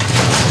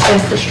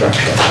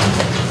infrastructure.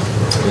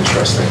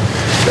 Interesting.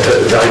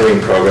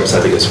 Evaluating programs,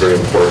 I think, is very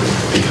important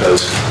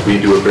because we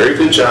do a very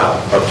good job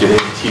of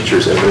getting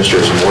teachers and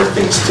administrators more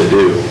things to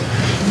do,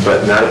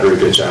 but not a very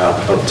good job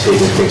of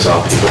taking things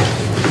off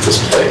people's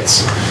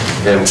plates.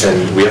 And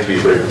we have to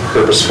be very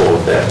purposeful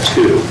with that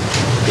too,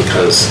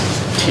 because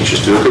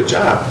teachers do a good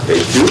job. They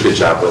do a good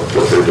job of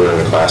what they're doing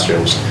in the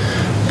classrooms,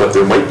 but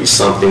there might be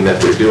something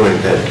that they're doing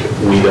that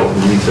we don't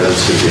need them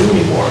to do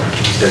anymore.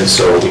 And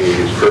so we need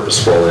to be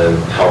purposeful in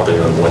helping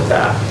them with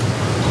that.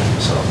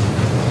 So,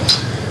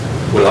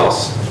 what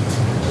else?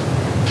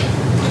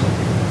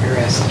 You're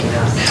asking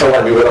us. Oh,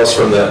 I mean, what else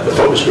from the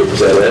focus group? Is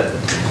that it?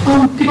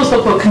 People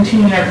spoke about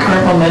continuing our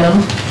current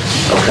momentum.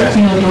 Okay.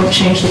 Don't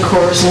change the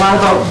course. A lot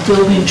about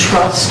building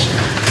trust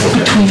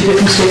between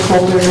different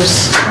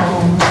stakeholders.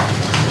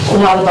 A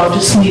lot about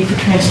just need for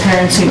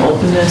transparency and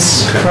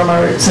openness from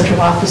our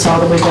central office all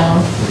the way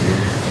down.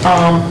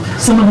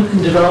 Someone who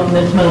can develop and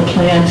implement a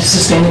plan to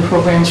sustain the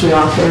programs we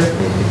offer.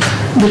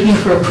 Looking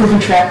for a proven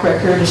track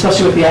record,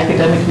 especially with the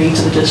academic needs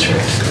of the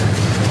district.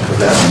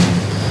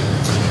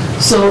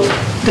 So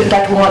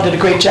Dr. Wallant did a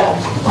great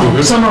job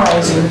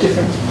summarizing the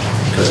different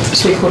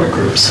stakeholder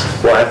groups.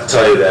 Well, I have to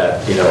tell you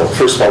that,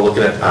 first of all,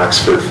 looking at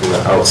Oxford from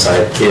the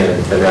outside in,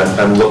 and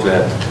I'm looking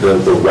at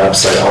the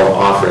website, all the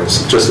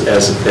offerings, just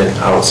as an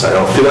outsider.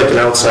 I don't feel like an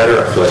outsider.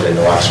 I feel like I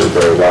know Oxford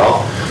very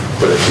well.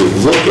 But if you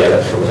look at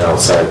it from an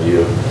outside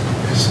view,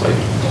 it's like,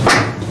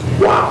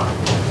 wow.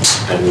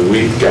 I mean,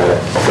 we've got it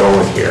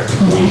going here.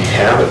 We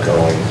have it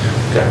going.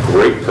 We've got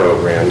great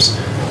programs,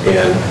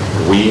 and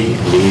we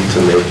need to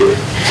make it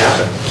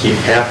happen. Keep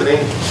happening,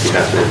 keep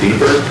happening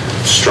deeper,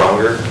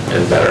 stronger,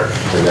 and better.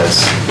 And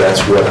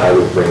that's what I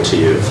would bring to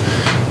you.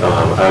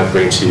 I would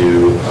bring to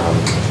you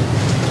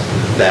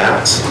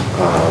that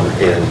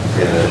and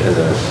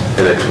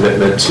a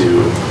commitment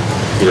to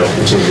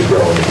continue to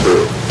grow and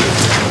improve.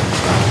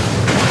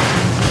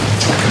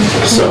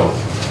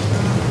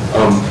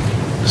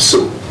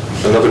 So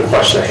another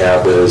question I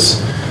have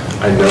is,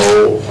 I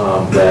know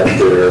that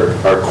there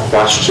are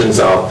questions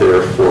out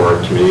there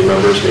for community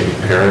members, maybe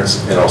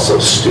parents, and also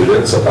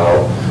students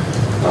about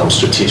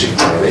strategic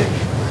planning.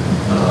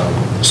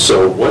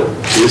 So what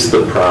is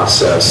the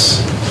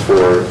process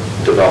for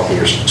developing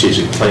your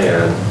strategic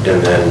plan,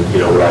 and then,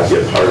 would I be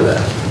a part of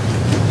that?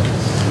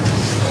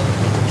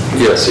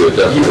 Yes, you would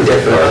definitely be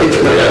part of it.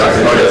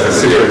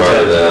 Be a part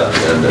of that,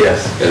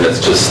 and it's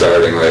just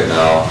starting right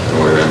now, and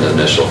we're in the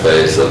initial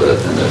phase of it,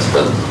 and there's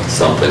been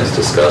some things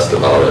discussed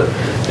about it,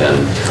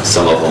 and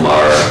some of them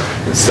are,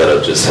 instead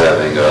of just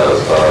having a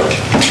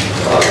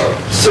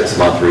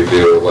 6-month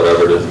review or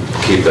whatever to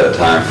keep that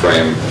time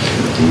frame,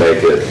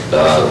 make it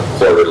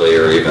quarterly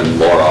or even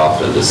more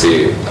often to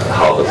see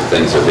how the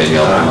things are being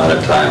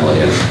implemented timely,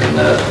 and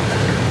that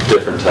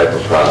different type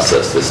of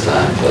process this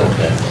time. But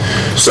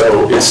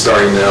So it's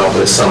starting now,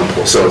 but at some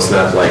point, so it's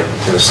not like,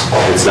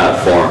 it's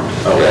not formed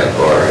yet,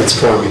 or It's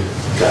forming.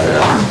 got it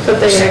out. But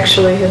they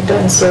actually had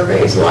done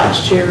surveys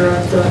last year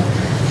of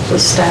the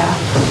staff,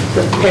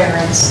 the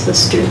parents, the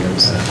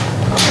students.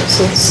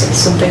 So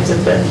some things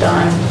have been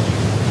done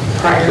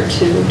prior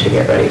to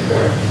get ready for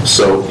it.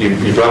 So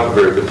you brought up a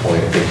very good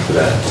point, I think, for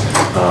that.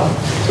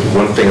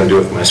 One thing I'm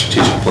doing with my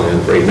strategic plan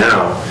right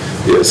now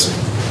is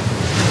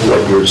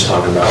what you were just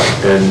talking about.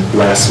 And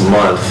last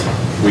month,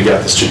 we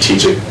got the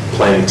strategic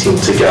planning team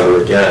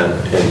together again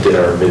and did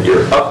our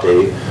mid-year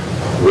update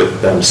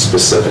with them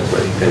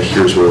specifically. And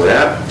here's where we're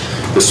at.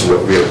 This is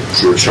what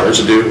we're charged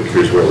to do.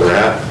 Here's where we're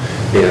at.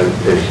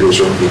 And here's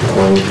where we're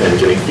going, and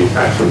getting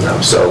feedback from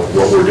them. So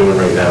what we're doing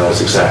right now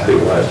is exactly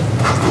what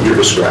you're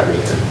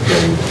describing,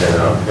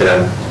 and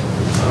I'm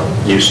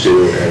used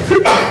to.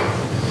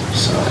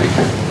 So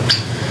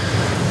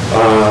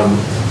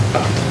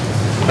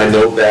I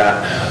know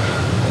that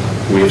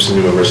we have some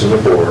new members on the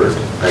board.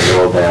 I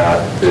know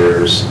that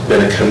there's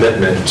been a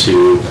commitment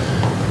to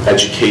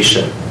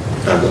education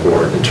on the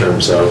board in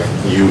terms of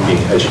you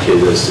being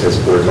educated as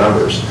board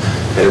members.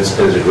 And it's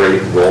a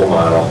great role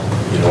model,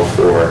 you know,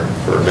 for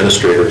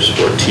administrators,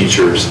 for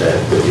teachers that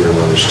you're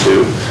members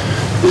to.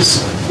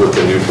 Is with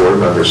the new board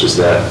members, is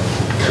that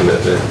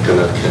commitment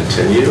going to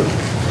continue?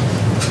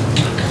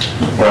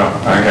 Well,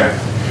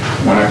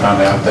 when I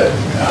found out that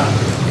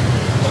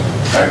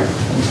I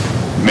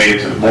made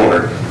it to the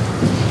board,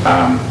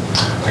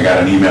 I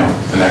got an email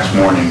the next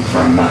morning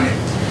from my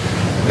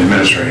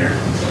administrator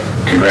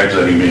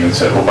congratulating me and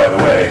said, oh, by the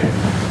way,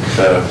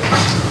 the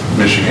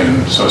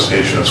Michigan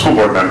Association of School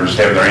Board Members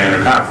have their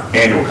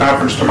annual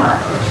conference tomorrow.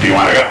 Do you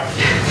want to go?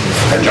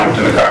 I jumped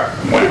in the car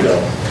and went.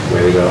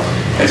 Way to go.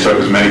 And took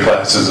as many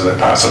classes as I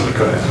possibly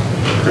could.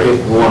 Great.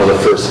 One of the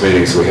first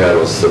meetings we had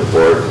was the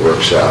board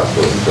workshop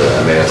with the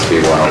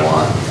MASB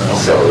 101.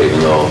 So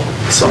even though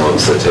some of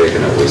us had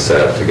taken it, we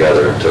sat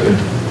together and took it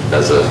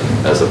as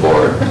a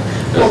board.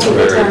 It was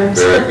Multiple times.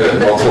 very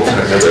good. Multiple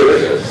times. Very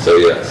good. So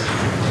yes.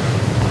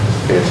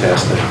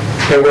 Fantastic.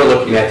 And we're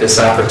looking at this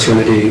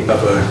opportunity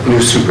of a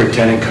new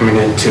superintendent coming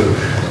in to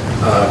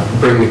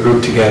bring the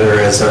group together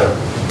as a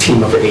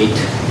team of 8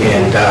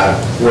 and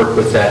work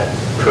with that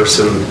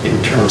person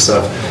in terms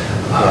of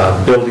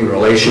building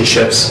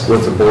relationships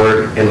with the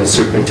board and the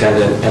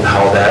superintendent, and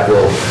how that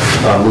will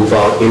move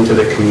out into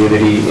the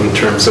community in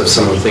terms of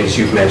some of the things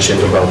you've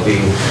mentioned about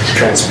being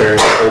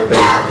transparent,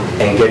 open,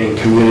 and getting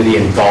community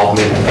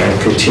involvement,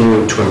 and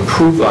continuing to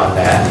improve on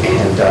that,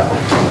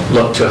 and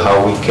look to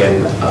how we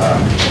can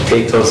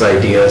take those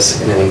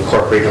ideas and then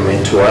incorporate them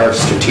into our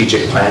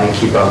strategic plan and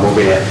keep on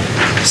moving it,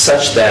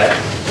 such that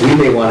we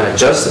may want to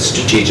adjust the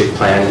strategic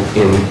plan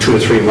in 2 or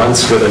 3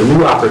 months with a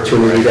new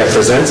opportunity that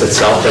presents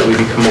itself that we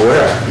become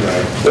aware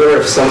of. Or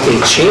if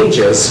something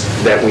changes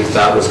that we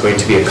thought was going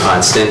to be a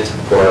constant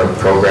or a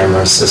program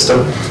or a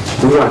system,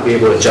 we want to be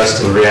able to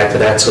adjust and react to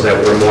that so that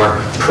we're more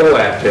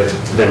proactive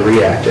than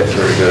reactive.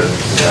 Very good.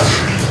 Yeah.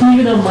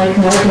 Even though Mike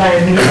and I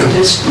are new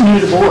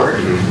to the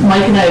board,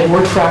 Mike and I have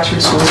worked for Oxford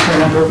Schools for a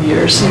number of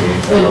years.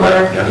 And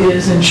Mark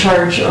is in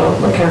charge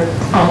of like our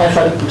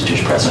athletic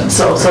boosters president.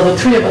 So the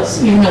 3 of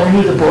us, even though we're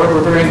new to the board,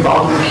 we're very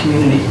involved in the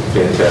community.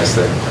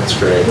 Fantastic. That's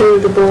great.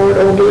 New to the board,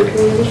 old to the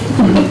community.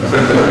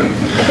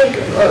 I think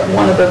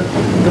one of the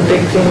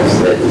big things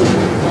that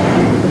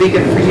would be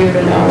good for you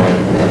to know,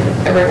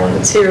 and everyone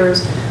that's here,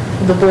 is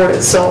the board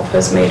itself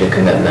has made a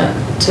commitment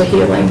to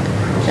healing,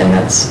 and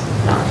that's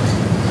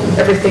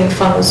everything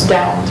funnels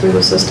down through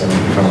the system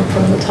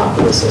from the top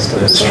of the system.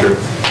 That's So, true.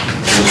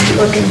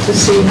 looking to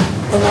see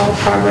a lot of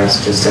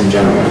progress just in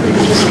general in the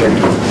district.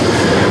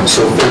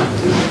 So,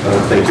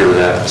 thank you for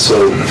that.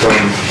 So, from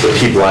the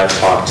people I've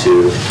talked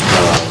to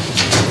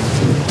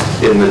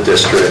in the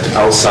district,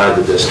 outside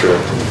the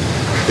district,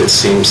 it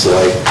seems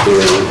like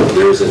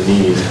there's a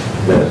need,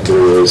 that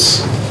there is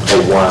a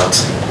want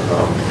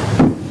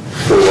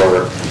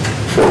for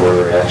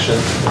forward action,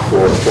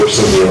 for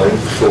some healing,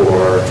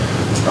 for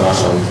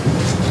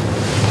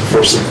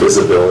some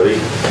visibility,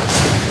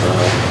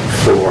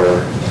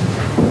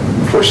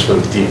 for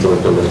some deep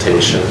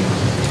implementation.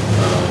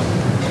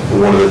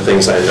 One of the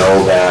things I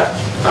know that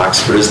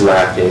Oxford is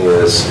lacking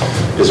is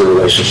a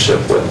relationship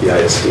with the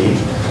ISD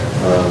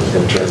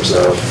in terms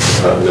of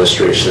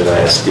administration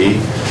at ISD.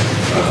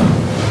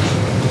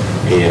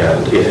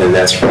 And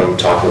that's from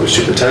talking with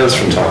superintendents,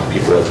 from talking to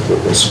people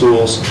in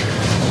schools.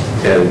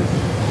 And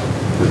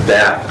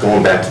that,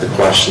 going back to the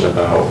question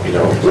about, you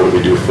know, what do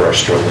we do for our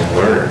struggling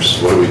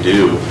learners? What do we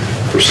do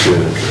for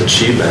student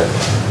achievement?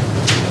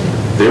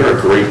 they're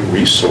a great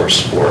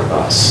resource for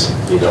us.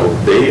 You know,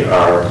 they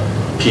are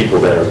people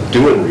that are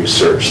doing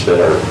research, that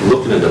are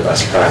looking into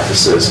best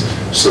practices,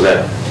 so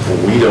that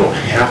we don't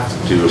have to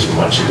do as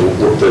much of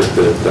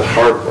the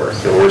hard work.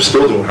 And we're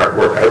still doing hard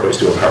work. Everybody's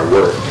doing hard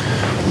work.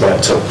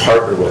 But to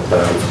partner with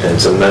them and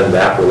to mend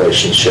that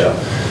relationship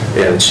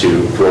and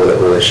to grow that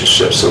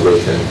relationship so they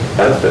can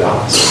benefit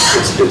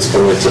us. It's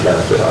only to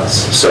benefit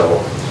us.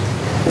 So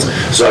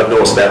I've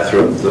noticed that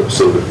through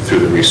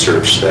the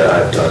research that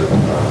I've done,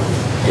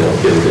 you know,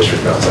 in the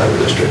district and outside the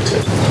district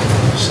too.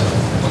 So,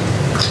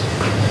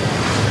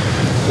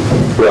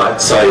 well, I'd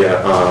tell you,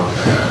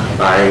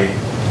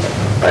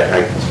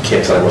 I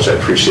can't tell you how much I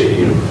appreciate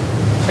you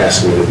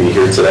asking me to be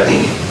here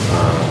today.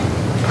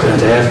 Glad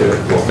to have you.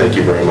 Well, thank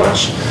you very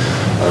much.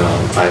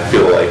 I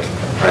feel like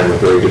I'm a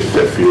very good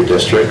fit for your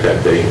district. I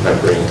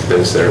bring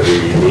things that are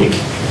very unique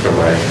from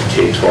my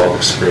K-12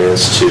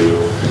 experience to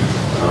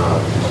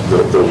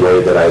the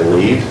way that I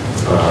lead,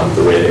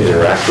 the way I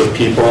interact with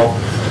people,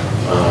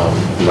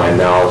 my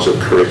knowledge of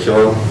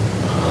curriculum,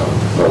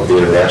 of the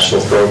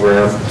international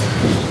program,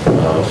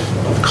 of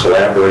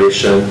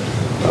collaboration,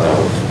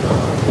 of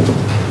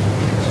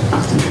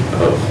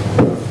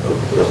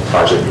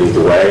Project Lead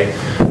the Way.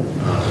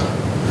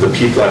 The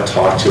people I've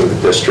talked to in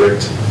the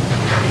district,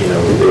 you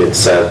know, it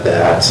said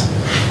that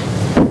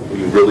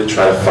we really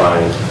try to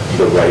find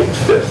the right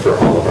fit for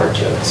all of our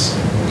kids.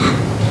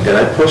 And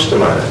I pushed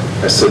them on it.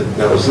 I said,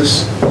 now is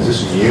this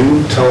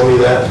you telling me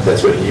that?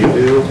 That's what you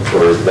do?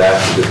 Or is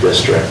that the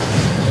district?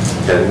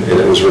 And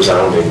it was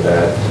resounding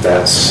that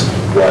that's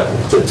what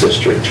the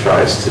district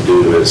tries to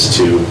do, is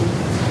to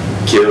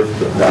give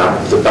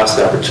the best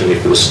opportunity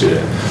for the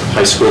student.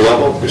 High school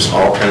level, there's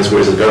all kinds of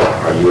ways to go.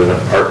 Are you an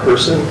art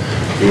person?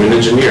 Are you an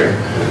engineer?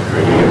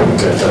 Are you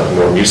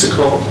more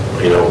musical?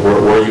 You know,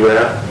 where are you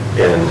at?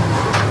 And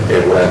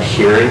what I'm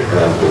hearing and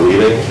I'm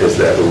believing is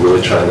that we're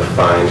really trying to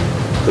find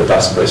the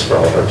best place for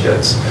all of our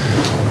kids.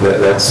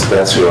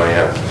 That's who I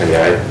am. I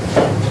mean,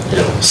 you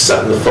know,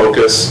 setting the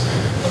focus,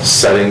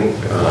 setting,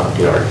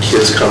 you know, our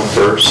kids come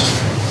first,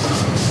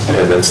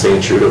 and then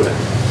staying true to it.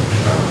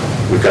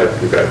 We've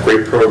got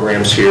great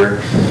programs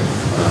here.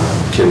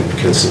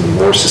 Can some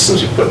more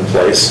systems be put in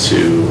place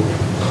to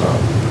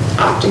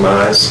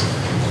optimize?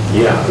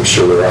 Yeah, I'm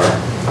sure there are.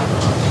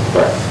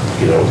 But,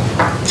 you know,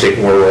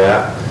 taking where we're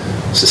at,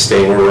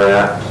 sustaining where we're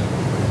at,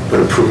 but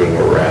improving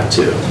where we're at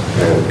too.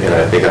 And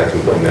I think I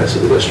can bring that to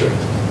the district.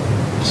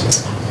 So.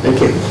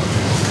 Thank you.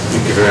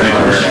 Thank you very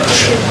much.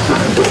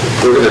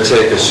 We're going to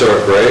take a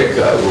short break.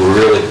 We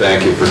really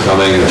thank you for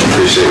coming and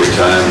appreciate your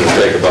time. We'll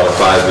take about a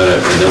 5-minute,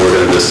 and then we're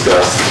going to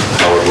discuss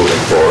how we're moving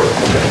forward.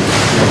 Okay.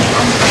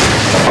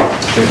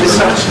 Thank you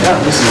very much.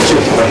 This is Jim.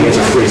 My hands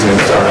are freezing.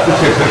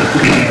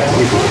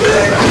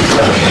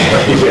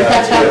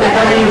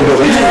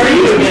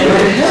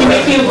 You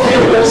make me feel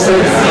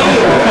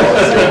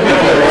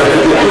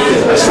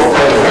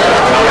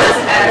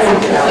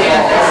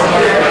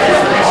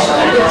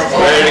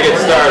Ready to get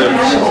started.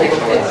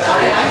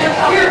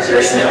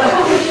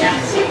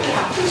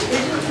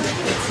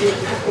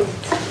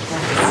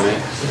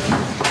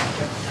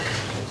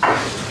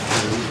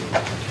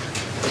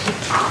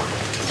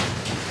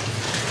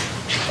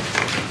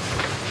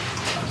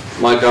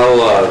 Mike,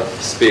 I'll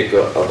speak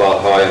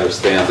about how I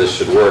understand this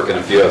should work, and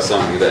if you have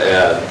something to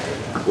add.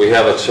 We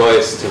have a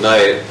choice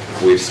tonight.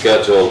 We've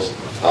scheduled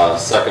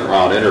second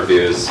round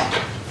interviews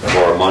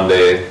for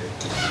Monday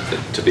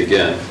to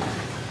begin.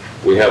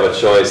 We have a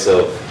choice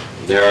of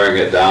narrowing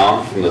it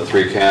down from the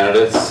 3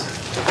 candidates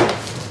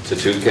to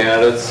 2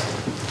 candidates.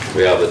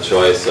 We have the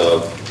choice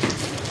of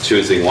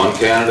choosing 1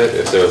 candidate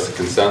if there's a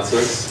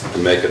consensus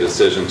and make a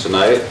decision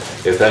tonight.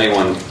 If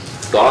anyone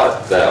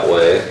thought that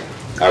way,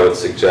 I would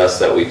suggest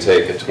that we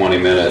take a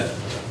 20-minute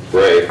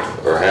break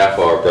or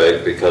half-hour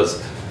break,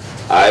 because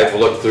I've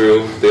looked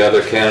through the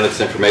other candidates'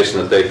 information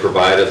that they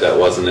provided that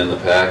wasn't in the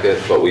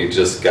packet, but we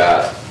just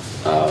got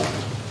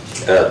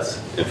Ed's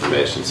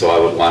information, so I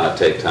would want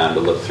to take time to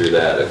look through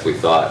that if we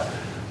thought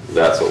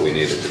that's what we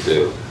needed to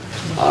do.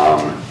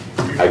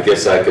 I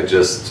guess I could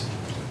just,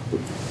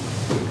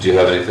 do you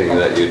have anything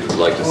that you'd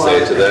like to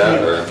say to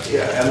that? Or?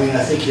 Yeah, I mean,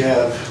 I think you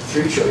have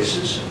 3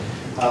 choices.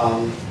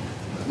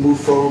 Move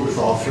forward with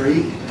all 3,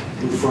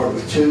 move forward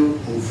with 2,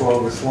 move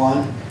forward with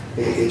 1.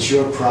 It's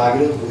your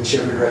prerogative,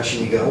 whichever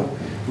direction you go.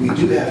 We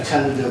do have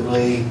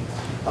tentatively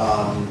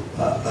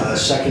a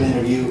second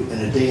interview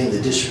and a day in the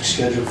district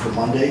scheduled for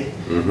Monday.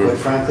 Quite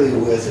frankly,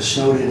 with a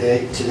snow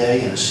day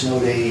today and a snow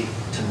day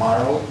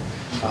tomorrow,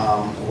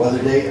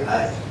 weather day,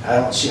 I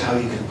don't see how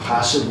you can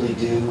possibly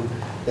do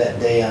that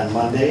day on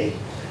Monday.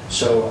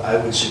 So I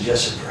would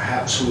suggest that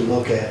perhaps we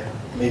look at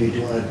maybe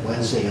doing it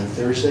Wednesday and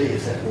Thursday,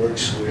 if that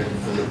works for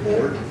the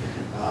board.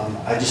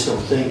 I just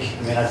don't think,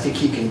 I mean, I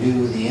think you can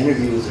do the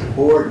interview with the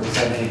board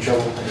without any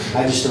trouble.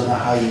 I just don't know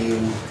how you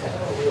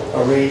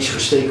arrange for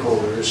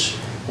stakeholders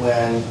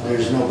when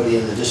there's nobody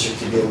in the district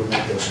to be able to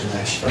make those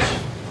connections.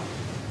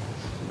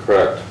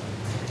 Correct.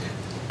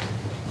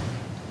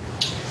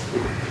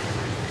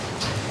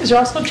 Is there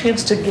also a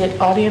chance to get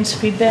audience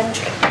feedback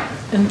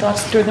and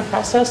thoughts during the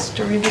process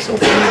to read this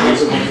open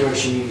What's meeting? the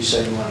direction you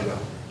decide you want to go?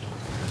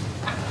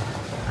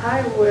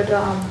 I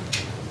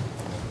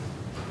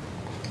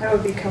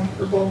would be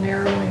comfortable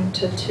narrowing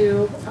to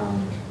 2,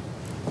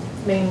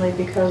 mainly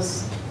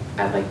because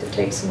I'd like to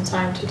take some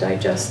time to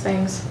digest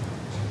things,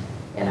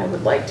 and I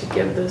would like to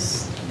give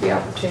this the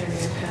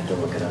opportunity of kind of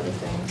look at other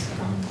things.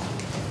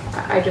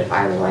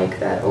 I like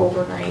that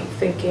overnight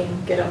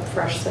thinking, get up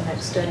fresh the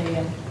next day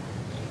and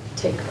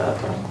take a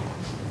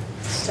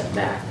step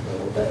back a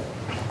little bit.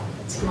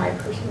 That's my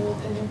personal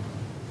opinion.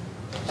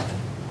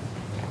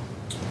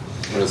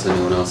 What does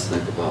anyone else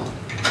think about?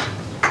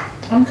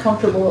 I'm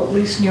comfortable at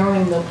least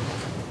narrowing the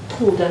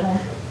pool down.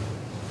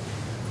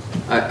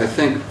 I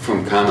think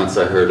from comments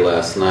I heard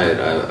last night,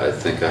 I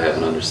think I have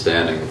an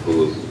understanding of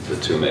who the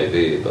 2 may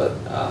be, but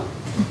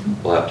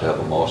we'll have to have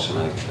a motion,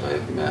 I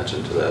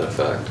imagine, to that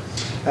effect.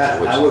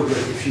 I would,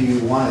 if you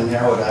want to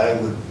narrow it, I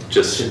would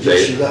Just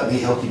suggest state. you let me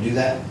help you do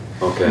that.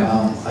 Okay.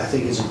 I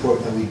think it's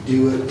important that we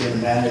do it in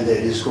a manner that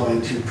is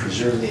going to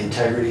preserve the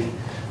integrity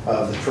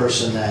of the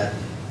person that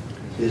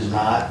is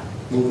not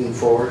moving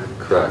forward.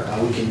 Correct.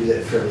 We can do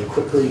that fairly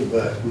quickly,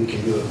 but we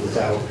can do it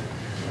without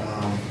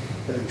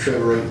having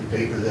Trevor write in the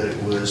paper that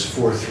it was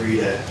 4-3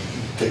 to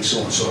take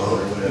so-and-so out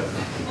or whatever.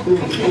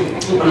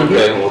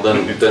 Okay, well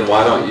then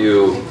why don't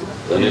you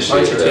Why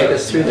initiate don't you take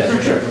us that? through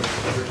that? Sure.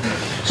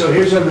 So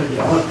here's what I'm going to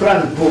do. I'm going to put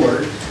on the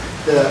board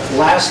the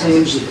last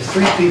names of the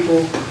 3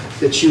 people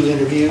that you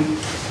interviewed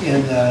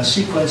in the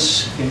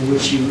sequence in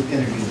which you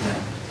interviewed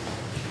them.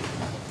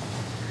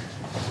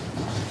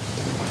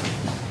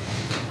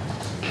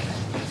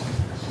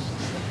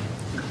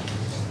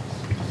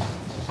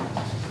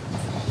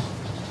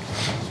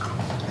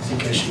 I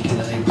think I should get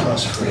an A+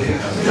 for you.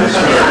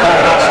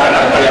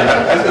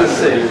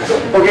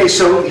 Okay,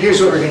 so here's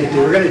what we're going to do.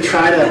 We're going to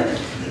try to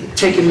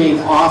take a name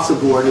off the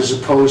board as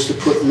opposed to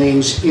put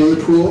names in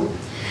the pool.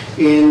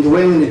 And the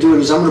way I'm going to do it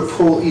is I'm going to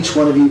poll each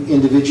one of you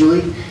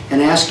individually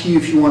and ask you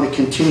if you want to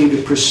continue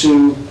to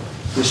pursue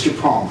Mr.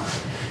 Palmer.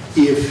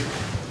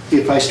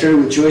 If I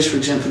started with Joyce, for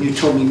example, and you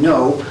told me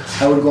no,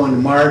 I would go on to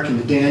Mark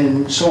and to Dan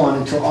and so on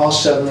until all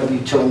 7 of you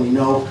told me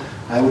no.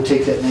 I would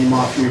take that name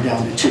off and you're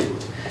down to 2.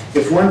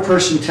 If one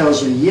person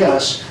tells me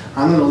yes,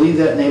 I'm going to leave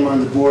that name on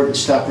the board and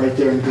stop right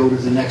there and go to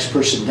the next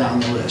person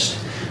down the list.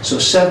 So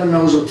 7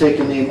 no's will take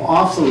a name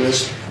off the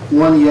list,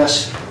 1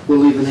 yes will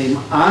leave a name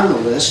on the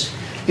list.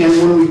 And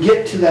when we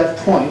get to that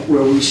point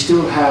where we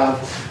still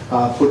have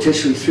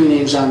potentially 3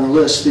 names on the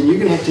list, then you're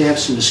going to have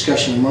some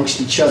discussion amongst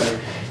each other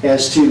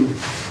as to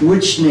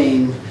which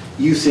name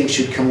you think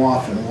should come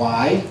off and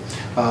why,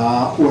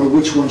 or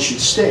which one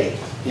should stay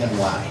and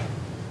why.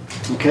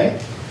 Okay?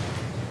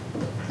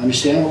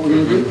 Understand what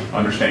we're going to do?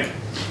 Understand.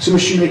 So, Mr.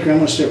 Shoemaker, I'm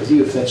going to start with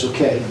you, if that's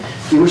okay.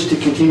 Do you wish to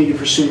continue to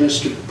pursue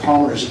Mr.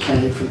 Palmer as a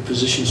candidate for the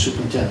position of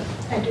superintendent?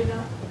 I do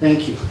not.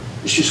 Thank you.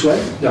 Mr.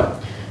 Swett? No.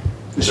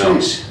 Ms. No.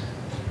 Reese?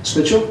 Ms.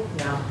 Mitchell?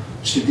 No.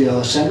 Mr.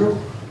 D'Alessandro?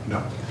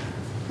 No.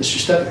 Mr.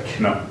 Stevick?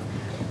 No.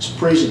 Ms.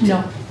 Brazington?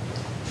 No.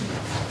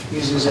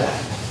 Easy as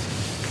that.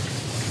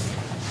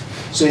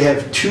 So you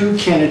have 2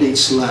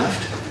 candidates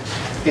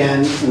left.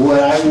 And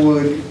what I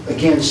would,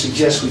 again,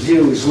 suggest we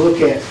do is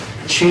look at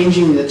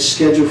changing the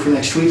schedule for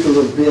next week a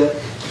little bit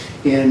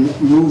and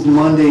move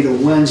Monday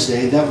to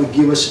Wednesday. That would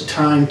give us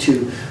time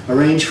to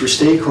arrange for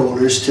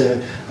stakeholders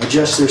to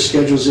adjust their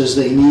schedules as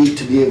they need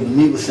to be able to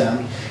meet with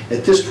them.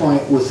 At this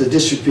point, with the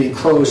district being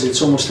closed,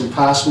 it's almost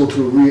impossible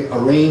to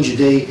arrange a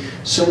day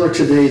similar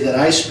to the day that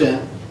I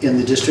spent in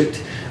the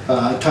district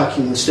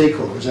talking with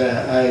stakeholders.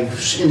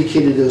 I've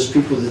indicated to those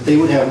people that they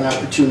would have an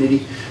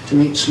opportunity to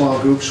meet in small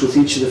groups with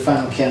each of the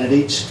final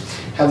candidates,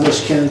 have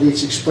those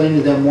candidates explain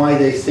to them why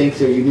they think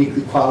they're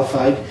uniquely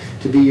qualified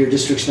to be your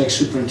district's next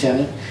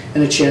superintendent,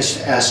 and a chance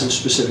to ask them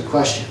specific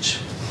questions.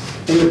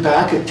 In the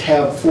back of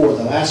tab 4,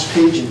 the last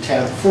page in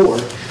tab 4,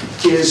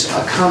 is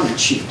a comment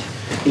sheet.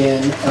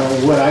 And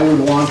what I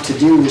would want to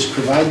do is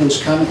provide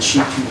those comment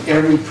sheets to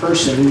every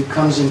person who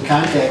comes in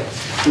contact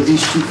with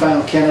these 2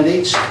 final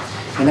candidates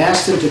and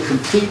ask them to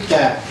complete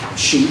that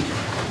sheet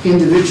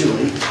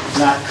individually,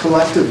 not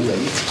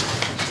collectively.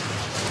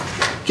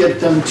 Get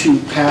them to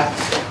Pat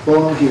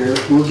Bono here.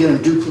 We'll get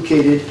them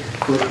duplicated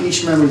for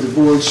each member of the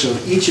board, so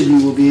each of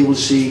you will be able to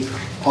see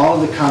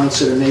all of the comments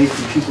that are made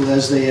from people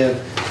as they have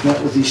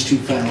met with these 2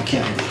 final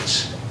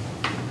candidates.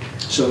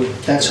 So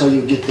that's how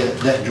you get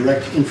that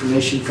direct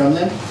information from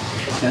them.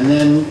 And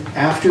then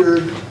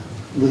after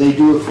they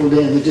do a full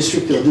day in the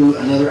district, they'll do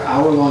another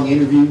hour-long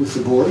interview with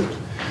the board.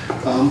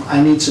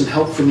 I need some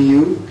help from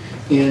you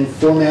in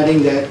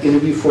formatting that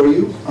interview for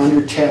you.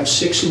 Under tab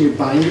 6 in your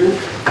binder,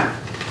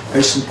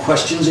 there's some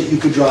questions that you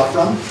could draw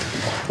from.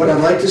 What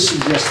I'd like to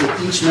suggest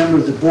that each member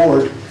of the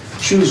board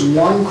choose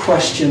 1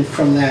 question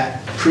from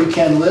that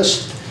pre-can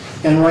list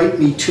and write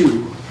me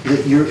 2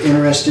 that you're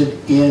interested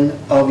in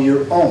of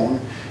your own,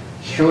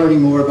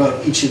 learning more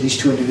about each of these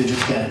 2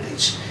 individual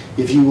candidates.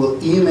 If you will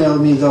email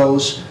me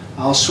those,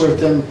 I'll sort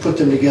them, put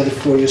them together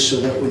for you so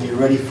that when you're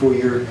ready for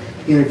your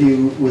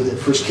interview with the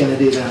first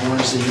candidate on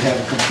Wednesday, you have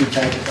a complete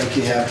packet like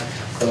you have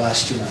the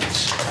last 2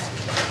 nights.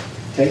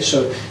 Okay,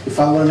 so if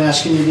I what I'm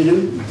asking you to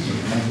do,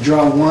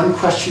 draw one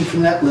question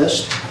from that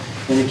list.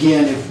 And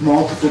again, if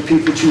multiple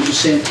people choose the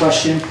same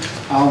question,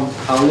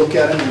 I'll look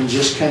at them and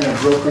just kind of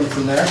broker them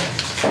from there.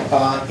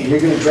 And you're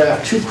going to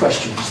draft 2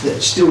 questions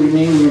that still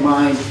remain in your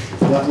mind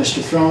about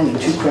Mr. Throne and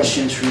 2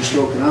 questions for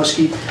Mr.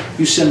 Okanowski.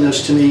 You send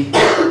those to me.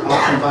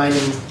 I'll combine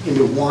them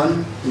into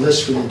one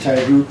list for the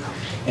entire group,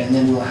 and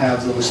then we'll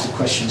have the list of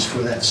questions for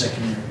that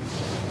second interview.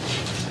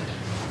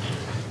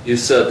 You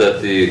said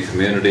that the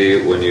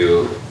community, when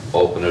you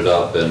open it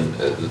up and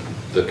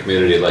the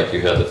community, like you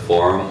had the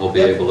forum, will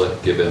be able to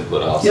give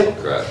input also, Yep.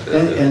 correct?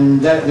 And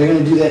that, they're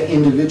going to do that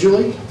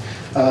individually,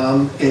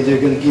 and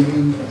they're going to give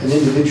you an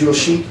individual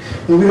sheet.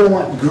 And we don't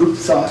want group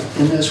thought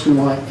in this, we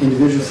want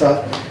individual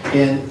thought.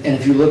 And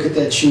if you look at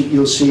that sheet,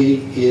 you'll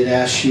see it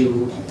asks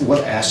you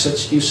what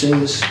assets do you see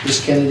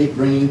this candidate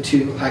bringing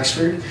to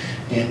Oxford,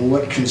 and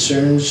what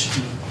concerns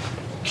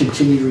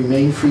continue to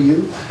remain for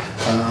you.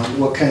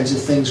 What kinds of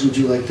things would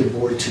you like the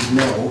board to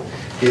know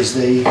as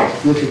they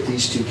look at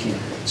these 2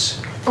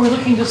 candidates? Are we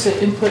looking just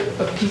at input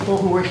of people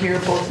who were here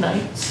both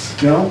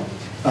nights? No,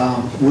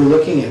 we're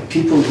looking at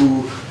people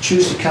who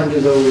choose to come to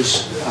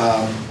those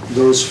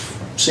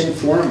same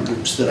forum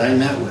groups that I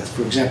met with.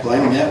 For example, I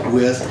met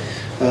with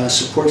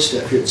support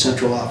staff here at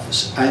Central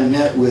Office. I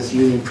met with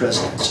union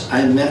presidents.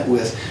 I met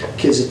with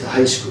kids at the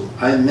high school.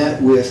 I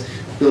met with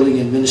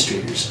building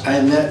administrators.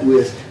 I met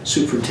with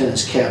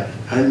superintendent's cabinet.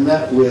 I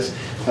met with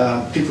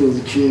people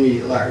of the community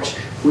at large.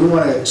 We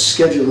want to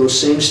schedule those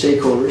same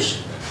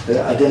stakeholders,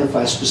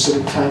 identify a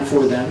specific time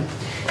for them,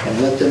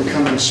 and let them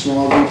come in a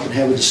small group and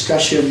have a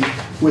discussion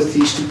with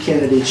these 2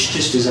 candidates,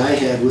 just as I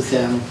had with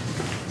them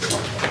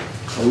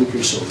a week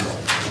or so ago.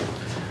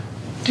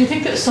 Do you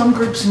think that some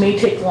groups may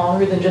take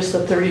longer than just the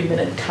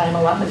 30-minute time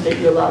allotment that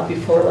you allowed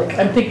before? Like,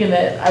 I'm thinking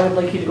that I would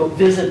like you to go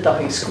visit the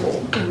high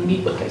school and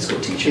meet with high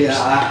school teachers.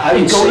 Yeah, I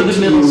would and go say to the to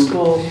middle you,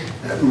 school.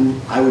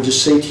 I would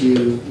just say to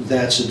you,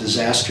 that's a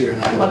disaster,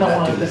 and I I would don't not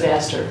want do a that.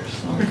 disaster.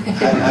 So.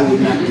 I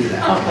would not do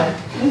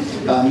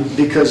that. Okay.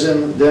 Because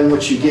then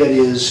what you get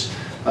is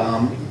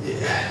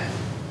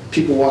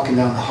people walking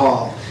down the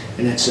hall,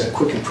 and it's a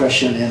quick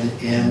impression,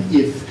 and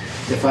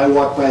if I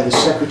walk by the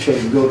secretary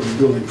and go to the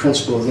building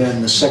principal,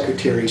 then the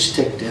secretary's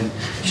ticked and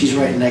she's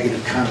writing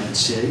negative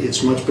comments.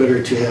 It's much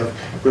better to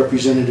have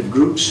representative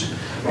groups.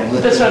 And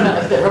let That's what I them-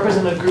 meant, like the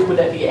representative group, would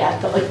that be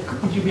at,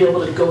 like, would you be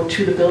able to go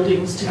to the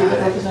buildings to do the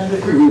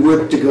representative We group?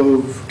 would to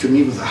go to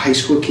meet with the high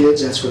school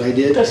kids, that's what I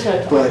did. That's what I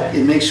thought, But okay.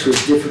 it makes for a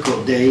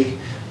difficult day.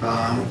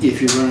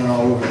 If you're running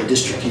all over the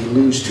district, you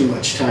lose too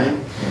much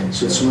time.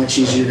 So it's much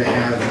easier to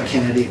have a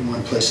candidate in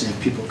one place and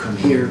have people come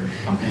here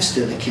Okay.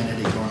 instead of the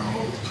candidate going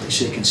all over the place.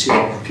 So you can see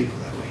all the people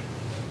that way.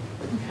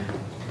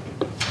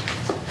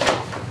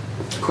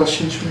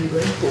 Questions from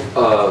anybody?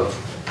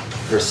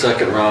 For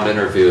second round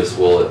interviews,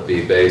 will it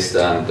be based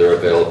on their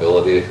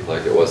availability,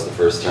 like it was the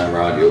first time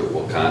around? You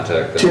will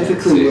contact them? and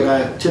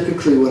see-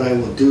 Typically what I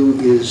will do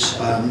is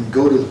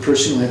go to the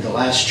person who had the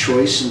last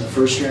choice in the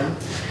first round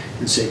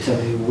and say,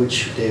 tell me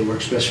which day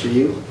works best for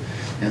you.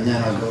 And then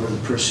I'll go to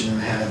the person who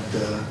had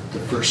the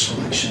first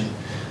selection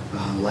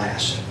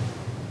last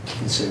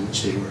and say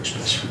which day works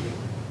best for you.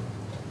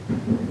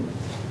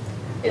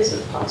 Is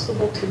it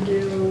possible to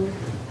do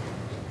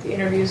the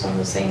interviews on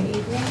the same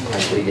evening,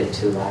 like we did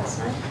 2 last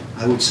night?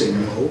 I would say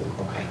no,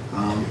 Okay.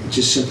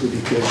 just simply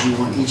because you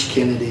want each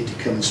candidate to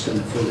come and spend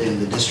a full day in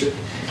the district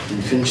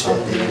and finish that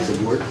day with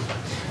the board.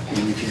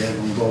 And if you have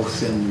them both,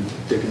 then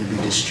they're going to be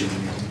disjointed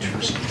in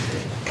terms of the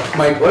day.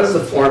 Mike, what is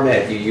the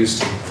format you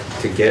use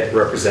to get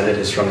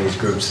representatives from these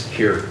groups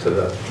here to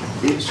the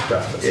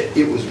office?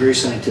 It was very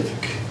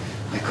scientific.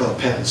 I called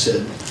Pat and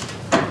said,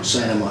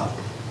 sign them up.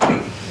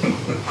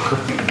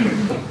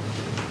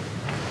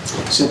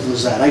 Simple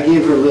as that. I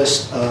gave her a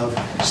list of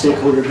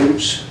stakeholder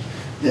groups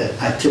that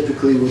I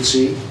typically would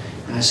see,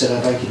 and I said,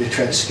 I'd like you to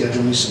try to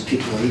schedule me some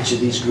people in each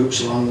of these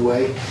groups along the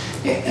way.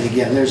 And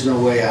again, there's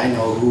no way I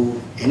know who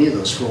any of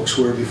those folks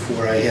were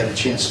before I had a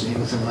chance to meet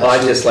with them last Well, I'd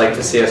week. just like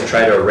to see us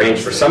try to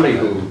arrange for somebody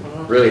who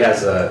really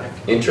has an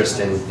interest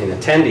in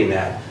attending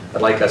that.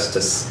 I'd like us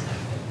to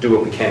do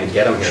what we can to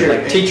get them here. Sure.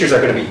 Like, teachers are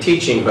going to be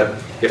teaching,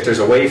 but if there's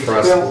a way for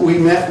us... Well, I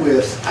met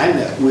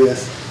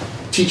with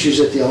teachers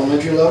at the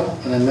elementary level,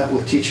 and I met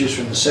with teachers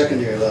from the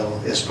secondary level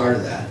as part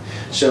of that.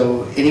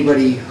 So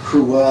anybody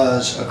who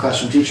was a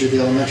classroom teacher at the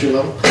elementary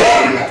level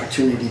had the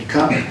opportunity to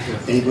come.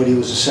 Anybody who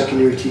was a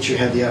secondary teacher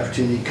had the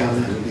opportunity to come,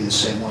 and it would be the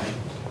same way.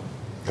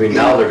 I mean,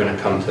 now they're going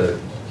to come to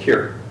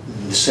here.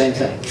 The same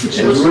thing.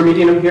 And we're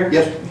meeting them here?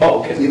 Yep. Oh,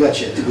 okay. You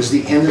betcha. It was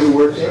the end of the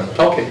workday.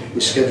 Okay. We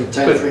scheduled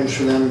time Good. frames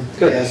for them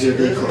Good. as their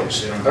day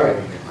closed. All right.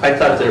 I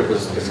thought there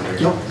was...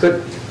 Nope.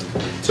 Good.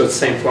 So it's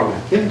the same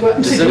format. Yeah, go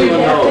ahead. Does So do we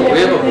anyone have to know, have we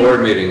have a everything?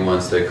 board meeting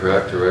Wednesday,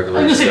 correct, or regular?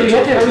 I'm gonna say, do we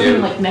have to have scheduled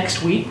everything review? like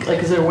next week? Like,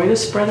 is there a way to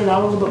spread it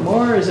out a little bit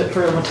more? Is it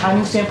from a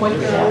timing standpoint?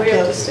 We have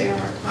to stay on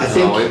our... I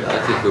No, think,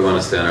 I think we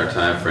want to stay on our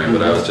time frame,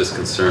 but I was just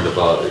concerned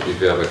about if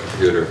you have a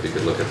computer, if you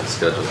could look at the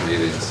scheduled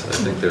meetings. I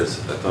think there's,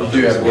 I thought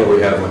there was one.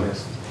 we have one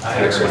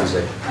next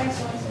Wednesday.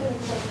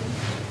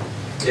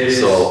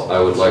 So I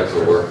would like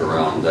to work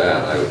around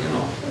that.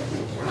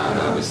 We're not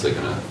obviously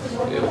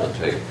gonna be able to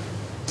take.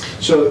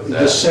 So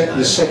the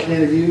second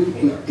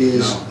interview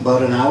is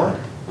about an hour.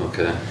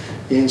 Okay.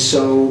 And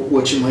so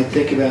what you might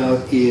think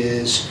about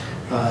is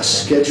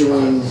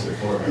scheduling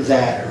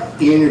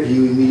that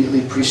interview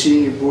immediately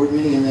preceding your board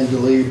meeting and then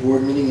delay your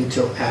board meeting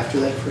until after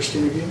that first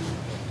interview?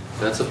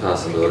 That's a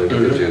possibility,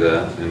 we could do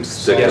that,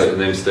 and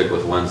maybe stick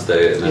with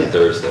Wednesday and then Yeah.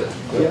 Thursday.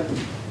 Yeah.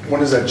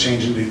 When does that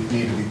change need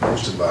to be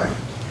posted by?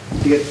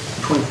 You get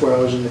 24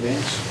 hours in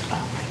advance.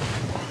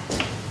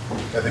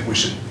 I think we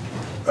should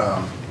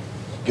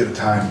get a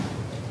time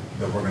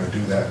that we're going to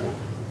do that.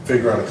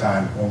 Figure out a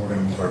time when we're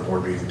going to move our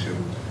board meeting to.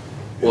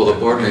 Well, the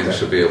board meeting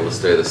should be able to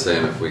stay the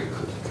same if we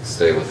could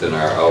stay within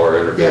our hour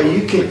interview. Yeah,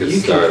 you can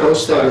start at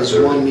post that as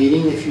 5:30. one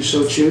meeting if you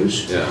so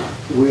choose. Yeah.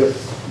 With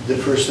the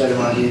first item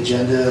on the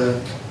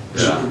agenda,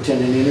 Yeah.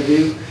 superintendent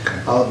interview,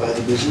 followed by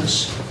the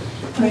business.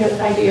 I got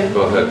an idea.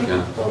 Go ahead,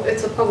 Ken. Well,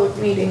 it's a public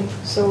meeting,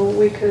 so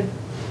we could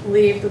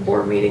leave the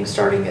board meeting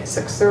starting at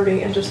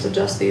 6:30 and just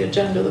adjust the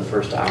agenda. The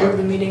first hour of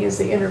the meeting is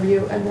the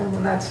interview, and then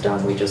when that's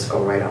done, we just go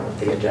right on with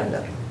the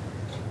agenda.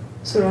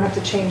 So we don't have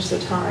to change the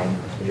time,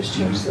 we just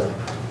change the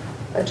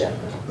agenda.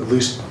 At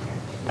least,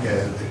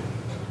 yeah,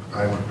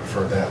 I would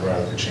prefer that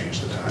rather than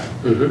change the time.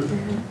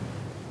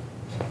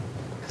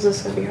 Because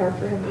it's gonna be hard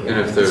for him to. And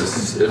if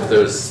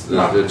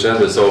the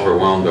agenda's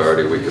overwhelmed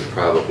already, we could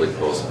probably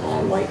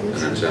postpone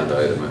an agenda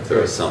item if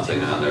there was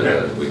something on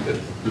there that we could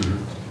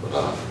put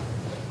off.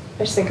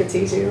 I just think it's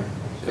easier.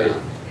 Yeah.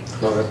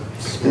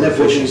 And that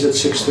version is at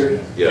 6:30?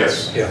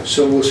 Yes, Yeah.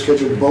 So we'll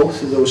schedule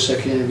both of those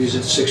second interviews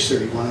at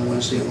 6:30, one on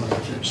Wednesday and one on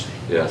Thursday.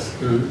 yes,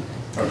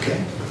 Okay.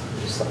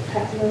 Just let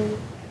Pat know.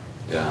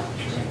 yeah.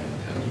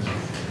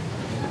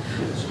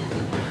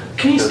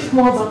 Can you speak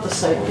more about the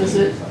site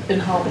visit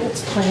and how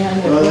that's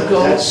planned and Well, who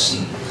goes? that's,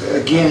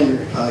 again,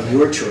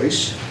 your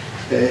choice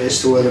as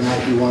to whether or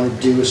not you want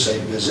to do a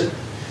site visit.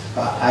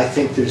 I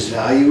think there's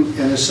value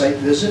in a site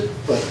visit,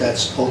 but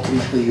that's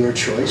ultimately your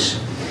choice.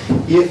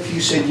 If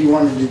you said you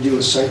wanted to do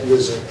a site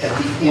visit at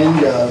the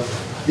end of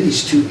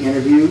these two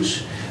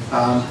interviews,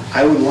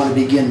 I would want to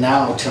begin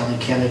now telling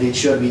candidates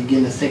should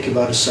begin to think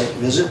about a site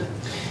visit.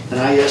 And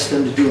I ask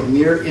them to do a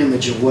mirror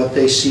image of what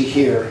they see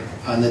here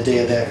on the day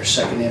of that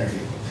second interview.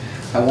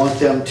 I want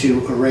them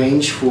to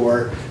arrange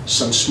for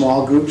some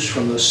small groups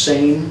from those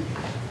same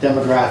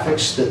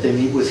demographics that they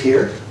meet with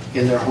here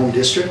in their home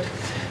district.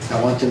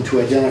 I want them to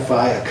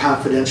identify a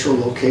confidential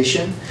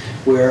location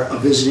where a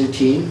visiting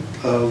team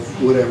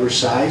of whatever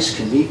size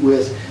can meet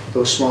with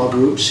those small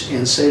groups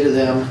and say to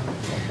them,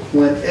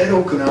 when Ed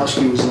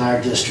Okonowski was in our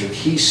district,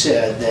 he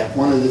said that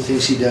one of the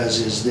things he does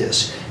is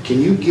this.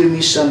 Can you give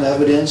me some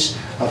evidence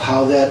of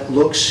how that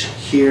looks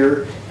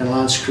here in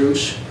L'Anse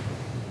Creuse?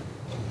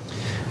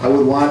 I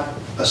would want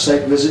a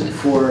site visit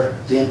for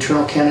the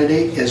internal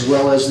candidate as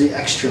well as the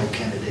external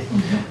candidate.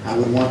 I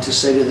would want to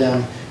say to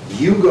them,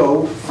 you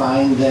go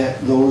find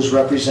those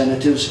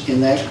representatives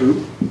in that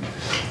group.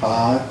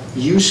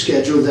 You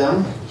schedule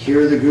them.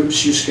 Here are the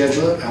groups you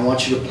schedule it. I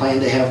want you to plan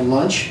to have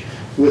lunch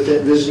with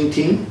that visiting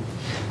team.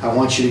 I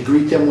want you to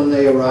greet them when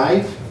they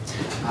arrive.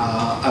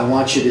 I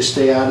want you to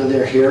stay out of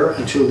their hair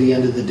until the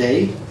end of the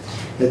day.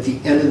 At the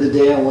end of the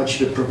day, I want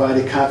you to provide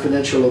a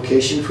confidential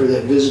location for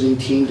that visiting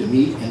team to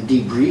meet and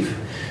debrief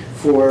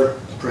for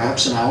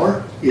perhaps an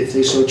hour, if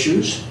they so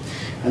choose.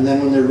 And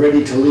then when they're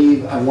ready to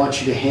leave, I want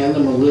you to hand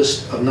them a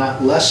list of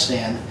not less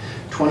than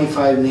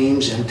 25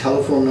 names and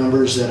telephone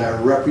numbers that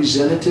are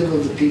representative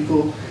of the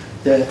people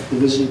that the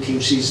visiting team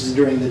sees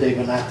during the day,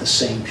 but not the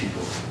same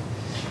people.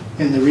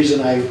 And the reason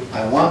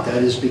I want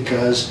that is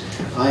because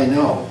I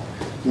know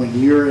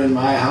when you're in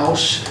my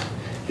house,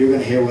 you're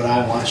going to hear what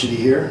I want you to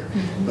hear.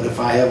 But if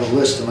I have a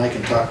list and I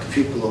can talk to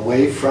people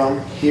away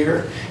from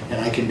here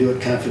and I can do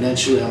it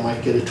confidentially, I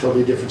might get a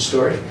totally different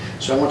story.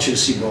 So I want you to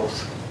see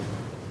both.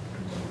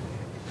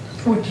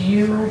 Would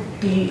you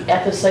be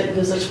at the site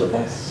visits with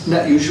us?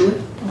 Not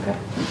usually. Okay.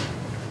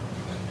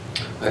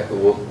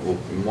 We'll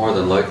more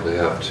than likely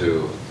have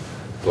to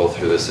go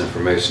through this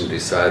information,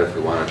 decide if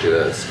we want to do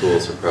that.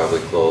 Schools are probably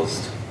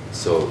closed,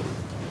 so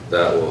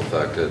that will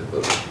affect it,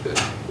 but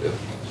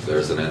if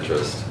there's an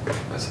interest,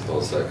 I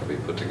suppose that could be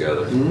put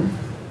together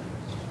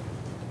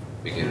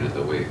beginning of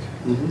the week.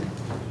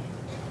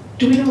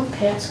 Do we know if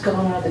Pat's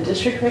gone out of the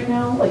district right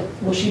now? Like,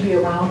 will she be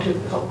around to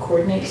help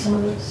coordinate some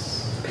of this?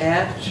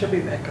 Pat, she'll be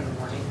back in the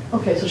morning.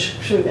 Okay, so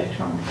she'll be back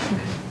tomorrow.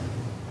 Okay.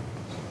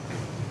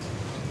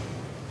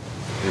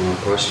 Any more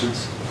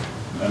questions?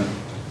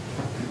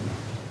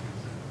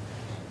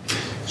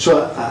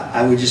 So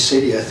I would just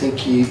say to you, I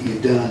think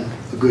you've done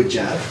a good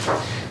job.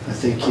 I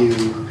think you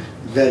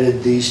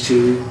vetted these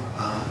two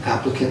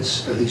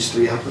applicants, or these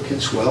three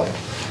applicants well.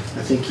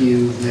 I think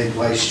you made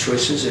wise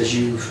choices as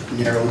you've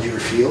narrowed your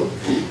field.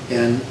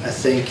 And I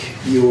think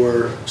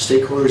your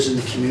stakeholders in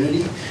the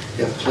community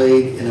have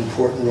played an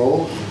important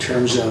role in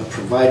terms of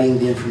providing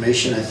the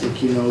information. I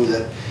think you know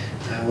that,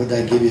 what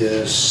did I give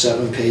you,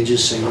 7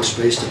 pages,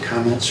 single-spaced of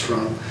comments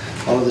from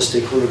all of the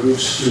stakeholder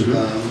groups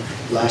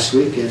last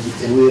week.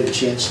 And we had a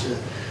chance to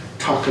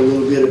talk a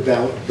little bit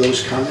about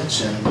those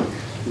comments and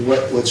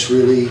what's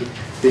really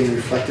being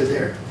reflected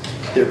there.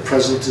 Their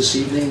presence this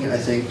evening, I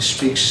think,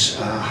 speaks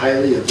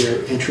highly of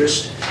their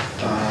interest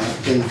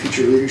in the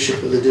future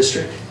leadership of the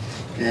district.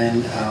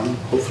 And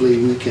hopefully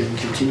we can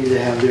continue to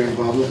have their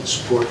involvement and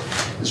support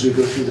as we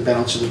go through the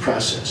balance of the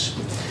process.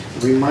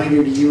 A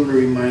reminder to you and a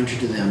reminder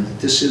to them that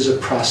this is a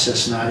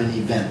process, not an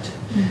event.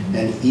 Mm-hmm.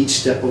 And each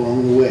step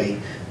along the way,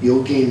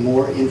 you'll gain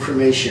more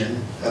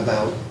information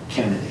about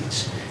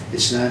candidates.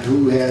 It's not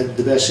who had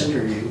the best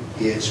interview,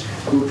 it's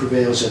who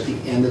prevails at the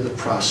end of the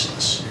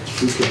process,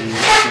 who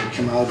can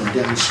come out and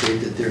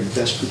demonstrate that they're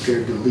best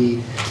prepared to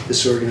lead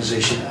this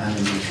organization on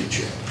in the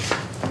future.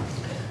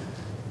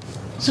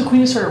 So can we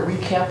just sort of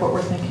recap what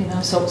we're thinking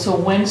of? So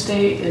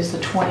Wednesday is the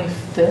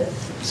 25th,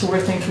 so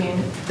we're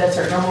thinking that's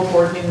our normal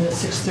board meeting at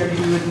 6:30.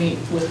 We would meet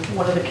with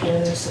one of the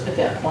candidates at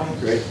that point.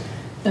 Great.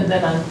 And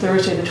then on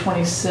Thursday, the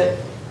 26th,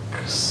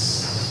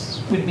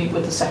 we'd meet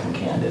with the second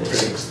candidate at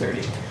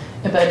 6:30.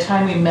 And by the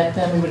time we met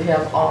them, we would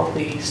have all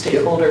the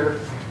stakeholder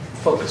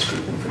focus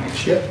group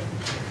information. Yep.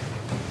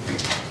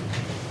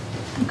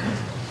 Okay.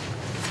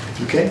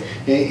 Okay,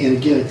 and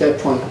again, at that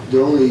point,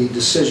 the only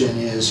decision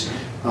is,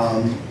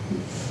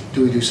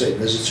 do we do site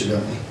visits or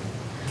don't we?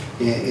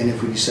 And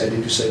if we decide to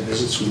do site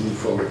visits, we move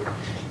forward.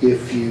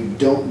 If you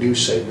don't do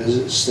site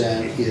visits,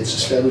 then it's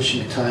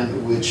establishing a time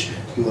at which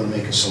you want to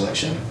make a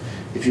selection.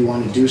 If you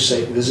want to do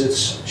site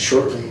visits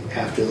shortly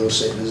after those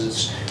site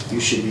visits, you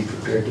should be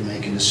prepared to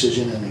make a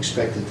decision and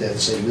expect that that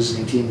site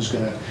visiting team is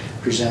going to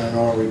present an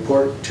oral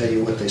report, tell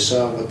you what they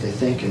saw, what they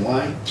think and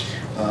why,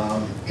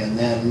 and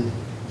then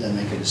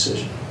make a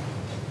decision.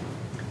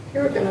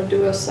 You're going to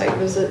do a site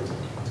visit.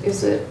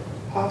 Is it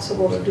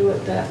possible to do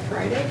it that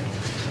Friday?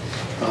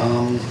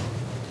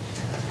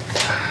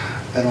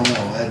 I don't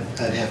know.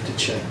 I'd have to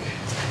check.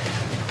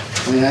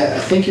 I mean, I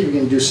think if you're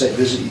going to do a site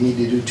visit, you need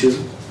to do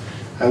two.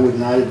 I would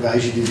not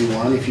advise you to do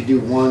one. If you do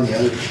one, the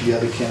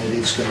other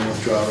candidate's going to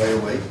withdraw right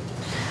away.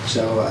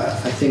 So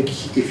I think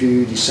if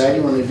you decide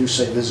you want to do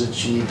site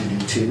visits, you need to do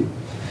two.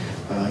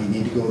 You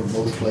need to go to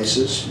both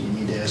places. You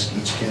need to ask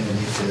each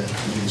candidate to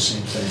do the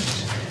same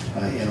things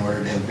in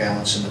order to have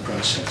balance in the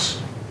process.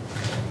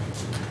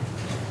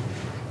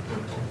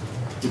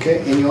 Okay,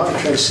 and you ought to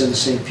try to send the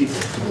same people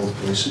to both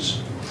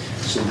places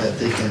so that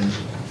they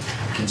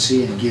can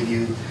see and give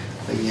you,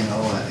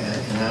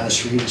 an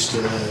honest read as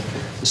to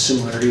the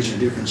similarities or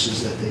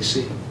differences that they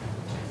see.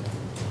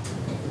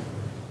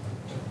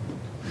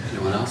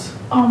 Anyone else?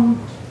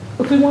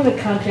 If we want to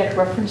contact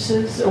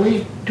references, do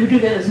we do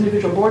that as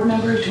individual board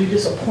members? Do we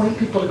just appoint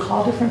people to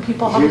call different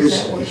people? How does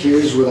that work?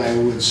 Here's what I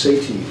would say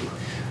to you.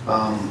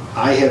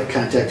 I have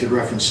contacted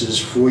references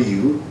for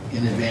you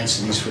in advance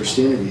of these first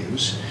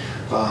interviews.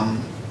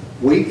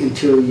 Wait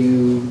until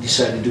you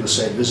decide to do a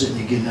site visit and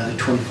you get another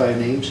 25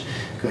 names,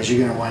 because you're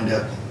going to wind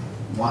up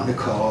wanting to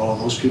call all of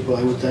those people,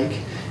 I would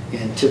think.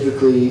 And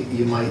typically,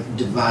 you might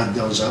divide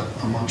those up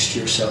amongst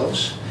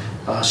yourselves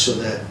so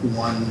that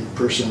one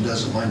person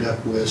doesn't wind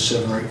up with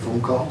 7 or 8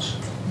 phone calls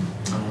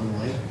along the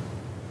way.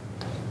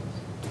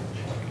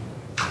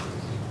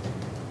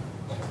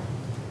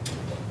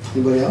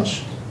 Anybody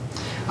else?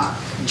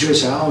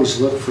 Joyce, I always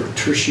look for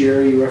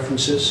tertiary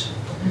references.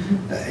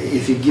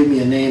 If you give me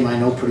a name, I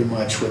know pretty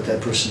much what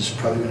that person's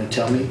probably going to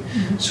tell me.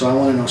 So I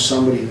want to know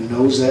somebody who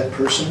knows that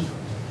person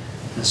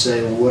and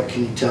say, well, what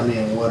can you tell me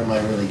and what am I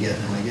really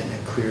getting? Am I getting a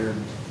clear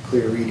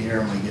read here?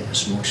 Am I getting a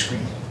smoke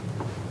screen?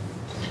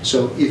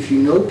 So if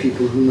you know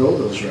people who know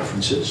those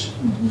references.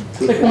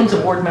 Like one's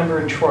a board member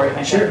in Troy, and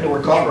I happen to work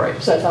in Call. Troy,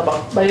 so I thought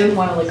about, but I didn't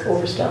want to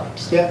overstep.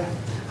 So. Yeah,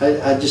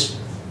 I'd just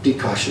be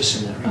cautious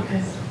in that regard.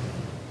 Okay.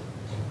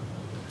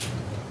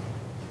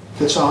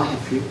 That's all I have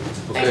for you.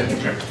 Okay,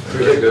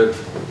 very good.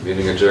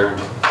 Meeting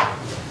adjourned.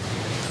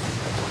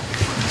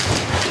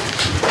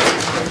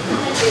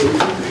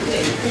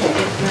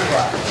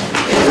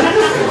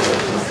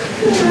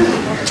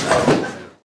 Thank you.